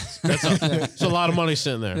 That's it's a lot of money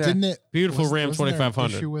sitting there. Yeah. Didn't it? Beautiful wasn't- Ram wasn't there an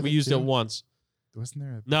 2500. issue with We it used too? it once. Wasn't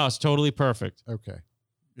there? No, it's totally perfect. Okay.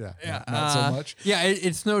 Yeah. Yeah, Not so much. Yeah,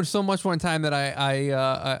 it snowed so much one time that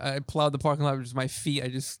I plowed the parking lot with just my feet. I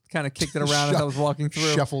just kind of kicked it around as I was walking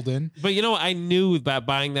through. Shuffled in. But you know, I knew that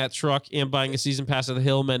buying that truck and buying a season pass at the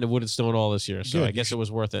Hill meant it would have snowed all this year. So Good. I guess it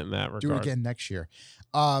was worth it in that Do it regard. again next year.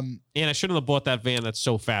 And I shouldn't have bought that van that's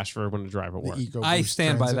so fast for everyone to drive at The work. Eco I Boost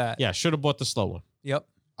stand by Transit. that. Yeah, should have bought the slow one. Yep.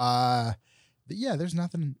 Yeah, there's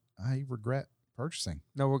nothing I regret purchasing.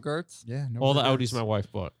 No regrets. Yeah, no All the regrets. Audis my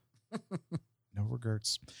wife bought. No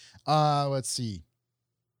regrets. Let's see.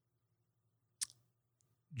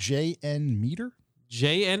 JN Meter.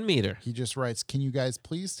 JN Meter. He just writes, can you guys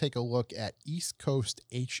please take a look at East Coast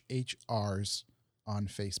HHRs on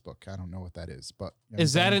Facebook? I don't know what that is, but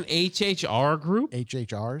Is that an HHR group?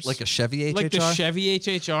 HHRs? Like a Chevy HHR? Like the Chevy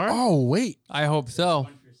HHR? Oh, wait. I hope so.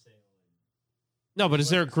 No, but is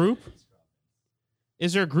there a group?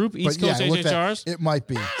 Is there a group East But yeah, Coast look that- HHRs? It might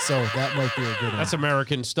be. So that might be a good one. That's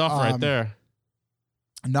American stuff right Um, there.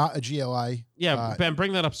 Not a GLI. Yeah, Ben,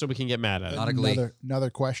 bring that up so we can get mad at it. Not a Glee.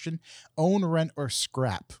 Another question. Own, rent, or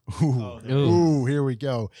scrap? Ooh, Oh, Ooh. Ooh, here we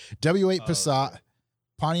go. W8 Oh, Passat,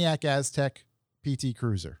 Pontiac Aztec, PT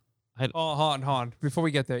Cruiser. Oh, hold on. Before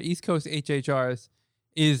we get there, East Coast HHRs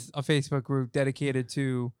is a Facebook group dedicated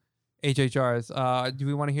to HHRs. Do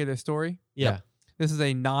we want to hear their story? Yeah. This is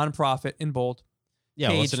a non-profit in bold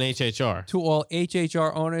Yeah, what's an Page. HHR? to all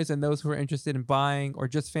HHR owners and those who are interested in buying or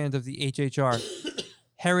just fans of the HHR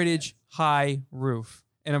Heritage High Roof.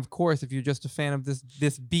 And of course, if you're just a fan of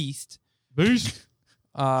this beast, Beast.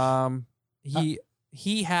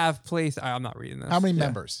 he have placed. I'm not reading this. How many Yeah.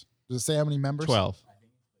 members? Does it say how many members? 12.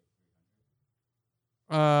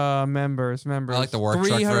 Members. I like the work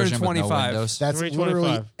truck version with no 325. windows. That's 325.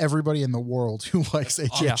 literally everybody in the world who likes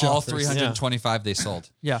HHRs. All 325 they sold.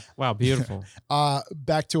 Wow, beautiful.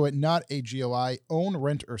 Back to it. Not a GLI. Own,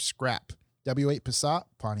 rent, or scrap. W8 Passat,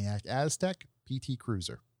 Pontiac Aztec, PT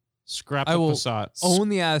Cruiser. Scrap I the will Passat. Own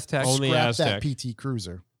the Aztec. Own the Scrap Aztec. that PT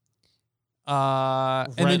Cruiser.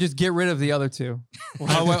 And then Rent- just get rid of the other two.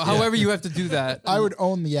 However you have to do that. I would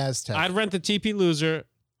own the Aztec. I'd rent the TP Loser.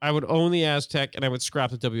 I would own the Aztec, and I would scrap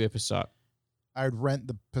the WA Passat. I would rent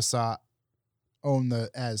the Passat, own the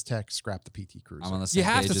Aztec, scrap the PT Cruiser. I'm on the same You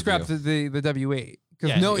have page to as scrap you. the W8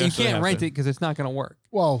 Because Yeah, no, you you actually can't have rent to. it because it's not going to work.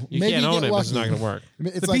 Well, You maybe can't you own get it, but lucky. it's not going to work. I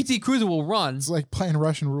mean, it's The like PT Cruiser will run. it's like playing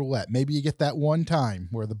Russian roulette. Maybe you get that one time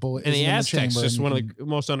where the bullet And isn't the in the Aztek's chamber just and one you of the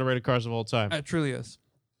most underrated cars of all time. It truly is.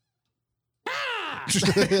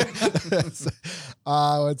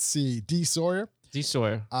 Let's see. D. Sawyer. D.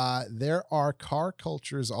 Sawyer. There are car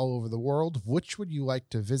cultures all over the world. Which would you like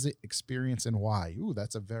to visit, experience, and why? Ooh,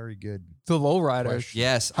 that's a very good The lowriders. question.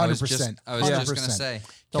 Yes, I was just 100%. going to 100%. say.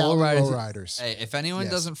 The Cali lowriders- lowriders. Hey, if anyone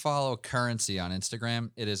Yes. doesn't follow Currency on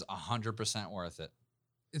Instagram, it is 100% worth it.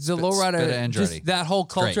 The Spit- lowrider, spit it, Andretti. just that whole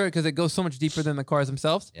It's great. culture, because it goes so much deeper than the cars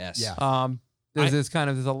themselves. Yes. Yeah. There's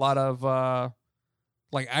there's a lot of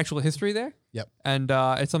like actual history there. Yep. And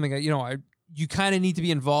it's something that you kind of need to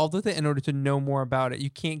be involved with it in order to know more about it. You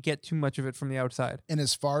can't get too much of it from the outside. And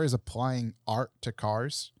as far as applying art to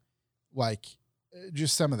cars, like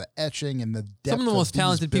just some of the etching and the depth Some of the most these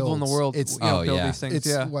talented people in the builds, world, It's Oh, build yeah. these things. it's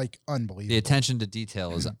Yeah. like unbelievable. The attention to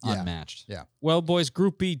detail is Yeah. unmatched. Well, boys,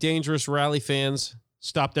 Group B dangerous rally fans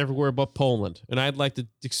stopped everywhere but Poland, and I'd like to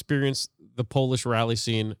experience the Polish rally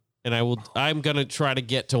scene. And I'm gonna try to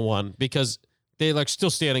get to one because they like still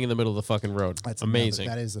standing in the middle of the fucking road. That's amazing.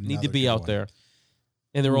 That is Need to another be good out one. there,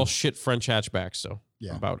 and they're all shit French hatchbacks. So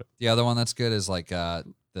Yeah. I'm about it. The other one that's good is like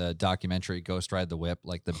the documentary Ghost Ride the Whip,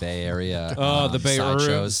 like the Bay Area. Oh, the Bay side Area.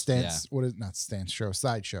 shows. Stance, what is not stance show,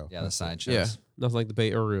 sideshow. Yeah, the That's it. side shows. Yeah, nothing like the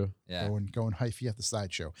Bay Area. Yeah. Going hyphy at the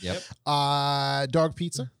sideshow. Yep. Dog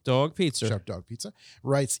Pizza. Dog pizza. Chef Dog Pizza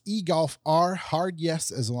writes e-golf R hard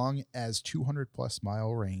yes as long as 200 plus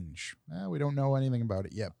mile range. We don't know anything about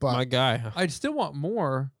it yet, but My guy. I'd still want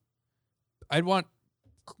more.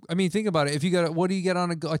 Think about it. If you got, what do you get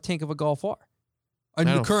on a tank of a Golf R? I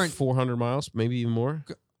don't The know, current 400 miles, maybe even more.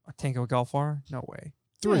 a tank of a Golf R? No way.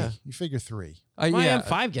 3. Yeah. You figure 3. My Yeah,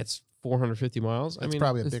 M5 gets 450 miles. That's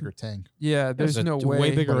probably a it's- bigger tank. yeah. There's a no way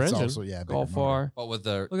way. bigger But it's engine. also, bigger Golf motor. R. But with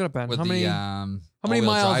the Look it up, Ben. with How the many? all-wheel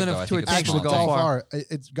miles drive, in a- though, I to a think it's tank of a smaller. Golf R?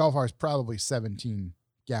 Golf R is probably 17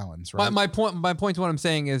 gallons, right? My point to what I'm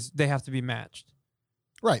saying is they have to be matched.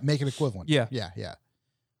 Right, make it equivalent. Yeah. Yeah.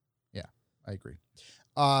 I agree.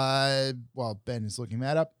 While Ben is looking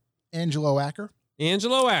that up, Angelo Acker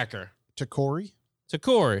Angelo Acker to Corey, to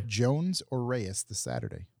Corey. Jones or Reyes this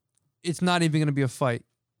Saturday. It's not even going to be a fight.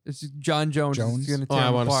 It's just John Jones. Jones? Is going to Oh, tear I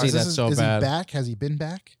him wanna apart. see Is that this- so is bad. he back? Has he been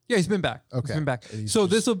back? Yeah, he's been back. Okay. He's been back. He's So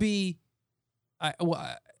just- this will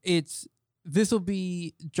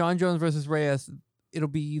be, John Jones versus Reyes. It'll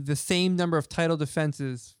be the same number of title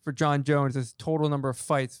defenses for John Jones as total number of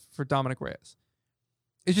fights for Dominic Reyes.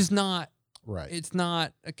 It's just not. Right. It's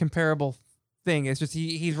not a comparable thing. It's just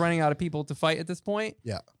he's running out of people to fight at this point.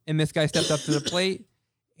 Yeah. And this guy stepped up to the plate.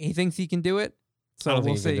 He thinks he can do it. So I don't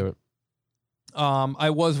we'll think he see. can do it. I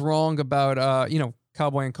was wrong about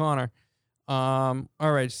Cowboy and Connor. All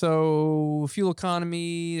right, so fuel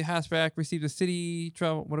economy, hatchback received a city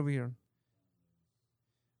travel. What are we doing?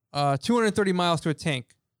 230 miles to a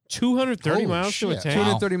tank. 230 Holy miles to a shit. tank.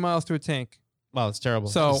 230 miles to a tank. Wow, that's terrible.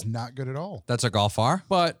 So, It's not good at all. That's a Golf R.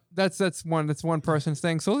 but that's one person's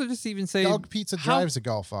thing. So let's just even say Dog Pizza how- drives a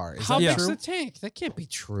Golf R. Is how that big's true? the tank? That can't be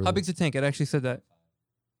true. how big's the tank? It actually said that.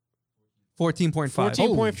 14.5. 14.5.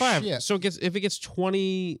 Holy shit. So if it gets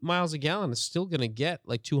 20 miles a gallon, it's still going to get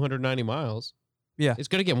like 290 miles. Yeah. It's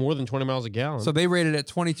going to get more than 20 miles a gallon. So they rated it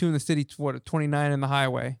 22 in the city, 29 in the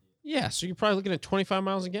highway. yeah, so you're probably looking at 25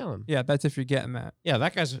 miles a gallon. Yeah, that's if you're getting that. Yeah,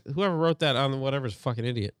 that guy's whoever wrote that on whatever's a fucking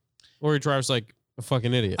idiot. Or he drives like a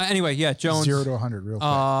fucking idiot. Anyway, yeah, Jones. 0 to 100 real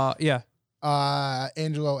quick. Yeah.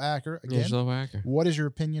 Angelo Acker again. Angelo Acker. What is your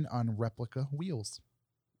opinion on replica wheels?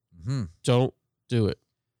 Hmm. Don't do it.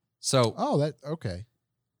 So Oh, that okay.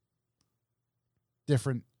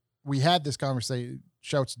 Different. We had this conversation.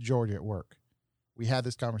 Shouts to Georgia at work. We had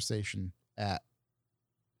this conversation at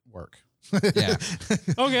work. Yeah.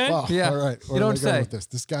 Okay. Wow. Yeah. All right. Where You am I don't going say. with this?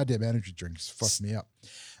 This goddamn energy drink just fucked me up.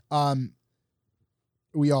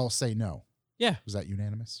 We all say no. Yeah. Was that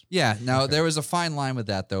unanimous? yeah, now Okay. there was a fine line with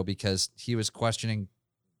that though because he was questioning.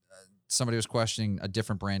 Somebody was questioning a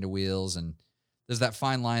different brand of wheels, and there's that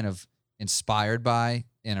fine line of inspired by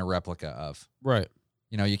and a replica of. Right.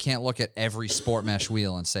 You know, you can't look at every sport mesh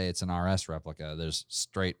wheel and say it's an RS replica. There's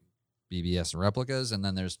straight BBS replicas, and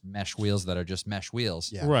then there's mesh wheels that are just mesh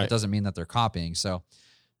wheels. Yeah. Right. It doesn't mean that they're copying. So,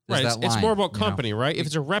 there's Right. It's, that it's line, more about you know? company, right? If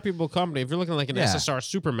it's a reputable company, if you're looking like an Yeah. SSR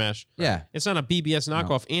Super Mesh, Yeah. it's not a BBS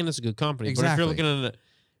knockoff and it's a good company. But if Exactly. you're looking at an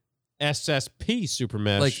SSP Super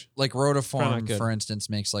Mesh, Like Probably Rotiform, not good. for instance,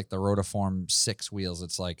 makes like the Rotiform 6 wheels.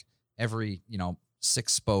 It's like every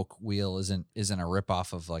 6-spoke wheel isn't a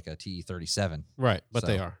ripoff of like a TE37. right? But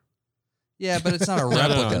they So, are. Yeah, but it's not a No,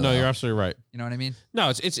 replica. no, though. you're absolutely right. You know what I mean? No,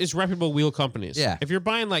 it's reputable wheel companies. Yeah. If you're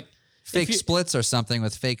buying like fake you- splits or something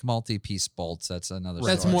with fake multi-piece bolts. That's another.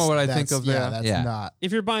 That's story. more what I think of, yeah. That's Yeah. not.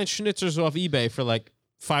 If you're buying schnitzers off eBay for like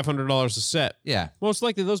 $500 a set, Yeah. most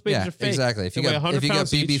likely those babies Yeah, are fake. exactly. If They you weigh got 100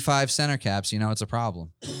 pounds each. BB5 center caps, you know it's a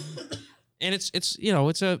problem. And it's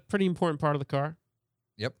it's a pretty important part of the car.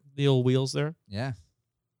 Yep. The old wheels there. Yeah.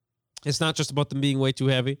 It's not just about them being way too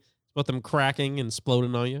heavy. It's about them cracking and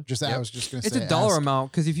exploding on you. Just I Yep. was just going to It's say a dollar ask-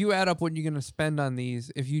 amount because if you add up what you're going to spend on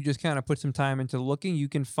these, if you just kind of put some time into looking, you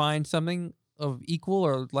can find something of equal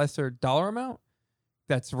or lesser dollar amount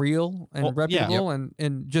that's real and Well, yeah. reputable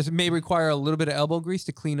and just may require a little bit of elbow grease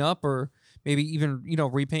to clean up or maybe even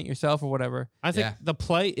repaint yourself or whatever. I think Yeah. the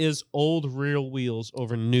play is old real wheels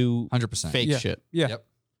over new 100%. fake Yeah. shit. Yeah. Yep.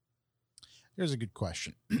 Here's a good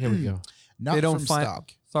question. Here we go. Not They don't from fin-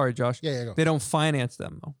 stock. Sorry, Josh. Yeah, go. They don't finance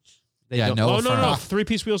them though. They Yeah, don't- no Oh, no. firm.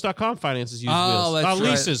 3piecewheels.com finances used Oh, wheels. that's right.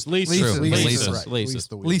 Leases. True. Leases. Leases, right. Lease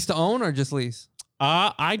the wheel. Lease to own or just lease?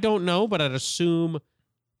 I don't know, but I'd assume.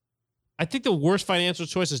 I think the worst financial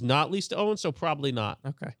choice is not lease to own, so probably not.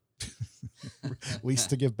 Okay. Lease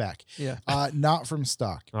to give back. Yeah. Not from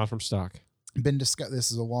stock. Not from stock.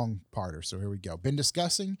 This is a long parter, so here we go. Been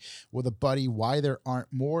discussing with a buddy why there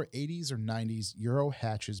aren't more 80s or 90s Euro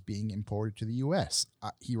hatches being imported to the US.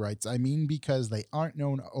 He writes, I mean, because they aren't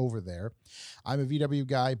known over there. I'm a VW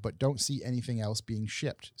guy, but don't see anything else being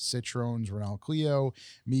shipped. Citroens, Renault Clio,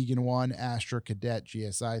 Megan 1, Astra, Cadet,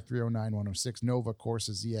 GSI 309, 106, Nova,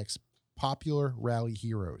 Corsa, ZX, popular rally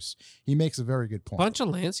heroes. He makes a very good point. Bunch of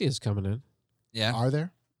Lancias coming in. Yeah. Are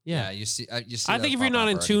there? Yeah. You see. You see. I that think if you're pop not up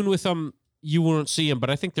in already. tune with them, you won't see them. But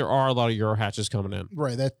I think there are a lot of Euro hatches coming in.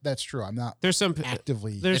 Right, that's true. I'm not There's some.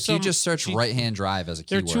 actively. There's If you some just search cheap- right-hand drive as a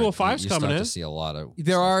There are keyword, 205s you coming start in. to see a lot of.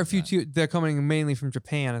 There stuff are a like few that. too. They're coming mainly from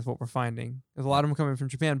Japan, is what we're finding. There's a lot of them coming from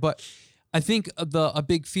Japan, but I think a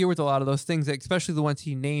big fear with a lot of those things, especially the ones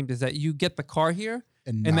he named, is that you get the car here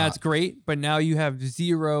and that's great, but now you have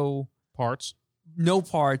parts, no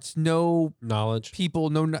parts, no knowledge. people,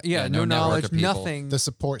 no Yeah, no no network knowledge, of people. nothing. the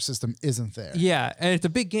support system isn't there. Yeah, and it's a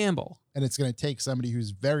big gamble And it's going to take somebody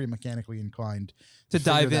who's very mechanically inclined to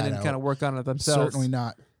figure dive in that and out. kind of work on it themselves.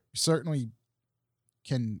 Certainly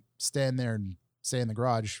can stand there and stay in the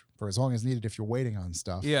garage for as long as needed if you're waiting on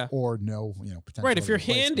stuff. Yeah. Or no, potential. Right. If other you're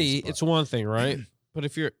replacements, handy, but- it's one thing, right? But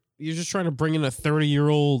if you're just trying to bring in a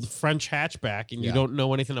 30-year-old French hatchback and you Yeah. don't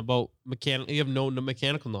know anything about mechanical, you have no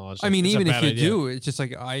mechanical knowledge. I mean, it's a even if bad you idea. do, it's just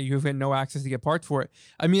like you've got no access to get parts for it.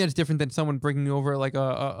 I mean, it's different than someone bringing over like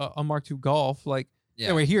a Mark II Golf. Like,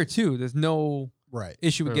 Yeah. we're here too. There's no right.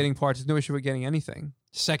 issue with True. getting parts. There's no issue with getting anything.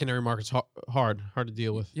 secondary market's hard to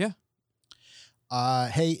deal with.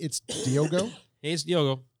 Hey, it's Diogo. Hey, it's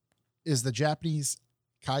Diogo. Is the Japanese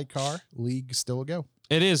Kai Car League still a go?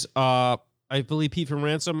 It is. I believe Pete from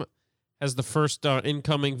Ransom has the first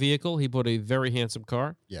incoming vehicle. He bought a very handsome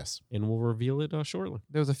car, Yes. and we'll reveal it shortly.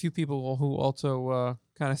 There was a few people who also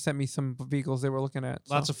kind of sent me some vehicles they were looking at.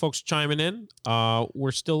 Lots of folks chiming in.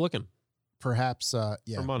 We're still looking. Perhaps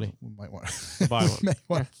yeah. For money. We might want Buy one. may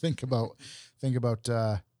want to think about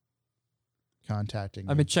contacting.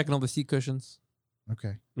 I've been checking all the seat cushions.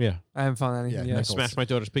 okay. Yeah. I haven't found anything Yeah, yet. Nichols. Smash my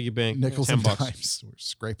daughter's piggy bank. Nickels $10. and dimes. We're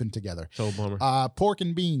scraping together. So bummer. Pork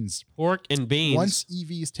and beans. Pork and beans. Once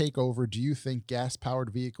EVs take over, do you think gas-powered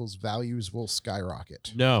vehicles' values will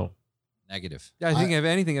skyrocket? No. Negative. Yeah, I think if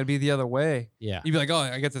anything, it'd be the other way. Yeah. You'd be like, oh,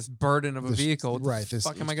 I got this burden of a This- vehicle. What the right, this-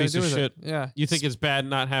 fuck am this I going piece to do of with shit. it? Yeah. You think it's bad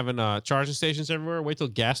not having charging stations everywhere? Wait till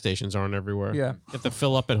gas stations aren't everywhere. Yeah. You have to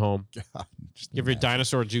fill up at home. God, just Give your imagine.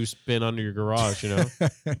 dinosaur juice bin under your garage, you know?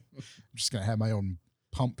 I'm just gonna have my own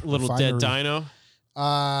pump. Little dead refinery.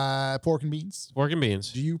 dino. Pork and beans. Pork and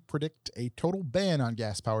beans. Do you predict a total ban on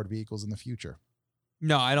gas-powered vehicles in the future?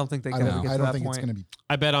 No, I don't think they I can don't, ever get I to don't that think point. it's going to be.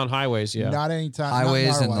 I bet on highways, yeah. Not anytime. not in Highways,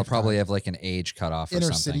 our and they'll lifetime. probably have like an age cutoff or inner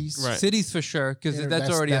something. cities. Right. Cities for sure, because Inner- that's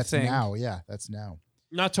already that's a thing. now. Yeah, that's now.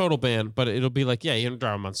 Not total ban, but it'll be like, yeah, you don't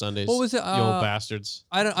drive them on Sundays. What was it? You old bastards.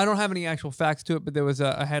 I don't have any actual facts to it, but there was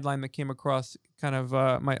a headline that came across kind of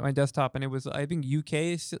my desktop, and it was, I think, UK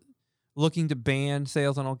is looking to ban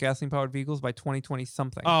sales on all gasoline powered vehicles by 2020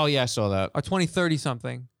 something Oh, yeah, I saw that. or 2030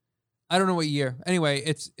 something. I don't know what year. Anyway,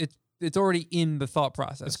 it's already in the thought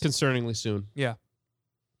process. It's concerningly soon.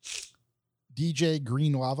 DJ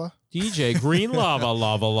Green Lava. DJ Green Lava,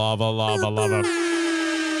 lava, lava, lava, lava.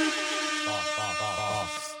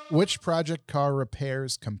 Which project car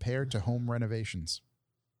repairs compared to home renovations?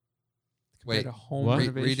 Wait, Compared to home what?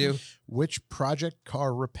 renovation. redo. Which project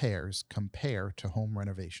car repairs compare to home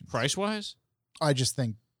renovations? Price wise? I just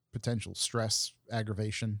think potential stress,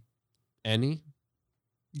 aggravation. Any?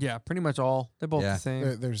 Yeah, pretty much all. They're both Yeah. the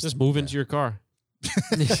same. There's Just move yeah. into your car.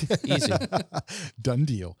 Easy. Done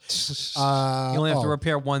deal. You only have to oh,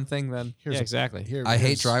 repair one thing then. here's Yeah, a- exactly. here- I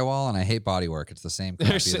hate here's drywall and I hate bodywork. It's the same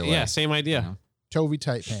crap either way. Yeah, same idea. you know? Tovey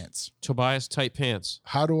tight pants. Tobias tight pants.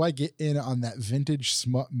 How do I get in on that vintage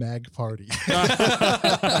smut mag party?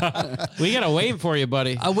 We gotta wait for you,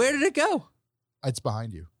 buddy. Where did it go? It's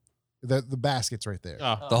behind you. The basket's right there.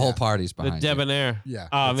 Oh, The whole Yeah. party's the behind you. debonair. Yeah.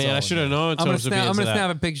 Oh that's man, all I in should have there. known. I'm gonna Toes would be into that.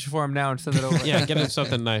 snap a picture for him now and send it over. Yeah, get him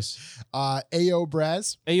something nice. AO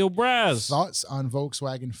Braz. Hey, yo, Braz. Thoughts on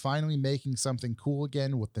Volkswagen finally making something cool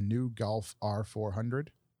again with the new Golf R400?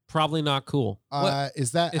 Probably not cool.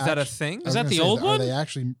 Is that Is that a actu- thing? I was Is that gonna the say, old Are one? they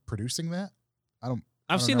actually producing that? I don't.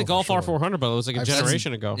 I've don't seen know the Golf for sure. R400, but it was like a I've seen-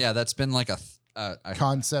 generation ago. Yeah, that's been like a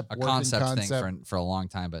Concept, working concept thing concept. for a long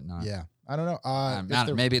time, but not. Yeah, I don't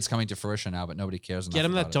know. Maybe it's coming to fruition now, but nobody cares enough. Get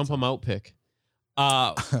him that about it, dump so. him out pick.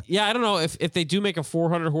 Yeah, I don't know if they do make a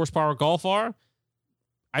 400 horsepower Golf R,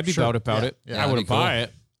 I'd be Sure. about Yeah. it. Yeah, I that'd wouldn't be cool. buy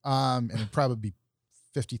it. And it'd probably be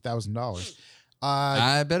 $50,000.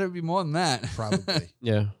 I bet it'd be more than that. Probably.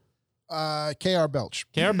 Yeah. KR Belch.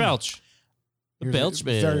 KR Belch. The Here's a- Belch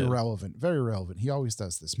man. Very relevant. Very relevant. He always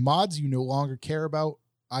does this. Mods you no longer care about,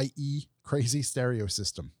 i.e., crazy stereo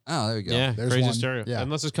system. Oh, there we go. Yeah, There's crazy one. stereo. Yeah.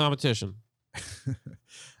 Unless it's competition.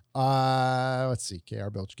 Let's see. KR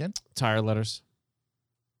Belch again. Tire letters.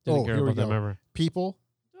 Didn't care here we about them go. ever. People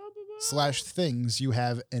 / things you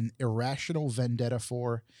have an irrational vendetta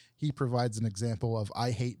for. He provides an example of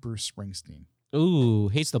I hate Bruce Springsteen. Ooh,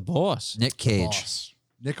 hates the boss. Nick Cage. Boss.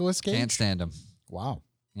 Nicholas Cage. Can't stand him. Wow.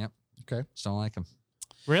 Yep. Okay. Just don't like him.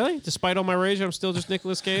 Really? Despite all my rage, I'm still just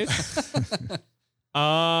Nicolas Cage?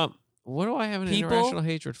 What do I have an People irrational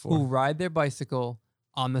hatred for? Who ride their bicycle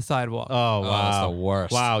on the sidewalk. Oh, That's the wow.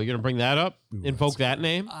 worst. Wow, you're going to bring that up? Ooh, Invoke that's- that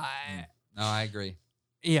name? No, I agree.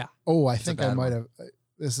 Yeah. Oh, I It's a think I bad might one. have.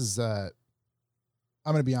 This is. I'm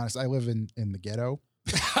going to be honest. I live in the ghetto.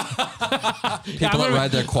 People that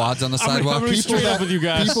ride their quads on the sidewalk. I'm gonna be People straight up that- with you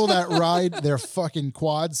guys. People that ride their fucking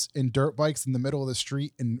quads and dirt bikes in the middle of the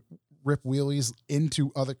street and rip wheelies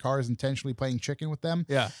into other cars, intentionally playing chicken with them.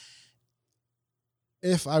 Yeah.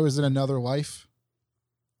 If I was in another life,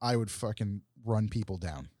 I would fucking run people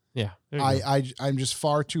down. Yeah. there you go. I'm just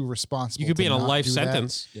far too responsible. You could be to in a not life do that.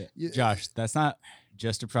 sentence. Yeah. Yeah. Josh, that's not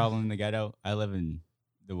just a problem in the ghetto. I live in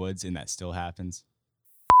the woods, and that still happens.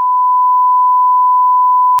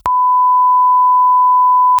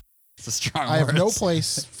 It's a strong I have no words.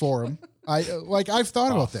 place for him. I've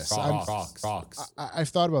thought about this. Rocks. I've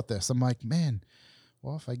thought about this. I'm like, man,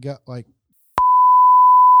 well, if I got like,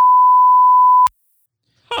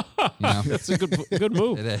 You know? That's a good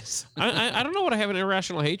move. It is. I don't know what I have an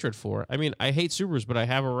irrational hatred for. I mean, I hate Subarus, but I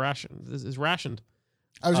have a ration. This is rationed.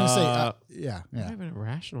 I was gonna say, What do I have an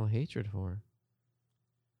irrational hatred for?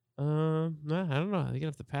 No, I don't know. You're gonna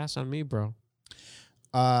have to pass on me, bro.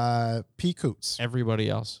 P Coots. Everybody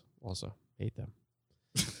else also hate them.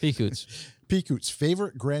 P Coots. P Coots,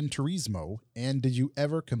 favorite Gran Turismo, and did you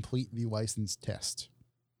ever complete the license test?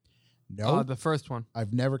 No, The first one.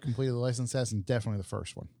 I've never completed the license test, and definitely the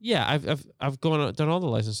first one. Yeah, I've done all the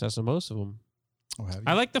license tests on most of them. Oh, have you?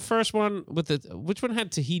 I like the first one with which one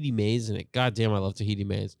had Tahiti Maze in it? God damn, I love Tahiti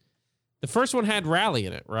Maze. The first one had rally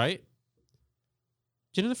in it, right?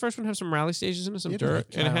 Didn't the first one have some rally stages in it, some Did dirt,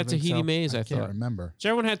 it? and it I had don't think Tahiti so. Maze? I can't thought. remember.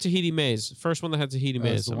 Whichever one had Tahiti Maze. First one that had Tahiti That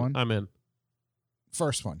was Maze. the one? I'm in.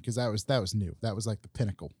 First one, because that was new. That was like the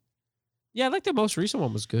pinnacle. Yeah, I like the most recent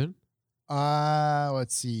one was good.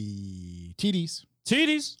 Let's see. TDs.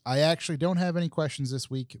 Titties. I actually don't have any questions this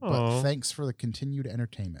week, but Aw. thanks for the continued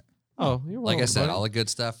entertainment. Oh, you're Like I welcome, said, buddy. all the good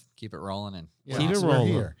stuff. Keep it rolling and Keep it So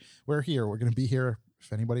rolling. We're here. We're here. We're going to be here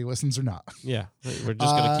if anybody listens or not. Yeah, we're just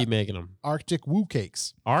gonna keep making them. Arctic Woo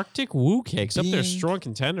Cakes. Arctic Woo Cakes up there, Being- strong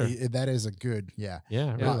contender. That is a good, yeah. Yeah,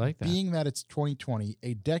 I really Yeah. like that. Being that it's 2020,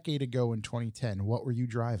 a decade ago in 2010, what were you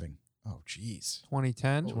driving? Oh, geez.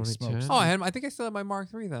 2010. Holy smokes. 2010. Oh, I think I still had my Mark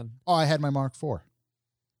III then. Oh, I had my Mark IV.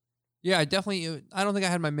 Yeah, I don't think I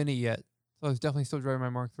had my Mini yet. So I was definitely still driving my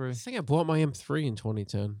Mark III. I think I bought my M3 in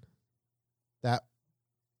 2010. That.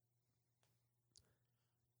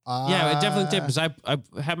 Yeah, I definitely did because I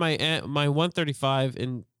had my 135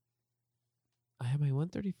 in. I had my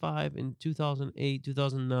 135 in 2008,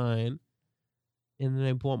 2009, and then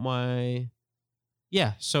I bought my.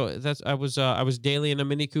 Yeah, so that's I was daily in a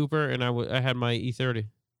Mini Cooper, and I had my E30.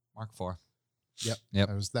 Mark IV. Yep. Yep.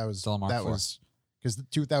 That was Still a Mark that IV. was because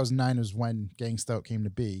 2009 was when Gangsta Out came to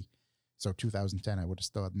be. So 2010, I would have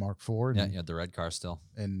still had Mark IV, and, Yeah, you had the red car still.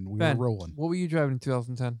 and we Ben, were rolling. What were you driving in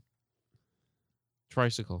 2010?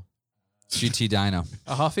 Tricycle. GT Dyno.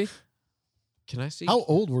 A Huffy? Can I see? How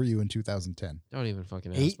old were you in 2010? Don't even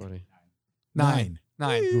fucking 8? ask, buddy. 9.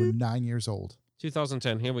 9. You were 9 years old.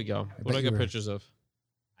 2010. Here we go. What do bet I you got were- pictures of?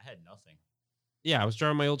 I had nothing. Yeah, I was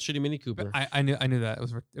driving my old shitty Mini Cooper. But I knew that it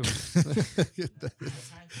was. I didn't even have a dirt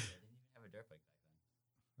bike back then.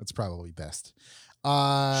 That's probably best.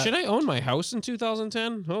 Should I own my house in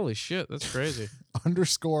 2010? Holy shit, that's crazy.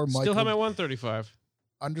 Underscore Michael. Still have my 135.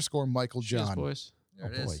 Underscore Michael Cheers, John. boys.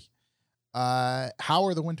 There it Oh, boy. is. How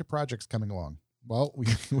are the winter projects coming along? Well, we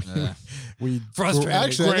Frustrating.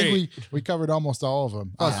 actually, I Great. think we covered almost all of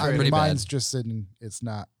them. Frustrating. I mean, Pretty bad. mine's just sitting. It's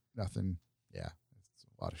not nothing. Yeah, it's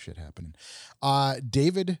a lot of shit happening.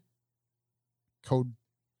 David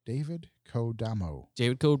Kodamo.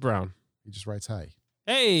 David Code Brown. He just writes hi.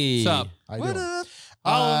 Hey. What's up? How you What doing?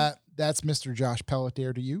 up? That's Mr. Josh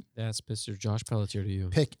Pelletier to you. That's Mr. Josh Pelletier to you.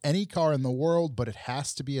 Pick any car in the world, but it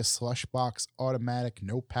has to be a slush box automatic,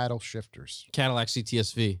 no paddle shifters. Cadillac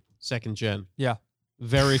CTS-V, second gen. Yeah.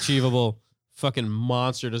 Very achievable. Fucking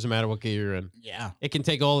monster. Doesn't matter what gear you're in. Yeah. It can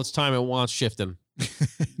take all its time it wants shifting.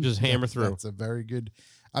 Just hammer through. That's a very good.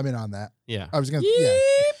 I'm in on that. Yeah. I was gonna,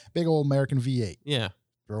 big old American V8. Yeah.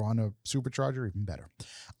 Throw on a supercharger, even better.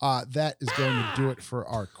 That is going to do it for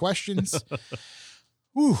our questions.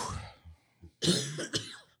 Whew.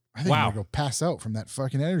 I think Wow. I'm gonna go pass out from that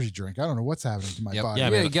fucking energy drink. I don't know what's happening to my Yep. body. Yeah,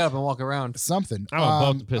 You man. gotta get up and walk around. Something. I'm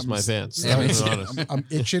about to piss I'm my s- pants. Yeah, I'm me being too. honest. I'm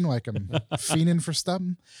itching like I'm fiending for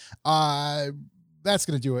something. That's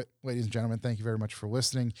going to do it, ladies and gentlemen. Thank you very much for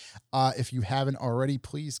listening. If you haven't already,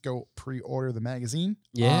 please go pre-order the magazine.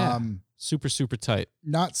 Yeah. Super, super tight.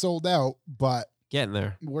 Not sold out, but Getting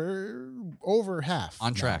there. we're over half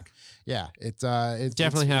On now. track. Yeah, it's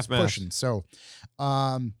Definitely half-mast. pushing. So,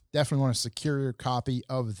 definitely want to secure your copy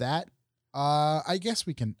of that. I guess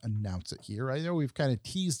we can announce it here. I know we've kind of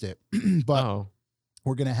teased it, but Oh.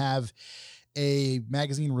 we're gonna have a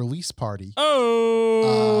magazine release party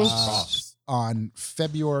Oh. on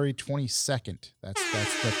February 22nd. That's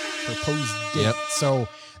the proposed date. Yep. So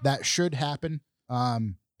that should happen,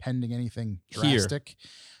 pending anything Here. drastic.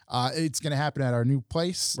 It's going to happen at our new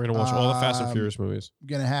place. We're going to watch all the Fast and Um, Furious movies. We're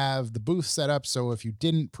going to have the booth set up. So if you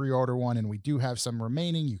didn't pre-order one and we do have some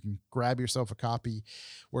remaining, you can grab yourself a copy.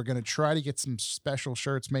 We're going to try to get some special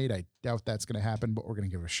shirts made. I doubt that's going to happen, but we're going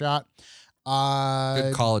to give it a shot.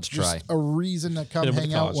 Good college just try. a reason to come Bit of a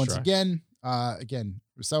hang out college once try. again. Again,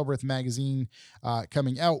 Celebrate magazine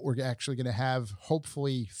coming out. We're actually going to have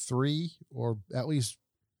hopefully 3 or at least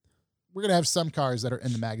we're going to have some cars that are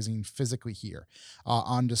in the magazine physically here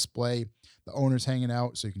on display. The owner's hanging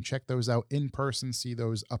out, so you can check those out in person, see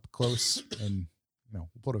those up close, and we'll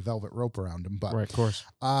put a velvet rope around them. But Right, of course.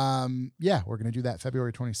 yeah, we're going to do that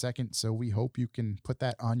February 22nd. So we hope you can put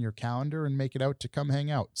that on your calendar and make it out to come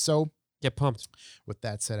hang out. So Get pumped. with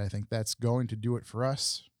that said, I think that's going to do it for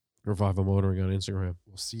us. Revival Motoring on Instagram.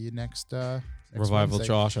 We'll see you next Revival Wednesday.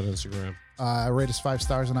 Josh on Instagram. Rate us 5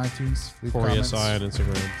 stars on iTunes. Leave Corey comments. SI on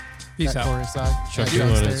Instagram. Peace At out. Corey SI. Chuck At you on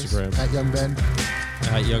Youngsters. Instagram. At Young Ben.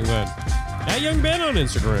 At Young Ben. At Young Ben on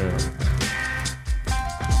Instagram.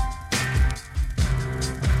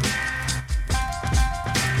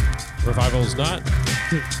 Revival is not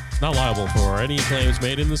liable for any claims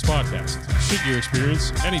made in this podcast. Should you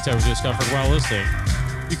experience any type of discomfort while listening,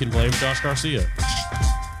 you can blame Josh Garcia.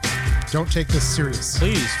 Don't take this serious.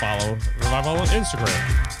 Please follow Revival on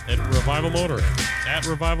Instagram at Revival Motoring, at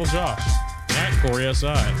Revival Josh, at Corey SI,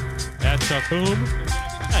 at Chuck Boom,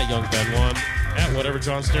 at Young Ben 1, at whatever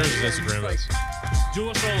John Stairs' Instagram is. Do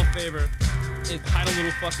us all a favor and hide a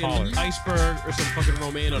little fucking Holler. iceberg or some fucking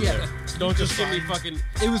romaine under Yeah. there. Don't just give me fucking.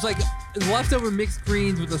 It was like leftover mixed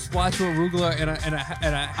greens with a splash of arugula and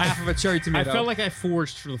a half of a cherry I tomato. felt like I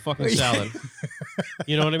forged for the fucking salad.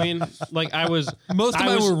 You know what I mean? Like I was. most of I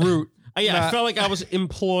mine was- were root. Yeah, I Not- felt like I was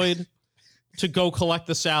employed to go collect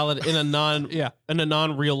the salad in a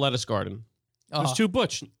non-real lettuce garden. It was Uh-huh. too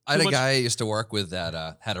butch. I had Too a much- guy I used to work with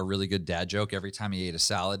that had a really good dad joke. Every time he ate a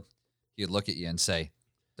salad, he'd look at you and say,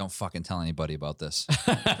 "Don't fucking tell anybody about this."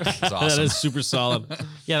 That awesome. is super solid.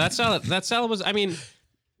 Yeah, that salad was. I mean,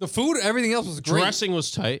 The food, everything else was great. dressing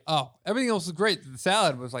was tight. Oh, everything else was great. The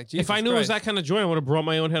salad was like, Jesus If I knew it was Christ. that kind of joint, I would have brought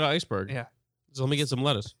my own head of iceberg. Yeah. So let me get some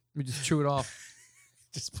lettuce. We just chew it off.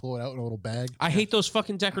 Just pull it out in a little bag. I hate those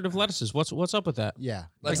fucking decorative lettuces. What's up with that? Yeah.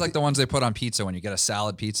 That's like the ones they put on pizza when you get a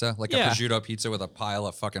salad pizza, like Yeah. a prosciutto pizza with a pile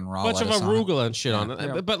of fucking raw Bunch of lettuce on it. arugula and shit on it.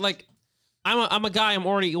 Yeah. But like, I'm a guy. I'm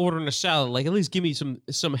already ordering a salad. Like at least give me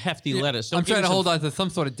some hefty lettuce. Don't I'm give trying me to hold some- on to some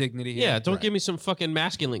sort of dignity here. Yeah, don't Right. give me some fucking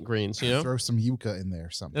masculine greens. You know. Throw some yucca in there or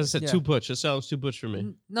something. As I said, Yeah. too butch. The salad's too butch for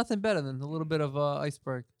me. Nothing better than a little bit of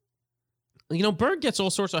iceberg. You know, Berg gets all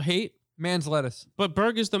sorts of hate, Man's lettuce. but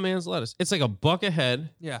Berg is the man's lettuce. It's like a buck a head.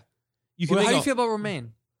 Yeah. You can Well, how make do a- you feel about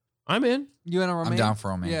romaine? I'm in. You and a romaine? down for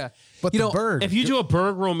romaine. Yeah. But You the know, bird. If you do a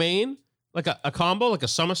Berg romaine, Like a combo, like a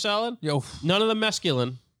summer salad. Yo, None of the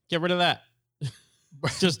mescalin. Get rid of that.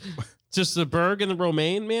 Just the Berg and the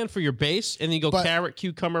romaine, man, for your base, and then you go But- carrot,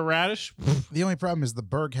 cucumber, radish. The only problem is the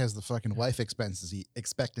Berg has the fucking life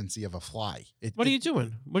expectancy of a fly. What are you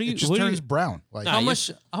doing? What are you? It just what are turns you? brown. Like Nah, how you- much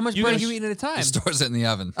you bread gotta are you sh- eating at a time? He stores it in the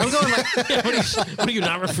oven. I'm going like What are you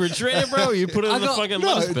not refrigerated, bro? You put it I in the go- fucking no,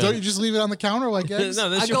 lettuce bin. don't you just leave it on the counter like eggs? No,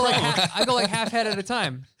 that's I your go like problem. I go like half head at a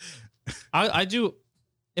time. I do.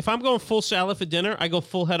 If I'm going full salad for dinner, I go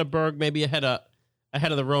full head of Berg, maybe a head of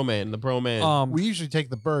the romaine, the bromaine. We usually take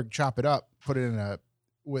the Berg, chop it up, put it in a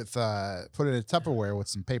Tupperware with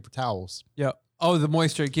some paper towels. Yeah. Oh, the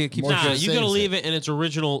moisture keeps Moisture nah, you gotta saves leave it. it in its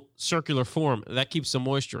original circular form. That keeps the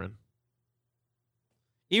moisture in.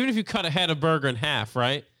 Even if you cut a head of burger in half,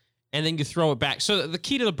 right, and then you throw it back. So the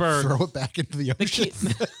key to the Berg, Throw it back into the the ocean. key,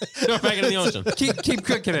 throw it back into the ocean. keep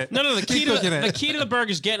cooking it. No, the key Keep cooking it. the key to the Berg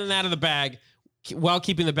is getting it out of the bag while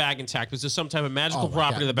keeping the bag intact, because there's some type of magical Oh my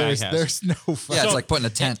property God. the bag there's, has. There's no fucking. Yeah, it's So- like putting a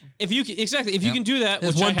tent. If you exactly, if you Yep. can do that,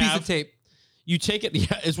 There's which one I piece have, of tape. you take it.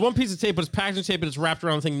 Yeah, it's one piece of tape, but it's packaging tape, but it's wrapped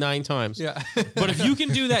around the thing 9 times. Yeah. But if you can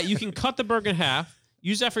do that, you can cut the burger in half,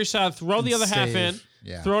 use that for your salad, throw the other half in,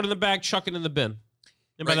 Yeah. throw it in the bag, chuck it in the bin.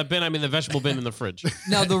 And by Right. the bin, I mean the vegetable bin in the fridge.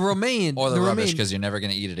 Now the romaine Or the rubbish, romaine, because you're never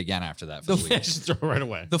going to eat it again after that for the Yeah, week. just throw it right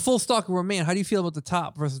away. the full stock of romaine. How do you feel about the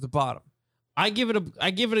top versus the bottom? I give it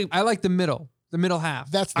a. I like the middle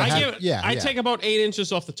half. That's the I half- give it. yeah. I yeah. take about 8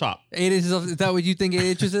 inches off the top. 8 inches off. Is that what you think 8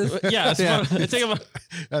 inches is? Yeah, Yeah. I take about.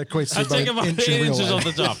 That equates to I take about an 8 inch in real inches off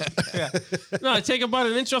life. the top. No, I take about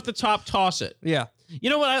an inch off the top, toss it. Yeah.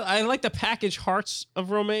 You know what? I like the package hearts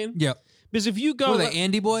of romaine. Yeah. Because if you go, What are they,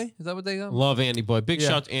 Andy Boy? Is that what they go? love Andy Boy. Big Yeah.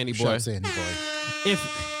 shout to Andy Boy. Shouts Andy Boy.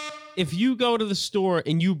 If you go to the store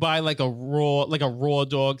and you buy like a raw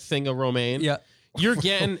dog thing of romaine, Yeah. you're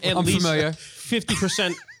getting at I'm least familiar.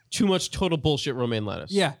 50% too much total bullshit romaine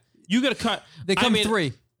lettuce. Yeah. You gotta cut. They I come mean,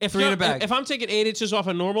 three. If Three in you're- a bag. If I'm taking 8 inches off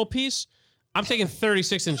a normal piece, I'm taking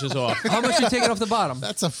 36 inches off. How much you taking off the bottom?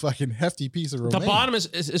 That's a fucking hefty piece of romaine. The bottom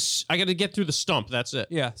is I got to get through the stump. That's it.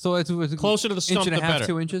 Yeah. So it's Closer to the stump, inch and a the half, better.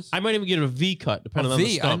 2 inches. I might even get a V cut depending A on the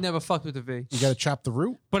V. I stump. never fucked with a V. You got to chop the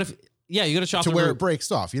root But if you got to chop to the where root. it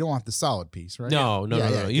breaks off. You don't want the solid piece, right? No.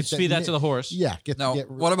 You Get feed that to the horse. Yeah. Now, get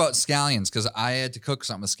what about scallions? Because I had to cook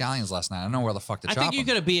something with scallions last night. I don't know where the fuck to I chop think you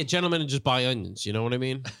them. got to be a gentleman and just buy onions. You know what I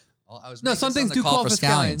mean? Well, I was No, making some things something do call for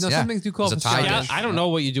scallions. No, yeah. some things do call It was for a Thai scallions. Yeah, dish. I don't know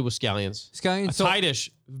what you do with scallions. A Scallions. So, Thai dish,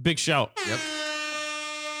 big shout. Yep.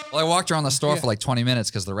 Well, I walked around the store Yeah. for like 20 minutes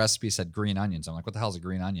because the recipe said green onions. I'm like, what the hell's a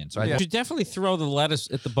green onion? So I You should definitely throw the lettuce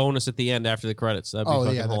at the bonus at the end after the credits. That'd be Oh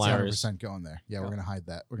fucking yeah, that's hilarious. 100% going there. Yeah, we're gonna hide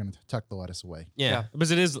that. We're gonna tuck the lettuce away. Yeah, Yeah.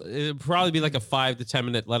 because it'd probably be like a 5 to 10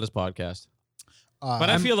 minute lettuce podcast. But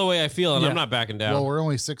I I'm- feel the way I feel, and Yeah. I'm not backing down. well, we're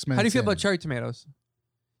only 6 minutes. how do you feel in. about cherry tomatoes?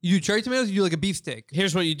 You do cherry tomatoes? Or you do like a beefsteak?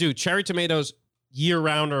 Here's what you do: cherry tomatoes year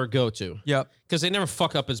round are a go to Yep. because they never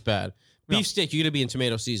fuck up as bad. No. Beefsteak, you got to be in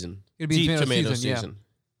tomato season. It'd be Deep tomato season, yeah.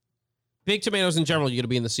 Big tomatoes in general, you got to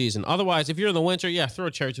be in the season. Otherwise, if you're in the winter, yeah, throw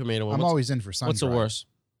a cherry tomato. in. I'm What's, always in for sun. what's the worst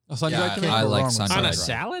A sun Yeah, dried I tomato? like wrong with sun on a dried.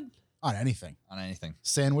 salad? on anything. on anything.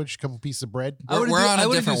 Sandwich, couple pieces of bread. I wouldn't We're do- on I a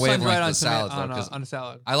wouldn't do different sun-dried wavelength on with salads, toma- though, on a- 'cause on a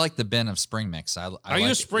salad. I like the bin of spring mix. I Are you a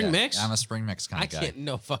like- spring yeah, mix? I'm a spring mix kind I of guy. can't.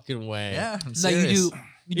 No fucking way. Yeah, I'm Now you serious. do.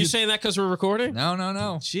 You saying that because we're recording? No, no,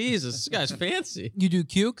 no. Jesus, this guy's fancy. You do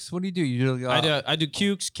cukes? What do? You do I do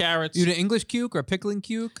cukes, carrots. You do English cuke or pickling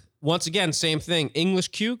cuke? Once again, same thing. English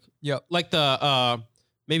cuke, Yep. like the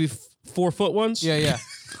maybe 4 foot ones. Yeah, yeah.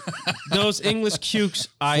 Those English cukes,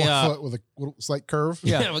 4 foot with a little slight curve.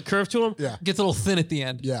 Yeah. have a curve to them. Yeah. Gets a little thin at the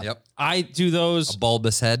end. Yeah. Yep. I do those A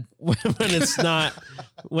bulbous head. when it's not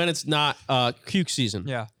cuke season.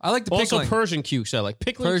 Yeah. I like the Also pickling. Persian cukes. I like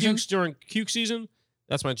pickling Persian? cukes during cuke season.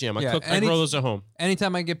 That's my jam. I Yeah, cook. I any- grow those at home.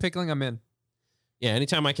 Anytime I get pickling, I'm in. Yeah,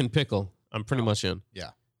 anytime I can pickle, I'm pretty much in. Yeah.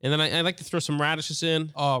 And then I like to throw some radishes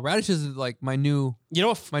in. Oh, radishes is like my new You know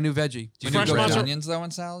what? veggie. Do you Fresh do red mozzarella- onions though in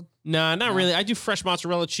salad? Nah, not No. really. I do fresh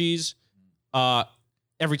mozzarella cheese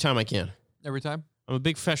every time I can. Every time. I'm a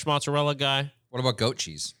big fresh mozzarella guy. What about goat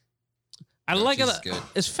cheese? I Goat like cheese it. is good.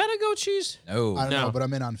 Is feta goat cheese? No, I don't No. know, but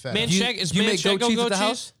I'm in on feta. Manchego, Do you- is do you make goat Manchego cheese at goat the cheese?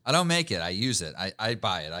 house? I don't make it. I use it. I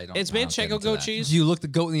buy it. I don't. It's I don't get Manchego into goat that. cheese. Do you look the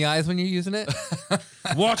goat in the eyes when you're using it?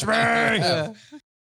 Watch me. Yeah.